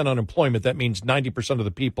 10% unemployment, that means 90% of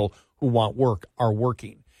the people who want work are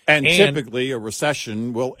working. And typically a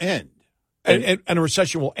recession will end. And a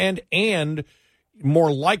recession will end, and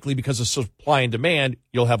more likely because of supply and demand,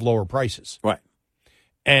 you'll have lower prices. Right.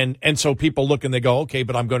 And so people look and they go, okay,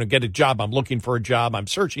 but I'm going to get a job. I'm looking for a job. I'm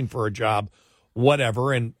searching for a job,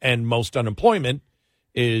 whatever. And most unemployment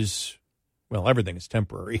is, well, everything is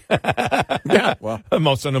temporary. Yeah. Well,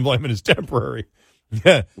 most unemployment is temporary.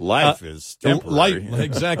 Life is temporary.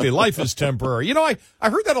 Exactly. Life is temporary. I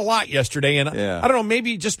heard that a lot yesterday, and I don't know,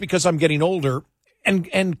 maybe just because I'm getting older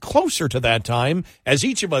and closer to that time, as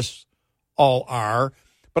each of us all are,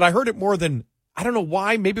 but I heard it more than, I don't know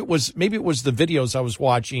why. Maybe it was the videos I was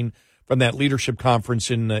watching from that leadership conference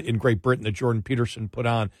in Great Britain that Jordan Peterson put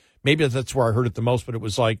on. Maybe that's where I heard it the most, but it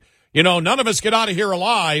was like, none of us get out of here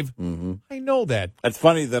alive. Mm-hmm. I know that. It's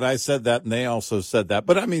funny that I said that and they also said that.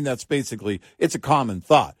 But, I mean, that's basically, it's a common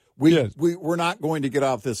thought. We're not going to get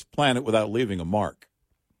off this planet without leaving a mark.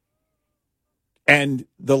 And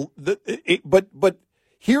but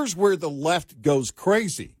here's where the left goes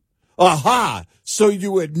crazy. Aha! So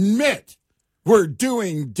you admit we're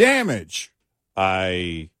doing damage.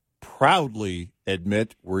 I proudly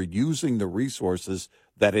admit we're using the resources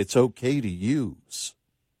that it's okay to use.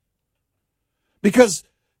 Because,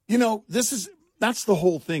 that's the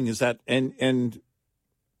whole thing is that, and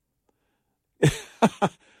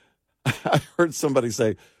I heard somebody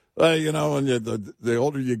say, and the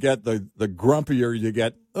older you get, the grumpier you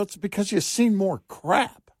get. That's because you've seen more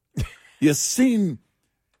crap. You've seen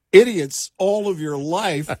idiots all of your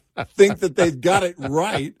life think that they've got it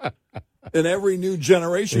right, And every new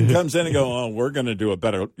generation comes in and go, oh, we're going to do it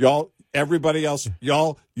better. Y'all, everybody else,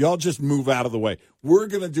 y'all just move out of the way. We're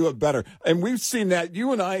going to do it better. And we've seen that.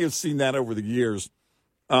 You and I have seen that over the years.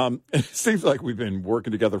 It seems like we've been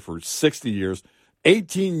working together for 60 years,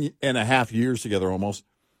 18 and a half years together almost.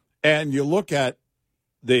 And you look at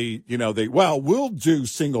we'll do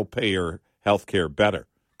single payer health care better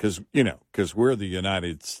because we're the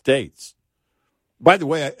United States. By the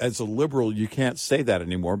way, as a liberal, you can't say that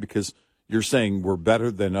anymore because you're saying we're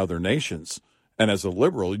better than other nations. And as a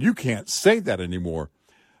liberal, you can't say that anymore.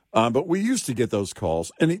 But we used to get those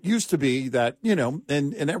calls, and it used to be that,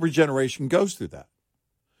 and every generation goes through that.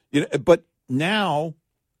 But now,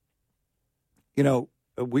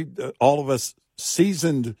 we all of us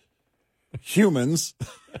seasoned humans.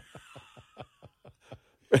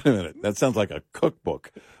 Wait a minute, that sounds like a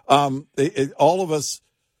cookbook. All of us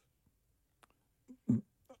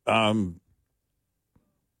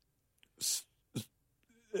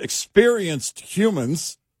experienced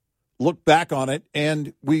humans look back on it,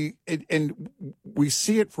 and we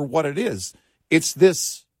see it for what it is. It's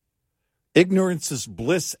this ignorance is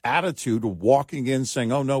bliss attitude of walking in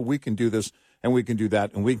saying, oh, no, we can do this, and we can do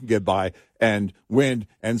that, and we can get by, and wind,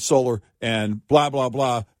 and solar, and blah, blah,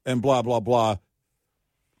 blah, and blah, blah, blah.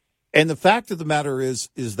 And the fact of the matter is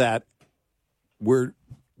that we're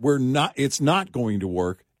not, it's not going to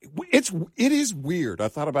work. It is weird. I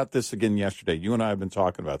thought about this again yesterday. You and I have been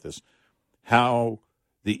talking about this, how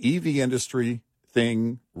the EV industry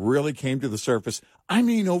thing really came to the surface. I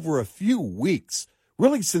mean, over a few weeks,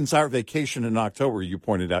 really since our vacation in October, you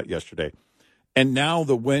pointed out yesterday. And now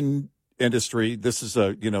the wind industry, this is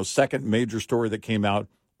a, second major story that came out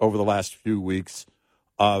over the last few weeks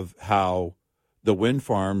of how the wind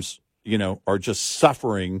farms, are just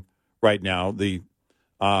suffering right now. Because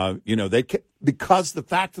the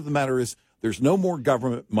fact of the matter is there's no more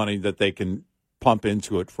government money that they can pump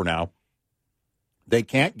into it for now. They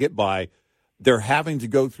can't get by. They're having to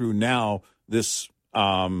go through now this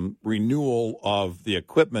renewal of the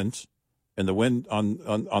equipment and the wind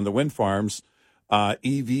on the wind farms.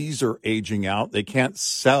 EVs are aging out. They can't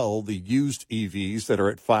sell the used EVs that are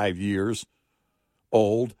at 5 years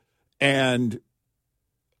old. And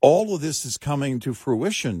all of this is coming to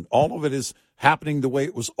fruition. All of it is happening the way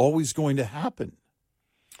it was always going to happen.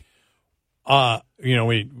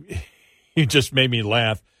 You just made me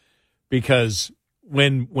laugh because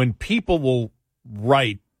when people will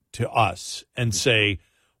write to us and say,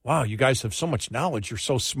 wow, you guys have so much knowledge, you're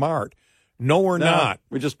so smart. No, we're not.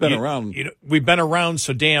 We've just been around. We've been around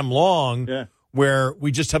so damn long where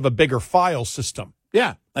we just have a bigger file system.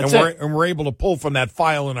 Yeah, and we're able to pull from that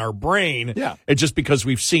file in our brain. Yeah. It's just because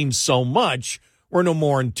we've seen so much, we're no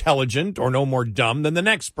more intelligent or no more dumb than the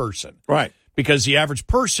next person. Right. Because the average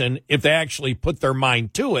person, if they actually put their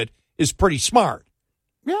mind to it, is pretty smart.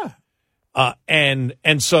 Yeah. And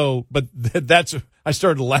so, but that's, I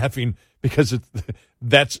started laughing because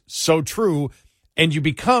that's so true. And you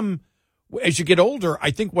become, as you get older,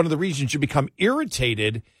 I think one of the reasons you become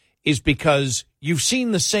irritated is because you've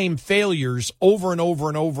seen the same failures over and over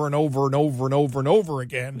and over and over and over and over and over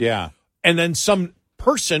again. Yeah. And then some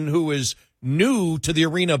person who is new to the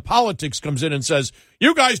arena of politics comes in and says,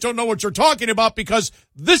 you guys don't know what you're talking about because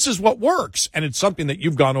this is what works. And it's something that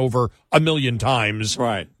you've gone over a million times.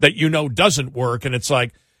 Right. That doesn't work. And it's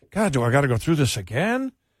like, God, do I got to go through this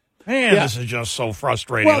again? Man, This is just so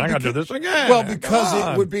frustrating. I got to do this again. Well, because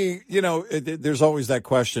it would be, there's always that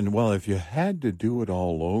question. Well, if you had to do it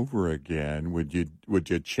all over again, would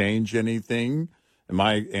you change anything? And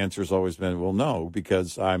my answer has always been, well, no,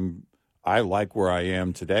 because I like where I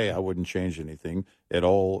am today. I wouldn't change anything. It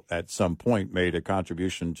all at some point made a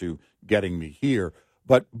contribution to getting me here.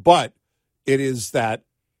 But it is that,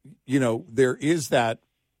 there is that.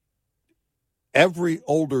 Every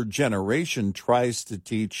older generation tries to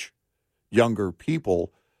teach younger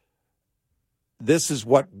people, this is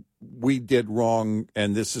what we did wrong,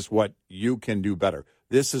 and this is what you can do better.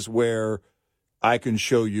 This is where I can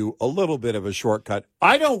show you a little bit of a shortcut.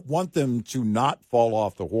 I don't want them to not fall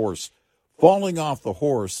off the horse. Falling off the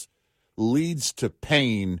horse leads to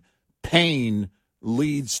pain. Pain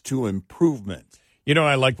leads to improvement.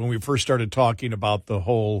 I like when we first started talking about the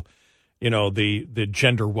whole, the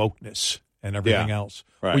gender wokeness and everything else.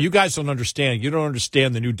 Right. Well, you guys don't understand. You don't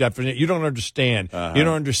understand the new definition. You don't understand. You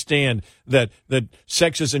don't understand that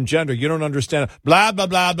sex is in gender. You don't understand. Blah, blah,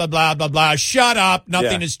 blah, blah, blah, blah, blah. Shut up.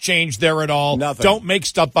 Nothing has changed there at all. Nothing. Don't make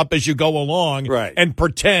stuff up as you go along and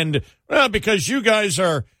pretend, because you guys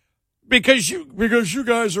are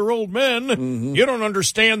old men, you don't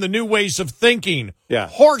understand the new ways of thinking. Yeah.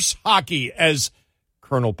 Horse hockey, as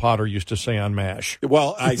Colonel Potter used to say on MASH.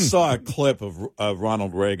 Well, I saw a clip of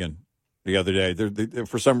Ronald Reagan the other day. They're,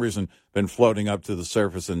 for some reason, been floating up to the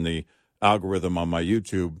surface in the algorithm on my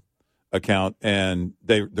YouTube account, and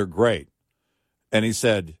they're great. And he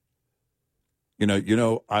said, you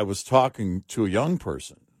know, I was talking to a young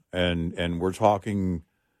person, and we're talking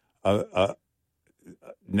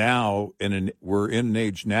now we're in an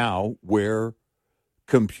age now where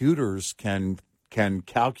computers can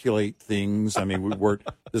calculate things. I mean,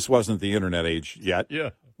 this wasn't the internet age yet. Yeah.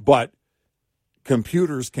 But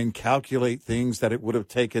computers can calculate things that it would have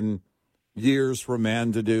taken years for a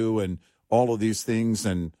man to do, and all of these things.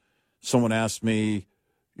 And someone asked me,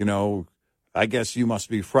 you know, I guess you must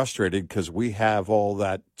be frustrated because we have all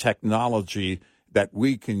that technology that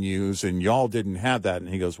we can use, and y'all didn't have that. And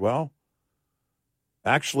he goes, well,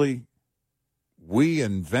 actually, we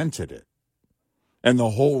invented it. And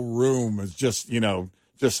the whole room is just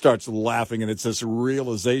starts laughing, and it's this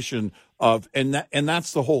realization of, and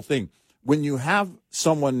that's the whole thing. When you have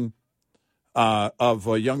someone of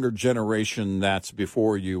a younger generation that's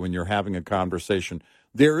before you and you're having a conversation,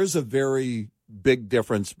 there is a very big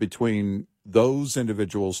difference between those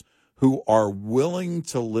individuals who are willing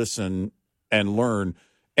to listen and learn.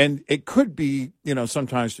 And it could be,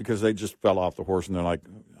 sometimes because they just fell off the horse and they're like,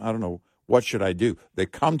 I don't know, what should I do? They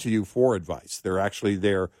come to you for advice. They're actually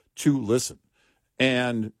there to listen.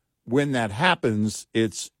 And when that happens,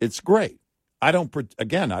 it's great. I don't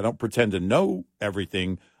pretend to know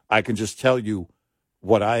everything. I can just tell you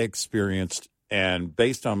what I experienced, and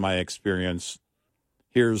based on my experience,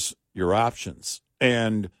 here's your options.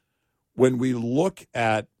 And when we look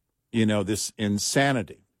at, this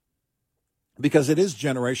insanity, because it is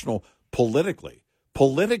generational politically,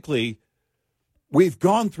 we've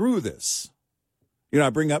gone through this. I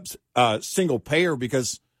bring up single payer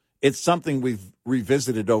because it's something we've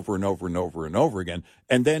revisited over and over and over and over again.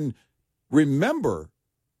 And then remember,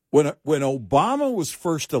 when Obama was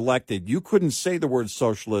first elected, you couldn't say the word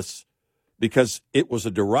socialist because it was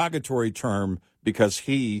a derogatory term because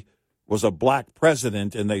he was a black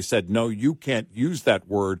president, and they said, no, you can't use that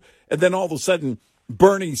word. And then all of a sudden,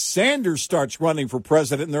 Bernie Sanders starts running for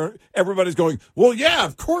president, and everybody's going, well, yeah,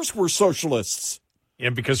 of course we're socialists. Yeah,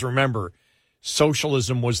 because remember,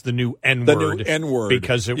 socialism was the new N-word. The new N-word.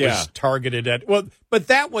 Because it was targeted at, but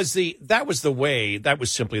that was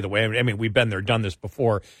simply the way. I mean, we've been there, done this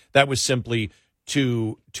before. That was simply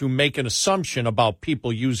to make an assumption about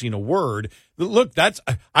people using a word. Look,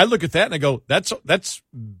 I look at that and I go, that's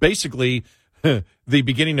basically the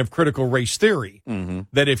beginning of critical race theory. Mm-hmm.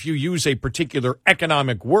 That if you use a particular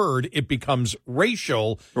economic word, it becomes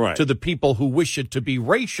racial to the people who wish it to be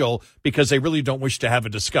racial because they really don't wish to have a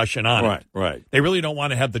discussion on it. Right. They really don't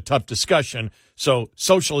want to have the tough discussion. So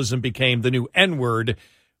socialism became the new N-word.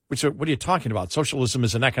 Which, what are you talking about? Socialism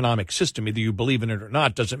is an economic system. Either you believe in it or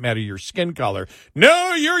not. Doesn't matter your skin color.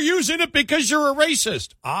 No, you're using it because you're a racist.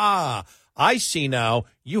 Ah, I see now.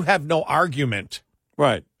 You have no argument.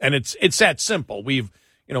 Right. And it's that simple. We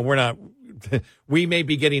may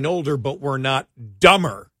be getting older, but we're not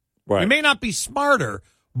dumber. Right. We may not be smarter,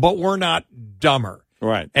 but we're not dumber.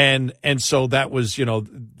 Right. And so that was,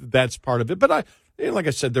 that's part of it. But like I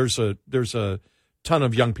said, there's a ton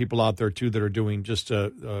of young people out there too that are doing just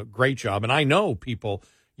a great job. And I know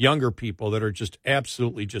younger people that are just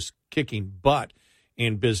absolutely just kicking butt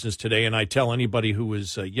in business today. And I tell anybody who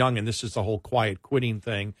is young, and this is the whole quiet quitting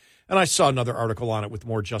thing, and I saw another article on it with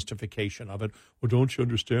more justification of it. Well, don't you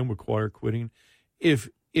understand with quiet quitting? If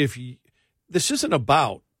this isn't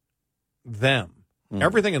about them,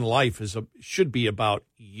 everything in life should be about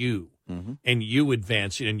you and you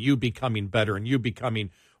advancing and you becoming better and you becoming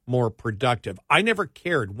more productive. I never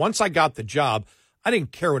cared. Once I got the job, I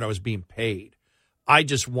didn't care what I was being paid. I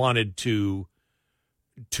just wanted to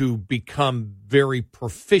become very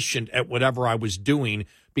proficient at whatever I was doing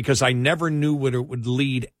because I never knew what it would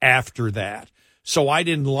lead after that. So I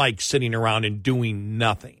didn't like sitting around and doing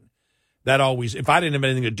nothing. If I didn't have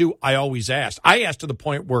anything to do, I always asked. I asked to the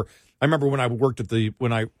point where I remember when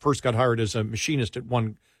I first got hired as a machinist at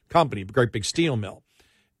one company, a great big steel mill.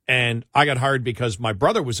 And I got hired because my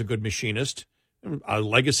brother was a good machinist, a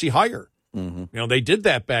legacy hire. Mm-hmm. They did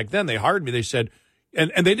that back then. They hired me. They said,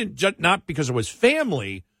 and they didn't, not because it was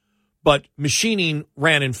family, but machining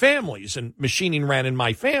ran in families, and machining ran in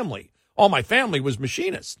my family. All my family was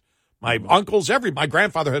machinists. My uncles, my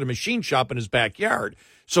grandfather had a machine shop in his backyard.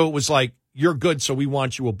 So it was like, you're good, so we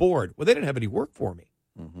want you aboard. Well, they didn't have any work for me.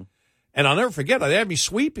 Mm-hmm. And I'll never forget, they had me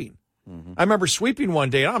sweeping. Mm-hmm. I remember sweeping one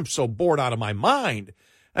day, and I'm so bored out of my mind.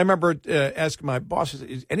 I remember asking my boss,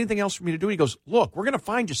 is anything else for me to do? He goes, look, we're going to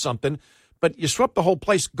find you something, but you swept the whole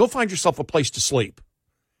place. Go find yourself a place to sleep.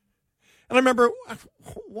 And I remember,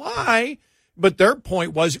 why? But their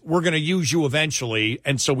point was, we're going to use you eventually,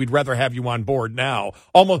 and so we'd rather have you on board now.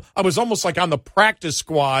 I was almost like on the practice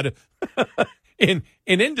squad in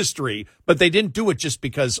industry, but they didn't do it just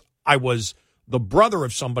because I was the brother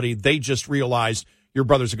of somebody. They just realized, your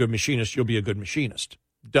brother's a good machinist, you'll be a good machinist.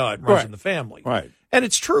 Duh, it runs in the family. Right. And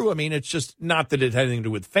it's true. I mean, it's just not that it had anything to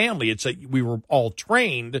do with family. It's that we were all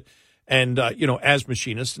trained and, as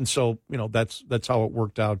machinists. And so, that's how it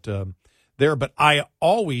worked out there. But I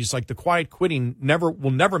always, like, the quiet quitting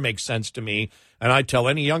will never make sense to me. And I tell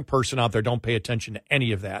any young person out there, don't pay attention to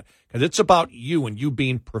any of that, because it's about you and you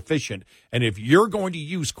being proficient. And if you're going to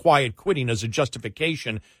use quiet quitting as a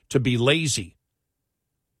justification to be lazy,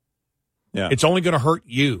 it's only going to hurt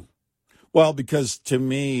you. Well, because to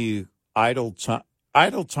me, idle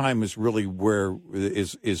time is really where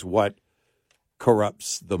is what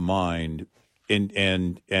corrupts the mind,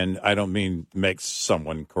 and I don't mean makes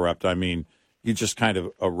someone corrupt. I mean, you just kind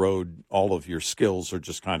of erode all of your skills, or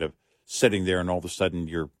just kind of sitting there, and all of a sudden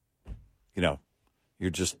you're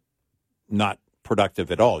just not productive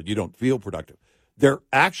at all. You don't feel productive.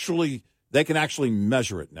 They can actually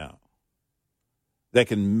measure it now. They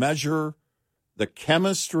can measure the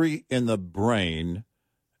chemistry in the brain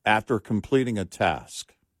after completing a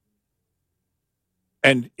task.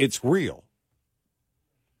 And it's real.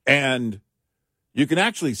 And you can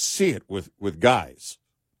actually see it with guys.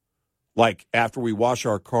 Like, after we wash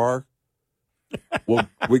our car,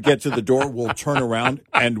 we get to the door, we'll turn around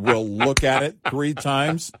and we'll look at it 3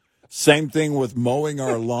 times. Same thing with mowing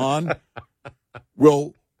our lawn.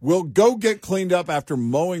 We'll go get cleaned up after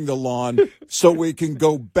mowing the lawn so we can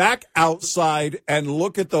go back outside and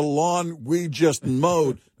look at the lawn we just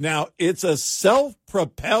mowed. Now, it's a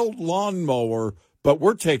self-propelled lawnmower, but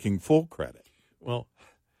we're taking full credit. Well,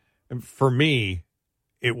 for me,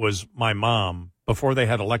 it was my mom, before they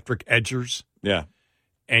had electric edgers. Yeah.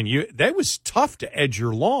 And that was tough to edge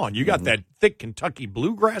your lawn. You got that thick Kentucky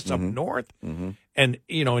bluegrass up north. Mm-hmm. And,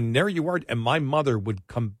 and there you are. And my mother would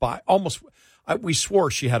come by almost... we swore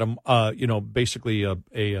she had basically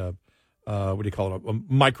a what do you call it, a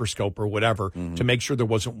microscope or whatever, to make sure there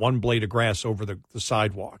wasn't one blade of grass over the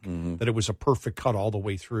sidewalk, that it was a perfect cut all the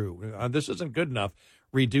way through. This isn't good enough.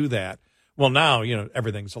 Redo that. Well, now,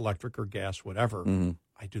 everything's electric or gas, whatever.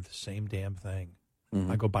 I do the same damn thing.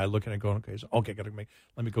 I go by looking and going, okay,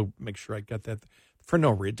 let me go make sure I got that. For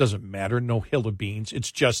no reason. It doesn't matter. No hill of beans.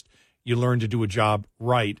 It's just you learn to do a job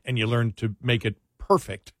right, and you learn to make it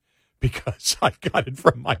perfect, because I got it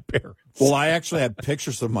from my parents. Well, I actually have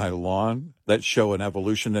pictures of my lawn that show an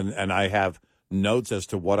evolution, and I have notes as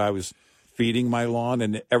to what I was feeding my lawn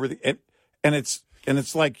and everything. And it's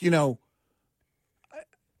like,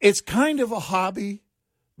 it's kind of a hobby,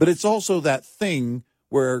 but it's also that thing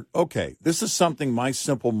where, okay, this is something my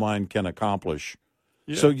simple mind can accomplish.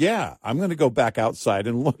 Yeah. So, I'm going to go back outside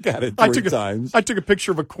and look at it 3 times. I took a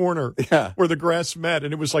picture of a corner where the grass met,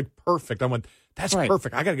 and it was like perfect. I went, that's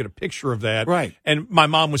perfect. I got to get a picture of that. Right. And my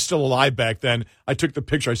mom was still alive back then. I took the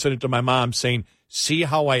picture. I sent it to my mom saying, see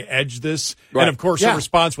how I edged this? Right. And, of course, her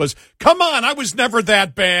response was, come on, I was never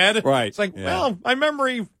that bad. Right. It's like, well, my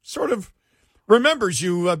memory sort of remembers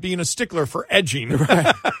you being a stickler for edging.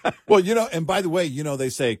 Right. Well, and by the way, they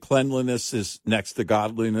say cleanliness is next to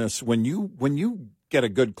godliness. When you get a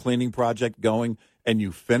good cleaning project going and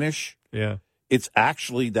you finish, it's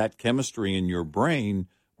actually that chemistry in your brain,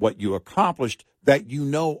 what you accomplished, that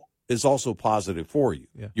is also positive for you.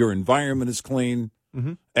 Yeah. Your environment is clean,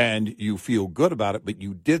 and you feel good about it, but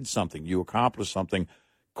you did something. You accomplished something.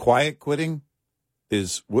 Quiet quitting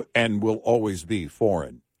is and will always be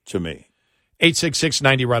foreign to me.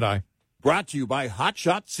 866-90-RED-I. Brought to you by Hot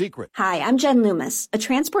Shot Secret. Hi, I'm Jen Loomis, a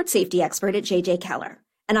transport safety expert at J.J. Keller,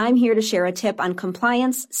 and I'm here to share a tip on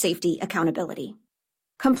compliance, safety, accountability.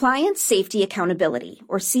 Compliance, Safety, Accountability,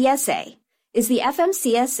 or CSA, is the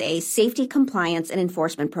FMCSA Safety, Compliance, and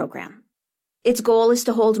Enforcement Program. Its goal is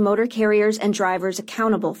to hold motor carriers and drivers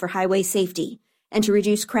accountable for highway safety and to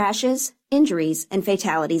reduce crashes, injuries, and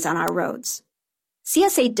fatalities on our roads.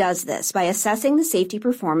 CSA does this by assessing the safety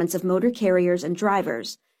performance of motor carriers and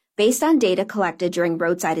drivers based on data collected during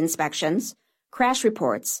roadside inspections, crash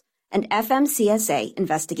reports, and FMCSA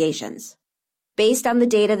investigations. Based on the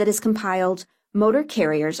data that is compiled, motor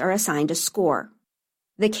carriers are assigned a score.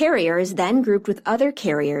 The carrier is then grouped with other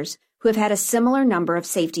carriers who have had a similar number of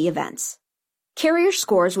safety events. Carrier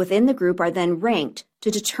scores within the group are then ranked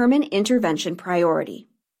to determine intervention priority.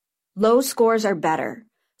 Low scores are better,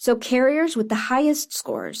 so carriers with the highest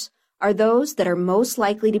scores are those that are most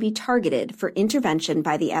likely to be targeted for intervention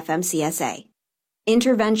by the FMCSA.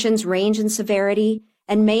 Interventions range in severity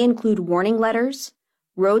and may include warning letters,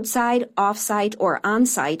 roadside, off-site, or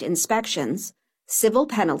on-site inspections, civil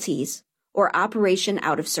penalties, or operation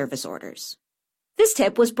out-of-service orders. This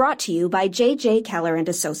tip was brought to you by J.J. Keller &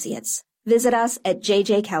 Associates. Visit us at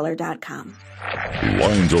jjkeller.com.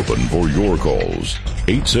 Lines open for your calls.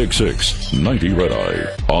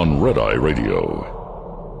 866-90-RED-EYE on Red Eye Radio.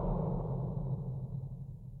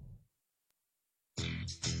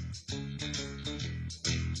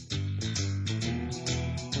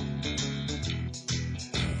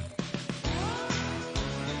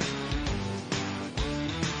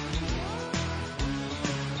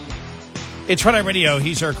 It's Red Eye Radio.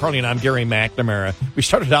 He's Eric Carly, and I'm Gary McNamara. We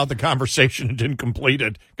started out the conversation and didn't complete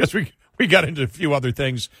it because we got into a few other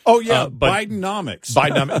things. Oh, yeah, but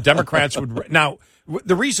Bidenomics. Democrats would... Now,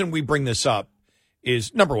 the reason we bring this up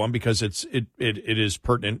is, number one, because it is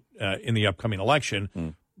pertinent in the upcoming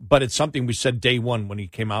election, but it's something we said day one when he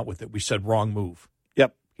came out with it. We said, wrong move.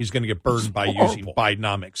 Yep. He's going to get burned by using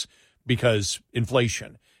Bidenomics because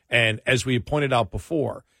inflation. And as we pointed out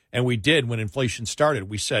before... And we did when inflation started.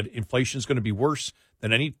 We said inflation is going to be worse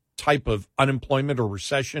than any type of unemployment or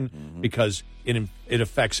recession because it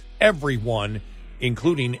affects everyone,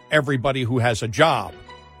 including everybody who has a job.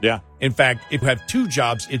 Yeah. In fact, if you have two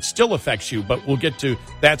jobs, it still affects you. But we'll get to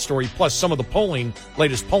that story, plus some of the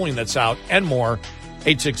latest polling that's out, and more.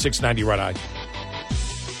 866-90-RED-EYE.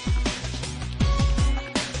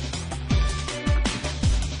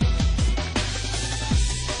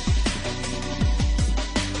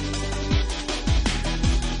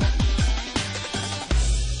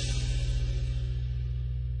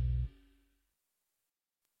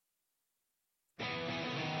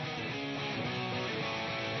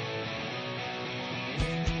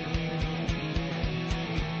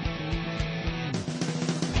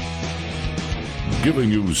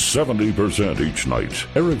 Giving you 70% each night.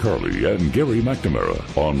 Eric Harley and Gary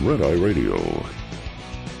McNamara on Red Eye Radio.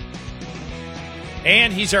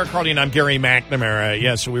 And he's Eric Harley, and I'm Gary McNamara.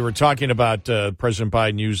 Yeah, so we were talking about President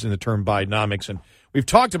Biden using the term Bidenomics, and we've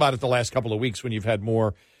talked about it the last couple of weeks when you've had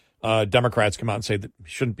more Democrats come out and say that we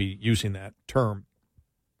shouldn't be using that term.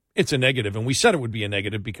 It's a negative, and we said it would be a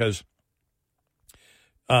negative because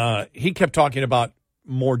he kept talking about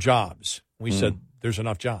more jobs. We said there's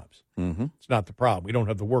enough jobs. It's not the problem. We don't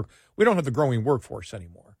have the work. We don't have the growing workforce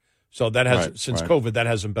anymore. So that has since COVID, that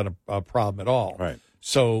hasn't been a problem at all. Right.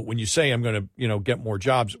 So when you say I'm going to, get more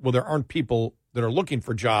jobs, well, there aren't people that are looking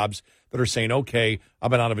for jobs that are saying, okay, I've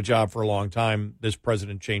been out of a job for a long time. This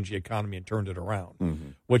president changed the economy and turned it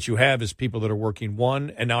around. What you have is people that are working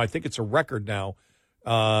and now I think it's a record now,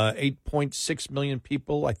 8.6 million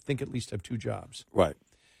people, I think at least have two jobs. Right.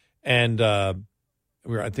 And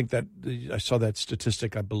I think that I saw that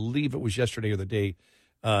statistic. I believe it was yesterday or the day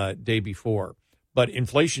before. But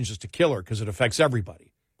inflation is just a killer because it affects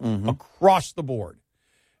everybody across the board,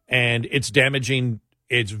 and it's damaging.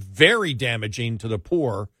 It's very damaging to the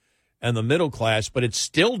poor and the middle class, but it's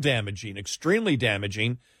still damaging, extremely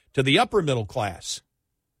damaging to the upper middle class.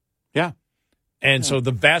 Yeah, and so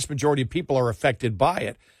the vast majority of people are affected by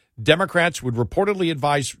it. Democrats would reportedly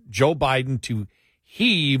advise Joe Biden to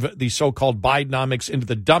heave the so-called Bidenomics into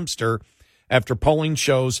the dumpster after polling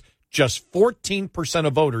shows just 14%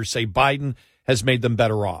 of voters say Biden has made them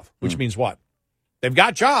better off, which means what? They've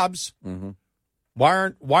got jobs.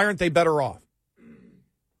 Why aren't they better off?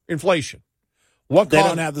 Inflation. They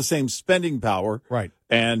don't have the same spending power. Right.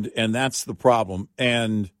 And that's the problem.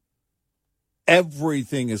 And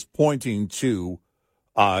everything is pointing to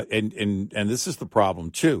and this is the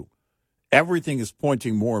problem too. Everything is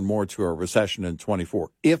pointing more and more to a recession in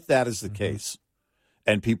 24. If that is the case,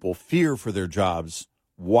 and people fear for their jobs,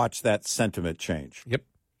 watch that sentiment change. Yep.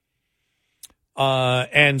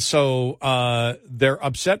 And so they're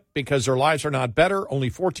upset because their lives are not better. Only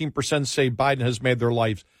 14% say Biden has made their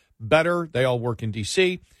lives better. They all work in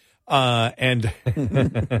D.C. But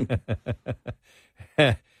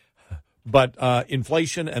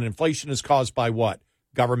inflation is caused by what?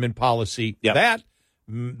 Government policy. Yep. That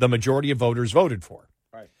the majority of voters voted for.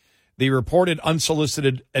 Right. The reported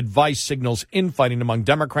unsolicited advice signals infighting among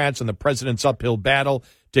Democrats in the president's uphill battle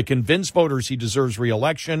to convince voters he deserves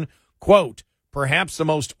re-election. Quote, perhaps the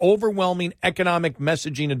most overwhelming economic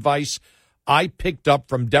messaging advice I picked up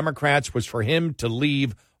from Democrats was for him to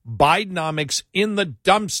leave Bidenomics in the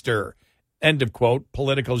dumpster. End of quote.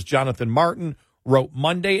 Politico's Jonathan Martin wrote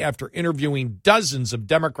Monday after interviewing dozens of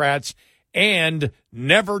Democrats and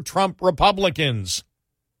never Trump Republicans.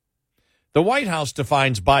 The White House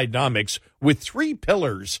defines Bidenomics with 3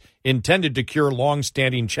 pillars intended to cure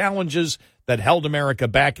long-standing challenges that held America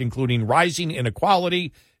back, including rising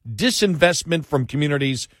inequality, disinvestment from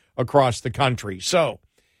communities across the country. So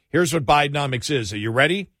Here's what Bidenomics is. Are you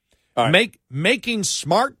ready? All right. Making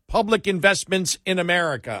smart public investments in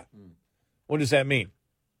America. What does that mean?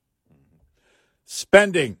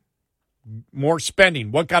 Spending. More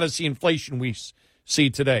spending. What kind of inflation we see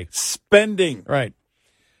today? Spending. Right.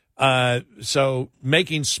 So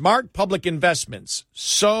making smart public investments.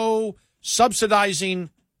 So subsidizing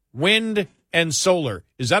wind and solar.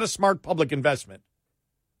 Is that a smart public investment?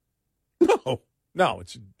 No,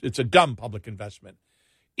 it's a dumb public investment.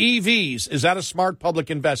 EVs, is that a smart public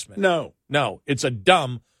investment? No, it's a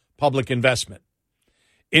dumb public investment.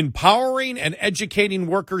 Empowering and educating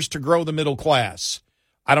workers to grow the middle class.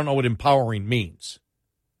 I don't know what empowering means.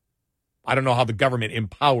 I don't know how the government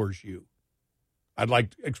empowers you. I'd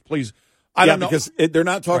like to, please. I don't know. Because they're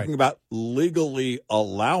not talking about legally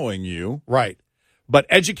allowing you. Right. But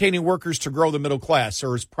educating workers to grow the middle class.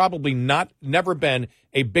 There has probably never been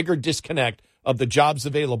a bigger disconnect of the jobs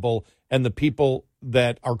available and the people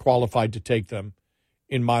that are qualified to take them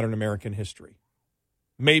in modern American history.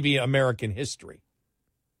 Maybe American history.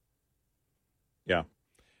 Yeah.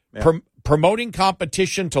 Promoting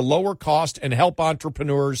competition to lower cost and help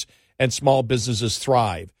entrepreneurs and small businesses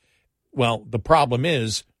thrive. Well, the problem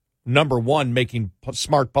is, number one, making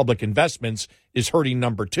smart public investments is hurting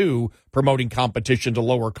number two, promoting competition to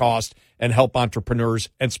lower cost and help entrepreneurs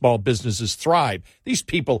and small businesses thrive. These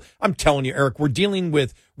people, I'm telling you, Eric, we're dealing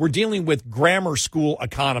with grammar school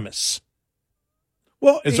economists.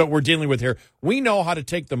 Well, is what we're dealing with here. We know how to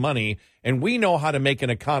take the money and we know how to make an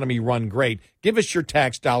economy run great. Give us your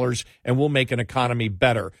tax dollars and we'll make an economy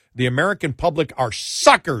better. The American public are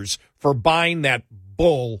suckers for buying that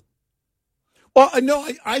bull. Well, no,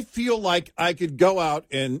 I feel like I could go out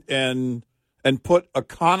and put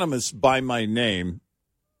economists by my name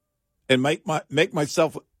and make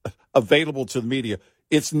myself available to the media.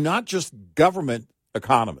 It's not just government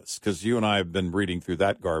economists, because you and I have been reading through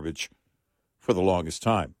that garbage for the longest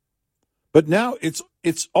time. But now it's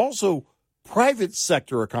also private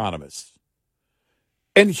sector economists.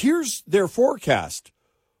 And here's their forecast.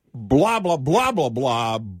 Blah, blah, blah, blah,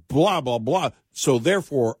 blah, blah, blah, blah. So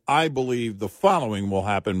therefore, I believe the following will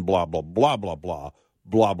happen, blah, blah, blah, blah, blah,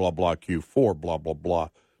 blah, blah, blah, Q4, blah, blah, blah,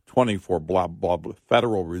 24, blah, blah, blah,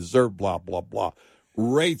 Federal Reserve, blah, blah, blah,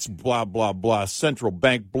 rates, blah, blah, blah, central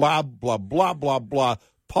bank, blah, blah, blah, blah, blah,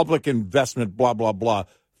 public investment, blah, blah, blah,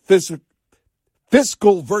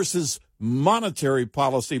 fiscal versus monetary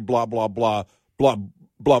policy, blah, blah, blah, blah,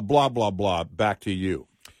 blah, blah, blah, blah. Back to you.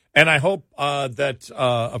 And I hope that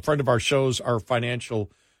a friend of our shows, our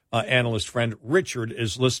financial analyst friend, Richard,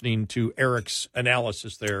 is listening to Eric's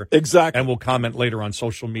analysis there. Exactly. And will comment later on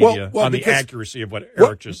social media on the accuracy of what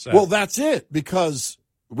Eric just said. Well, that's it, because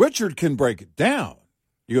Richard can break it down.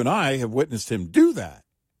 You and I have witnessed him do that.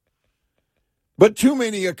 But too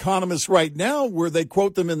many economists right now, where they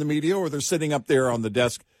quote them in the media or they're sitting up there on the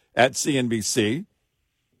desk at CNBC,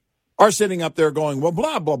 are sitting up there going, well,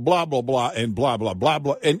 blah, blah, blah, blah, blah, and blah, blah, blah,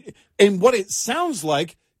 blah. And what it sounds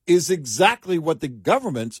like is exactly what the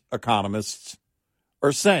government economists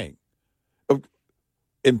are saying.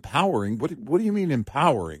 Empowering? What do you mean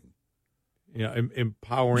empowering? Yeah,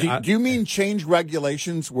 empowering. Do you mean change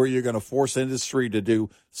regulations where you're going to force industry to do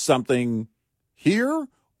something here?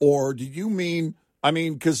 Or do you mean,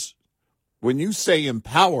 because when you say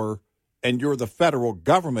empower and you're the federal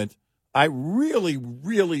government, I really,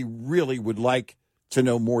 really, really would like to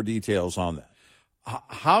know more details on that.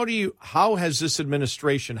 How has this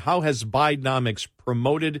administration, how has Bidenomics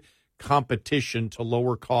promoted competition to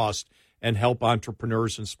lower cost and help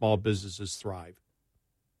entrepreneurs and small businesses thrive?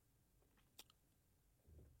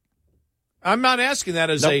 I'm not asking that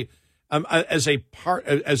as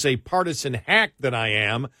a partisan hack that I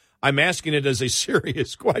am. I'm asking it as a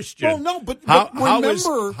serious question. Well, no, but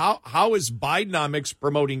remember, how is Bidenomics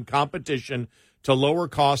promoting competition to lower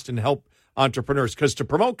cost and help entrepreneurs? Because to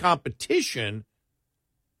promote competition,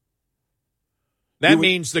 that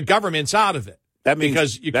means the government's out of it. That means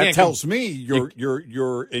because you that can't tells me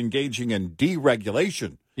you're engaging in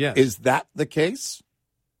deregulation. Yes. Is that the case?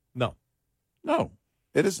 No,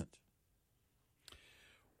 it isn't.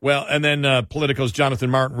 Well, and then Politico's Jonathan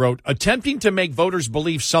Martin wrote, attempting to make voters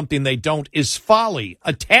believe something they don't is folly.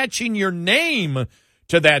 Attaching your name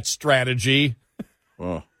to that strategy.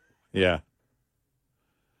 Oh, yeah.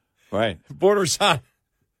 Right. Borders on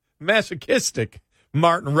masochistic,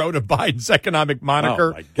 Martin wrote of Biden's economic moniker.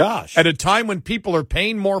 Oh, my gosh. At a time when people are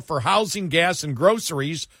paying more for housing, gas, and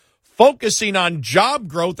groceries, focusing on job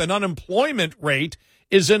growth and unemployment rate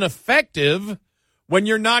is ineffective when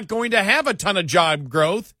you're not going to have a ton of job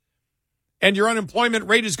growth and your unemployment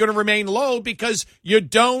rate is going to remain low because you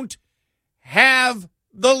don't have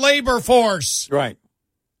the labor force. Right.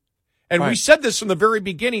 And we Right. said this from the very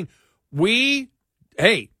beginning.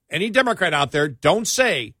 Any Democrat out there, don't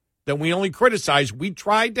say that we only criticize. We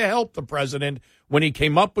tried to help the president when he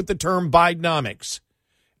came up with the term Bidenomics.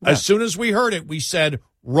 Yeah. As soon as we heard it, we said,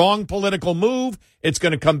 wrong political move. It's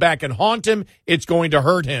going to come back and haunt him. It's going to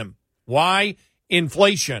hurt him. Why?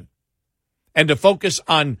 Inflation. And to focus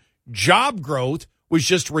on job growth was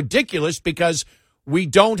just ridiculous because we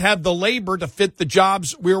don't have the labor to fit the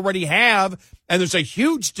jobs we already have. And there's a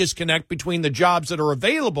huge disconnect between the jobs that are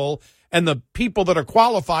available and the people that are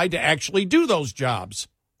qualified to actually do those jobs.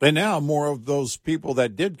 And now more of those people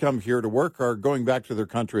that did come here to work are going back to their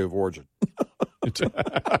country of origin.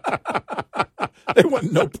 They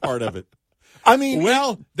want no part of it. I mean,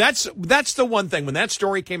 well, that's the one thing. When that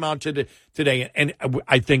story came out today, and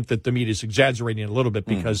I think that the media is exaggerating it a little bit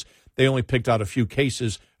because they only picked out a few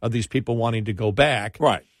cases of these people wanting to go back.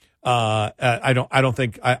 Right. I don't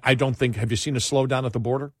think. Have you seen a slowdown at the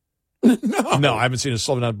border? No, I haven't seen a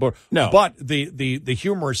slowdown at the border. No. But the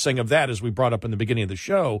humorous thing of that, as we brought up in the beginning of the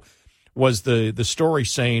show, was the story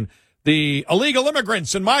saying the illegal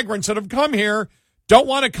immigrants and migrants that have come here don't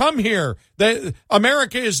want to come here.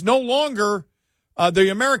 America is no longer, the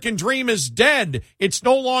American dream is dead. It's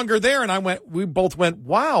no longer there. And we both went,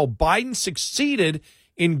 wow, Biden succeeded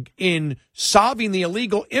in solving the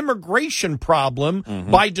illegal immigration problem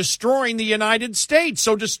by destroying the United States.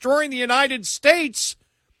 So destroying the United States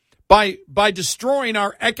by destroying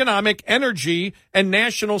our economic, energy, and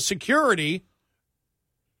national security,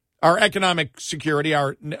 our economic security,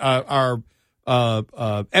 our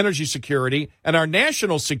energy security, and our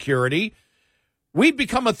national security, we'd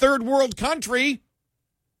become a third world country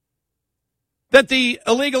that the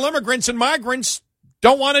illegal immigrants and migrants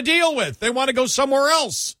don't want to deal with. They want to go somewhere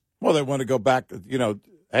else. Well, they want to go back,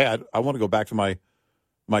 hey, I want to go back to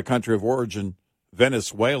my country of origin,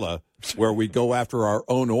 Venezuela, where we go after our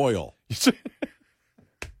own oil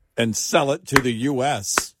and sell it to the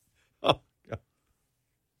U.S.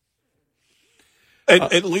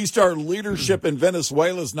 At least our leadership in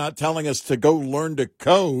Venezuela is not telling us to go learn to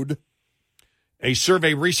code. A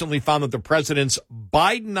survey recently found that the president's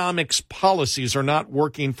Bidenomics policies are not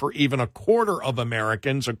working for even a quarter of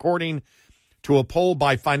Americans, according to a poll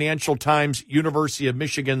by Financial Times, University of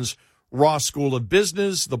Michigan's Ross School of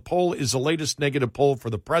Business. The poll is the latest negative poll for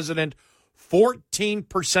the president.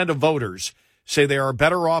 14% of voters say they are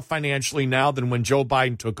better off financially now than when Joe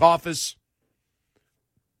Biden took office.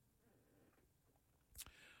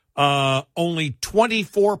 Only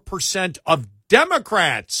 24% of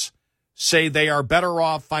Democrats say they are better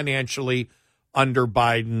off financially under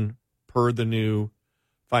Biden, per the new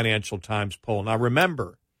Financial Times poll. Now,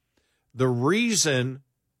 remember, the reason,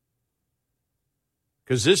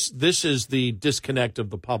 because this is the disconnect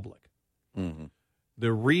of the public. Mm-hmm.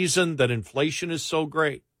 The reason that inflation is so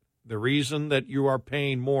great, the reason that you are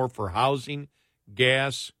paying more for housing,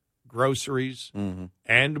 gas, groceries,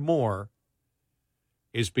 and more,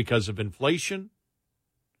 is because of inflation.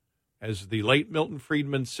 As the late Milton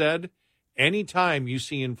Friedman said, anytime you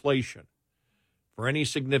see inflation for any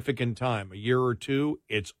significant time, a year or two,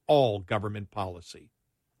 it's all government policy.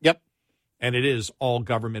 Yep. And it is all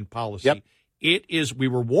government policy. Yep. It is, we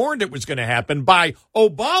were warned it was going to happen by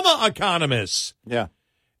Obama economists. Yeah.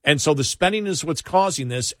 And so the spending is what's causing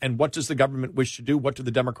this. And what does the government wish to do? What do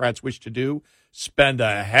the Democrats wish to do? Spend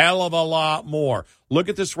a hell of a lot more. Look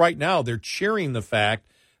at this right now. They're cheering the fact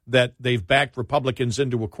that they've backed Republicans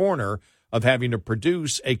into a corner of having to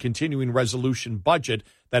produce a continuing resolution budget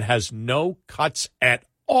that has no cuts at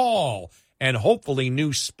all and hopefully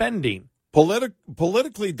new spending.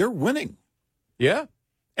 Politically, they're winning. Yeah.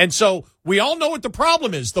 And so we all know what the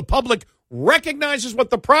problem is. The public recognizes what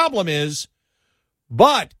the problem is.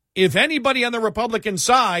 But if anybody on the Republican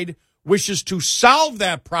side wishes to solve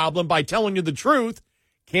that problem by telling you the truth,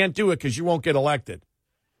 can't do it because you won't get elected.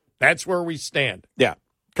 That's where we stand. Yeah.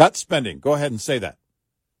 Cut spending. Go ahead and say that.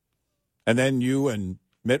 And then you and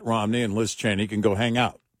Mitt Romney and Liz Cheney can go hang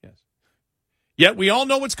out. Yes. Yet we all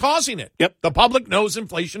know what's causing it. Yep. The public knows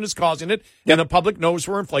inflation is causing it, and the public knows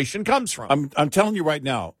where inflation comes from. I'm telling you right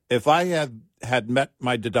now, if I had met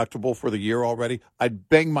my deductible for the year already, I'd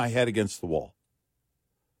bang my head against the wall.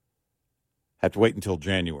 Have to wait until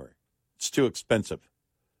January. It's too expensive.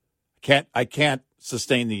 I can't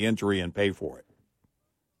sustain the injury and pay for it.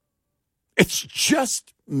 It's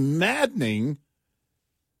just maddening.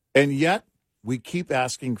 And yet we keep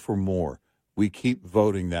asking for more. We keep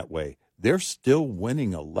voting that way. They're still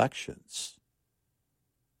winning elections.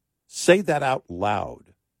 Say that out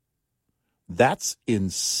loud. That's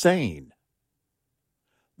insane.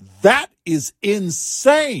 That is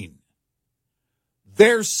insane.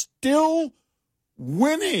 They're still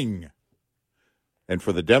winning. And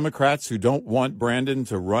for the Democrats who don't want Brandon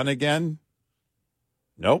to run again,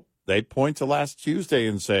 nope, they point to last Tuesday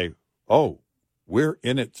and say, oh, we're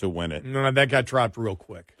in it to win it. No, that got dropped real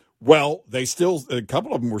quick. Well, a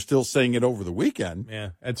couple of them were still saying it over the weekend.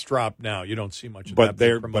 Yeah, it's dropped now. You don't see much of but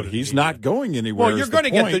that. But he's not going anywhere. Well, you're going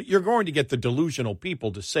to get the delusional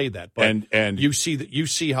people to say that. But and you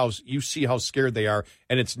see how scared they are,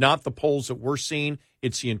 and it's not the polls that we're seeing;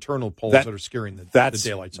 it's the internal polls that are scaring the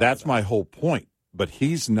daylights. That's my whole point. But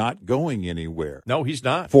he's not going anywhere. No, he's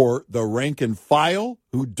not. For the rank and file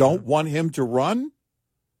who don't want him to run,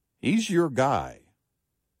 he's your guy.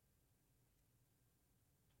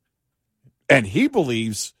 And he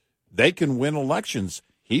believes they can win elections.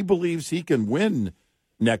 He believes he can win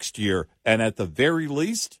next year. And at the very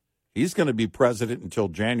least, he's going to be president until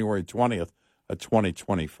January 20th of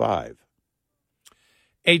 2025.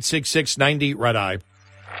 866-90-RED-EYE.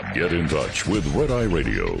 Get in touch with Red Eye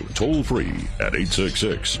Radio, toll free at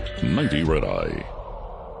 866-90-RED-EYE.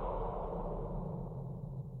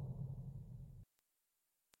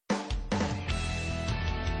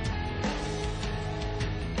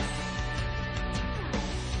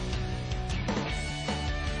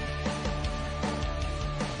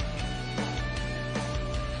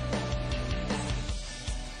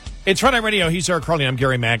 It's Red Eye Radio. He's Eric Carly. I'm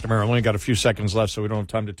Gary McNamara. I've only got a few seconds left, so we don't have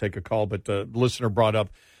time to take a call. But the listener brought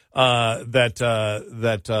up that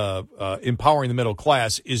empowering the middle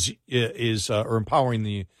class is or empowering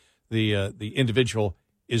the individual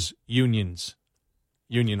is unionizing.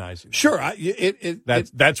 Sure,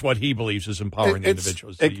 that's what he believes is empowering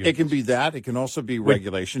individuals. It can be that. It can also be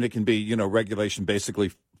regulation. It can be regulation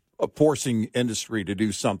basically forcing industry to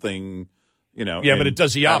do something. But it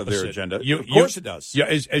does the opposite. Out of their agenda. Of course it does. Yeah,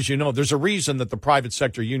 as you know, there's a reason that the private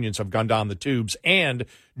sector unions have gone down the tubes. And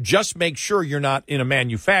just make sure you're not in a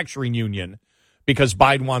manufacturing union, because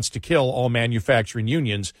Biden wants to kill all manufacturing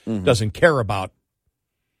unions. Mm-hmm. Doesn't care about.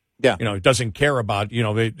 Yeah. It doesn't care about.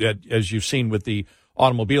 As you've seen with the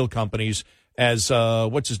automobile companies, as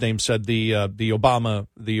what's his name said, the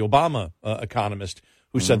Obama economist.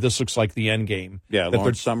 Who said this looks like the end game? Yeah,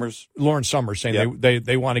 Lawrence Summers saying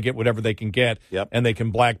they want to get whatever they can get, and they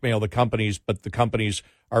can blackmail the companies, but the companies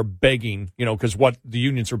are begging, because what the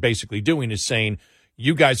unions are basically doing is saying,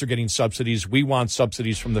 you guys are getting subsidies, we want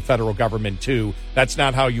subsidies from the federal government too. That's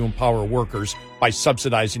not how you empower workers, by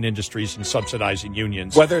subsidizing industries and subsidizing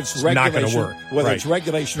unions. Whether it's regulation, not going to work. Whether it's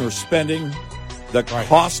regulation or spending, the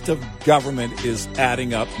cost of government is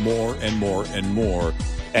adding up more and more and more,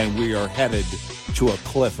 and we are headed to a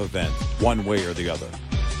cliff event, one way or the other.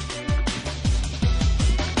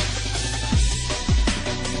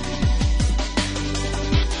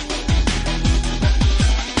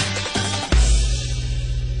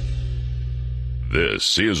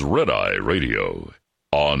 This is Red Eye Radio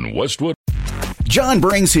on Westwood. John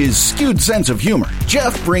brings his skewed sense of humor.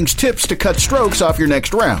 Jeff brings tips to cut strokes off your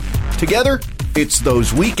next round. Together, it's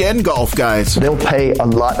those weekend golf guys. They'll pay a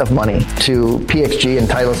lot of money to PXG and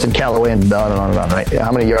Titleist and Callaway and on and on and on, right?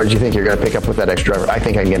 How many yards do you think you're going to pick up with that extra driver? I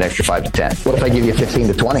think I can get an extra 5 to 10. What if I give you 15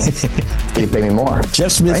 to 20? You pay me more.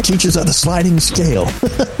 Jeff Smith teaches on the sliding scale.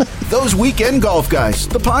 Those Weekend Golf Guys,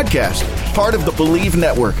 the podcast, part of the Believe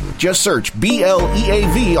Network. Just search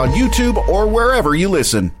BLEAV on YouTube or wherever you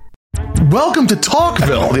listen. Welcome to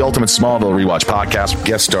Talkville, the ultimate Smallville rewatch podcast.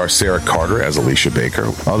 Guest star Sarah Carter as Alicia Baker,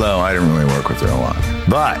 although I didn't really work with her a lot.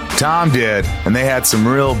 But Tom did, and they had some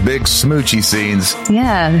real big smoochy scenes.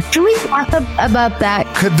 Yeah. Can we talk about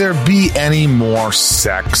that? Could there be any more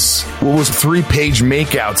sex? What was a 3-page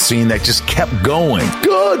makeout scene that just kept going?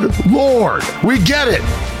 Good Lord, we get it.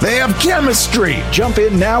 They have chemistry. Jump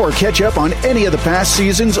in now or catch up on any of the past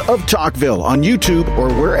seasons of Talkville on YouTube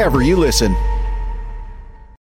or wherever you listen.